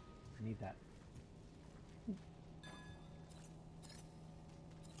 I need that.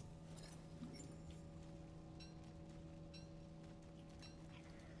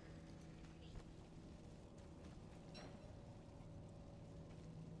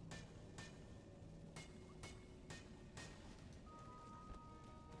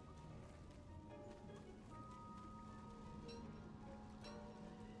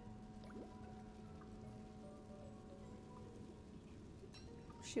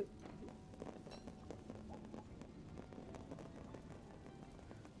 Shoot.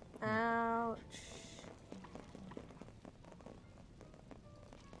 Ouch.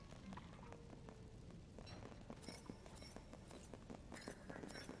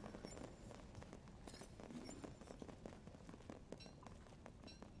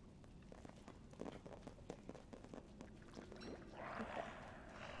 Okay.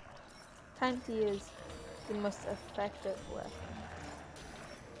 Time to use the most effective weapon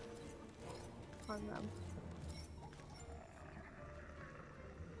on them.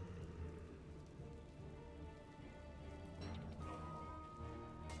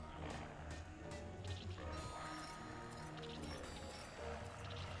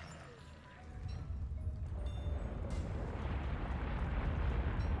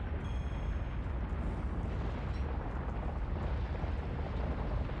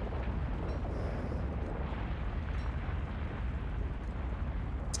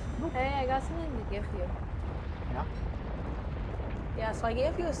 Hey, I got something to give you. Yeah? Yeah, so I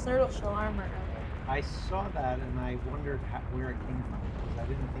gave you a Snurtle Shell armor earlier. I saw that and I wondered where it came from because I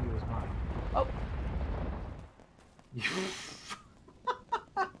didn't think it was mine. Oh.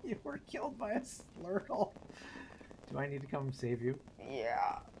 You were killed by a Slurtle. Do I need to come save you?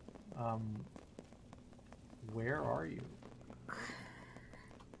 Yeah. Where are you?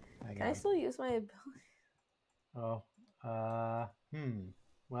 Can I still use my ability? Oh,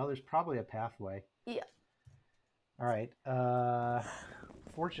 well, there's probably a pathway. Yeah. All right.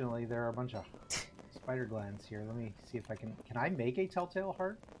 Fortunately, there are a bunch of spider glands here. Let me see if I can I make a telltale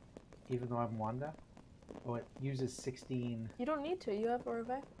heart? Even though I'm Wanda? Oh, it uses 16. You don't need to. You have a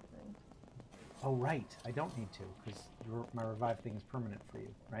revive thing. Oh, right. I don't need to because my revive thing is permanent for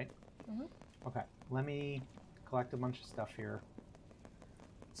you, right? Mm-hmm. Okay. Let me collect a bunch of stuff here.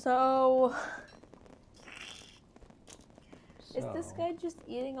 So... Is this guy just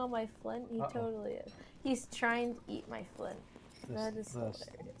eating all my flint? He totally is. He's trying to eat my flint. That is hilarious.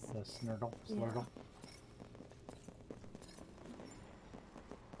 The Snurtle. Yeah.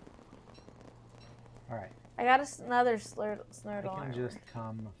 All right. I got another Snurtle I can armor. just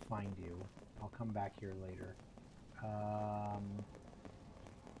come find you. I'll come back here later. How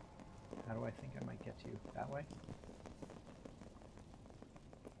do I think I might get to you? That way?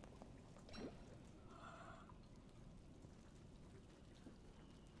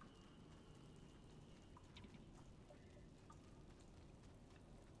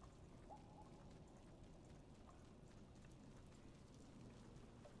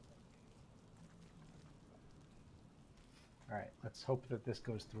 Alright, let's hope that this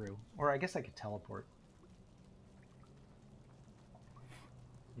goes through. Or I guess I could teleport.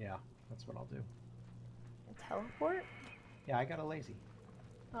 Yeah, that's what I'll do. A teleport? Yeah, I got a lazy.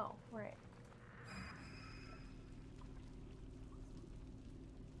 Oh, right.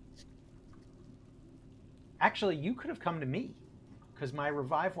 Actually, you could have come to me. Because my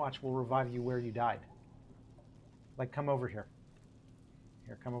revive watch will revive you where you died. Like, come over here.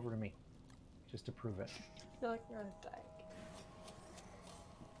 Here, come over to me. Just to prove it. I feel like you're gonna die.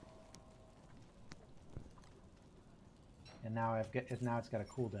 And now now it's got a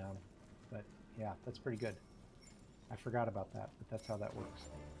cooldown. But yeah, that's pretty good. I forgot about that, but that's how that works.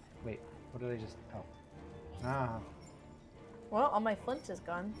 Wait, what did I just... Oh. Ah. Well, all my flint is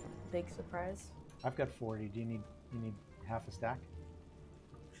gone. Big surprise. I've got 40. Do you need half a stack?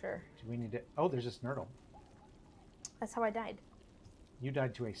 Sure. Do we need it? Oh, there's a snurtle. That's how I died. You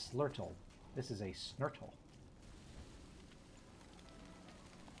died to a slurtle. This is a snurtle.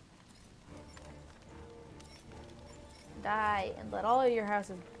 Die and let all of your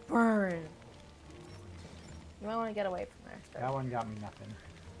houses burn. You might want to get away from there. So. That one got me nothing.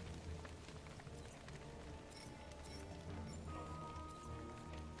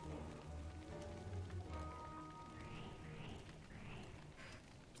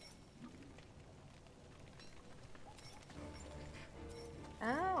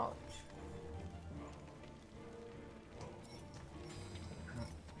 Ouch. Oh,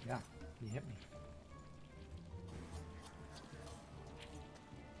 yeah, he hit me.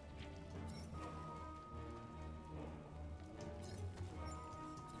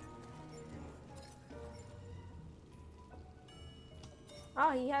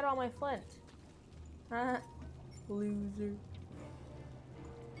 Oh, he had all my flint. Loser.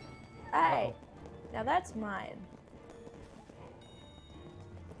 Hey, now that's mine.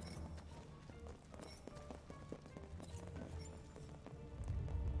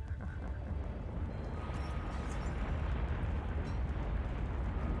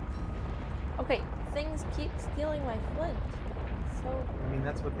 Okay, things keep stealing my flint. So. I mean,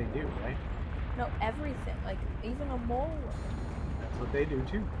 that's what they do, right? No, everything. Like, even a mole. That's what they do,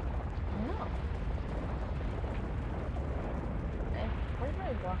 too. No. Hey, where's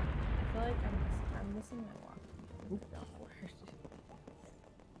my walk? I feel like I'm missing my walk. Oop, no, where's it?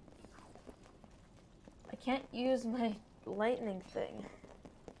 I can't use my lightning thing.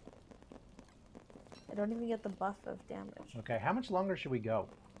 I don't even get the buff of damage. Okay, how much longer should we go?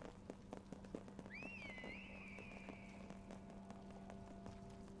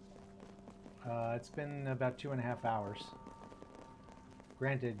 It's been about 2.5 hours.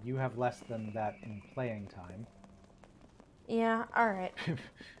 Granted, you have less than that in playing time. Yeah, alright.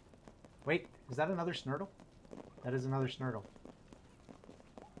 Wait, is that another snurtle? That is another snurtle.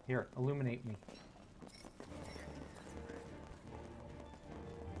 Here, illuminate me.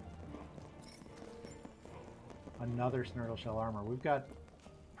 Another snurtle shell armor. We've got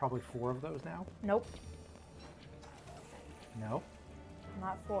probably 4 of those now. Nope. No?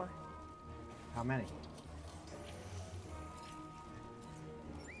 Not 4. How many?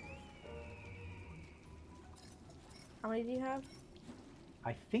 How many do you have?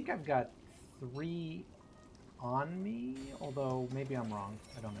 I think I've got 3 on me, although maybe I'm wrong.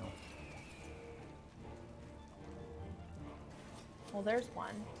 I don't know. Well, there's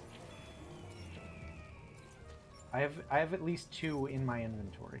one. I have at least 2 in my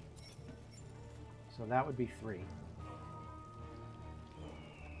inventory. So that would be 3.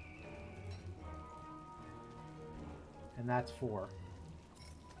 And that's 4.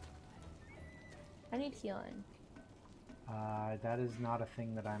 I need healing. That is not a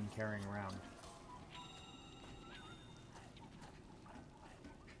thing that I'm carrying around.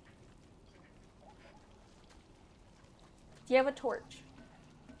 Do you have a torch?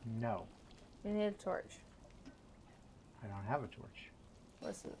 No, You need a torch. I don't have a torch.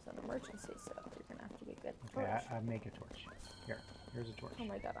 This is an emergency, so you're gonna have to be good. Okay, Torch. I make a torch. Here's a torch. Oh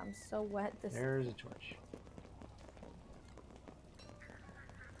my god, I'm so wet. This. There's a torch.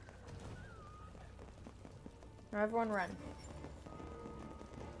 Now everyone run.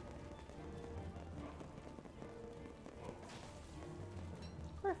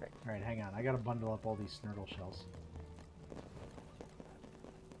 Perfect. All right, hang on. I gotta bundle up all these snurtle shells.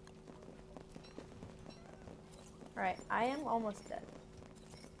 Alright, I am almost dead.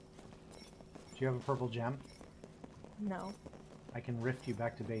 Do you have a purple gem? No. I can rift you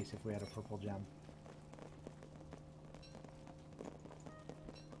back to base if we had a purple gem.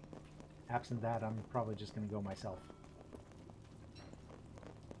 Absent that, I'm probably just gonna go myself.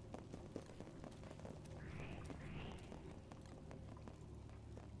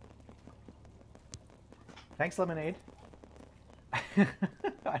 Thanks, Lemonade.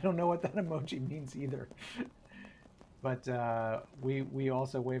 I don't know what that emoji means either. But we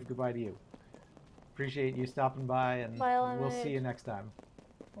also wave goodbye to you. Appreciate you stopping by, and Bye, we'll see you next time.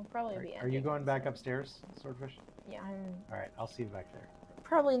 We'll probably be Are you ending going back episode. upstairs, Swordfish? Yeah, All right, I'll see you back there.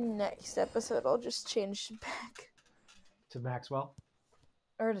 probably next episode I'll just change back. To Maxwell?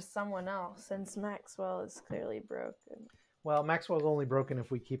 Or to someone else, since Maxwell is clearly broken. Well, Maxwell's only broken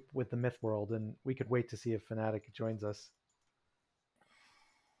if we keep with the myth world, and we could wait to see if Fanatic joins us.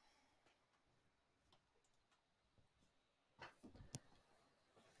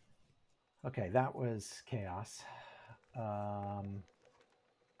 Okay, that was chaos.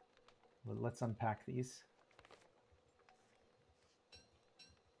 Let's unpack these.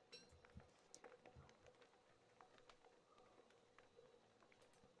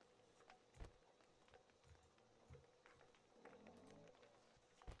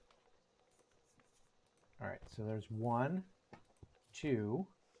 All right, so there's 1, 2,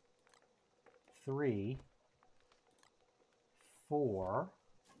 3, 4,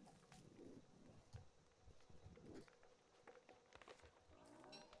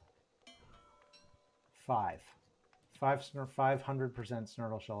 5. 500%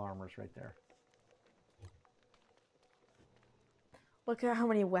 Snurtle Shell armors right there. Look at how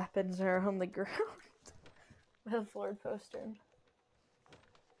many weapons are on the ground. With a floor poster.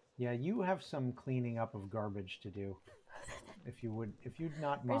 Yeah, you have some cleaning up of garbage to do. If you'd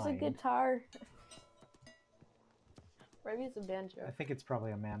not mind. There's a guitar. Maybe it's a banjo. I think it's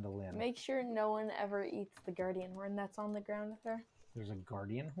probably a mandolin. Make sure no one ever eats the guardian horn that's on the ground there. There's a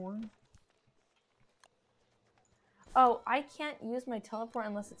guardian horn? Oh, I can't use my teleport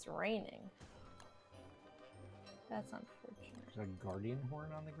unless it's raining. That's unfortunate. There's a guardian horn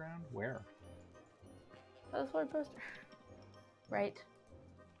on the ground? Where? Oh, the floor poster. Right.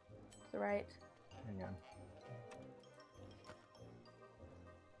 To the right. Hang on.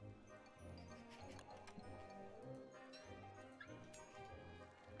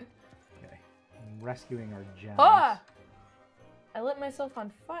 Okay. I'm rescuing our gems. Ah! I lit myself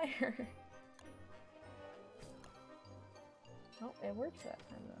on fire. Oh, it worked that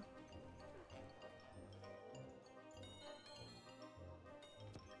time though.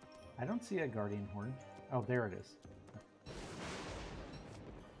 I don't see a guardian horn. Oh, there it is.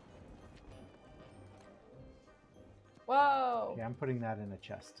 Whoa! Okay, I'm putting that in a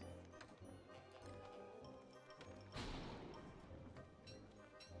chest.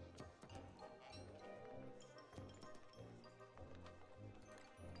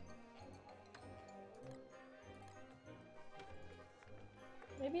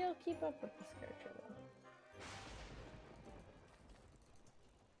 Maybe I'll keep up with this character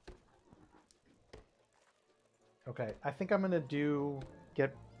though. Okay, I think I'm gonna do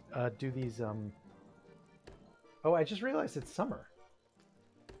these. Oh, I just realized it's summer.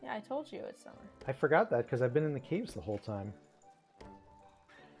 Yeah, I told you it's summer. I forgot that because I've been in the caves the whole time.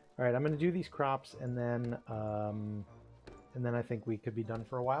 All right, I'm gonna do these crops, and then I think we could be done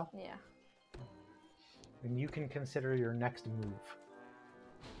for a while. Yeah. And you can consider your next move.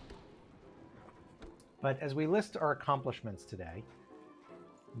 But as we list our accomplishments today,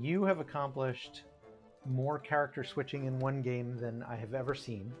 you have accomplished more character switching in one game than I have ever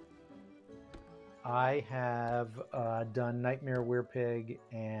seen. I have done Nightmare Werepig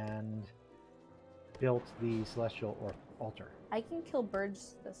and built the Celestial Altar. I can kill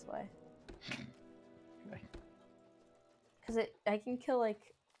birds this way. Okay. Because I can kill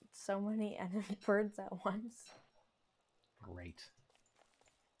like so many enemy birds at once. Great.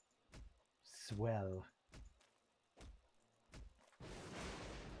 Swell.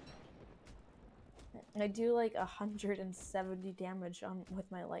 I do like 170 damage with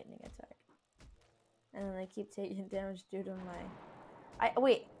my lightning attack. And then I keep taking damage due to my...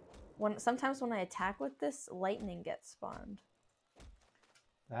 Wait. Sometimes when I attack with this, lightning gets spawned.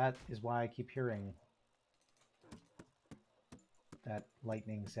 That is why I keep hearing that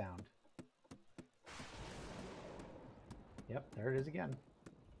lightning sound. Yep, there it is again.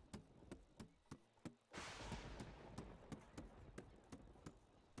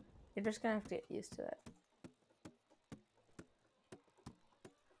 You're just gonna have to get used to it.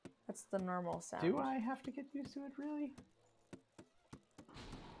 That's the normal sound. Do I have to get used to it, really?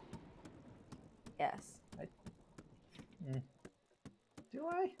 Yes. Do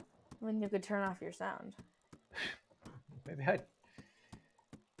I? I mean, you could turn off your sound.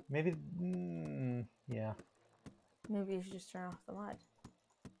 Maybe, yeah. Maybe you should just turn off the mod.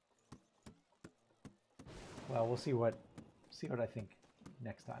 Well, we'll see what I think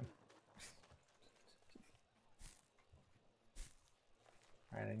next time.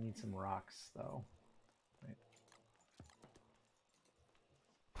 All right, I need some rocks though. Right.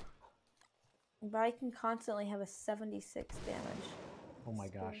 But I can constantly have a 76 damage. Oh my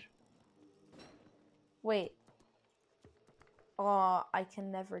gosh. Wait. Oh, I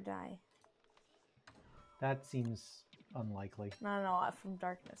can never die. That seems unlikely. No, from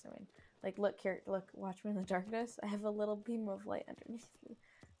darkness, I mean. Like, look here, look, watch me in the darkness. I have a little beam of light underneath me.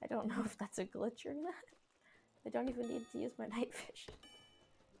 I don't know if that's a glitch or not. I don't even need to use my night vision.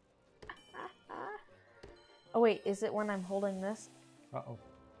 Oh wait, is it when I'm holding this? Uh-oh.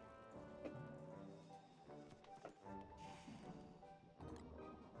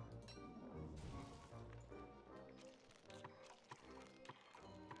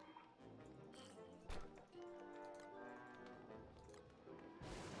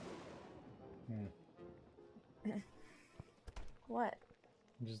 What?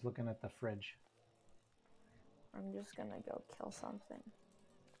 I'm just looking at the fridge. I'm just gonna go kill something.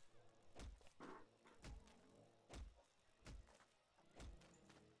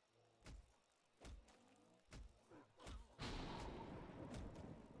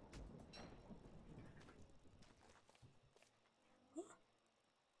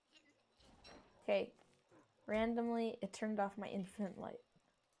 Okay. Randomly, it turned off my infinite light.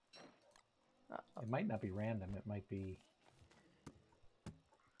 It might not be random. It might be...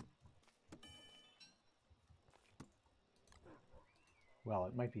 Well,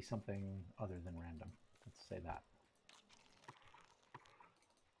 it might be something other than random. Let's say that.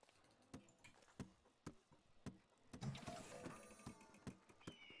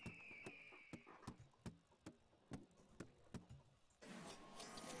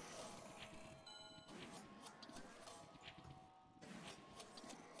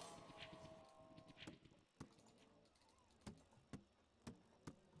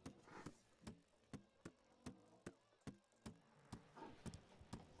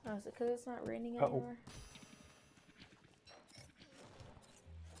 Oh, is it because it's not raining anymore?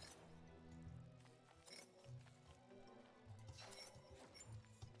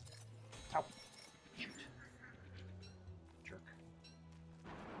 Ow. Shoot. Jerk.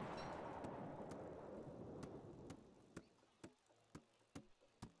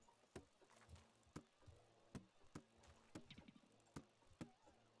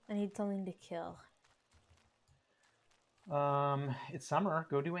 I need something to kill. It's summer.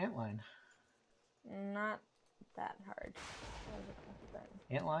 Go do antlion. Not that hard.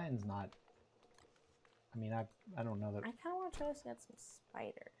 Antlion's not... I mean, I don't know that... I kind of want to try to get some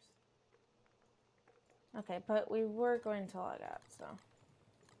spiders. Okay, but we were going to log out, so...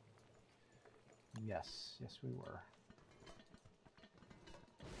 Yes, we were.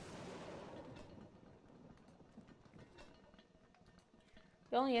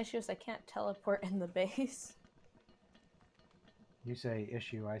 The only issue is I can't teleport in the base. You say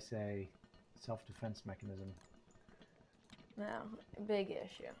issue, I say self-defense mechanism. No, big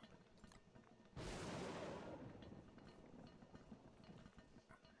issue.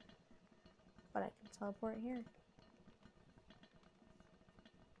 But I can teleport here.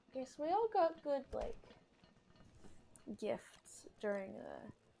 Okay, so we all got good, like, gifts during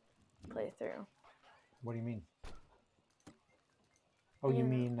the playthrough. What do you mean? Oh, you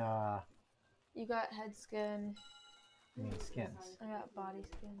mean, You got head skin. you mean skins. I got body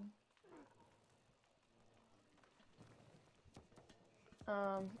skin.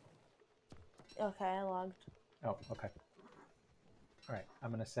 Okay, I logged. Oh, okay. All right,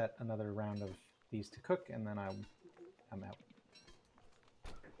 I'm gonna set another round of these to cook, and then I'm out.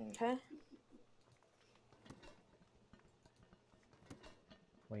 Okay.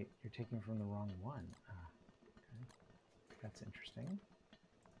 Wait, you're taking from the wrong one. Okay, that's interesting.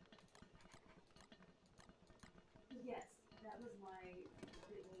 Yes, that was my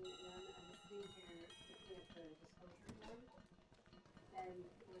thinking when I was sitting here looking at the disclosure form, and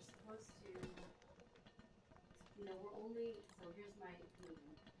we're supposed to, we're only, so here's my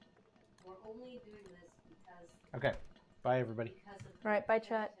opinion. We're only doing this because... Okay, bye everybody. Because of All right, bye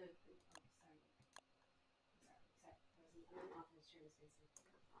chat. competitive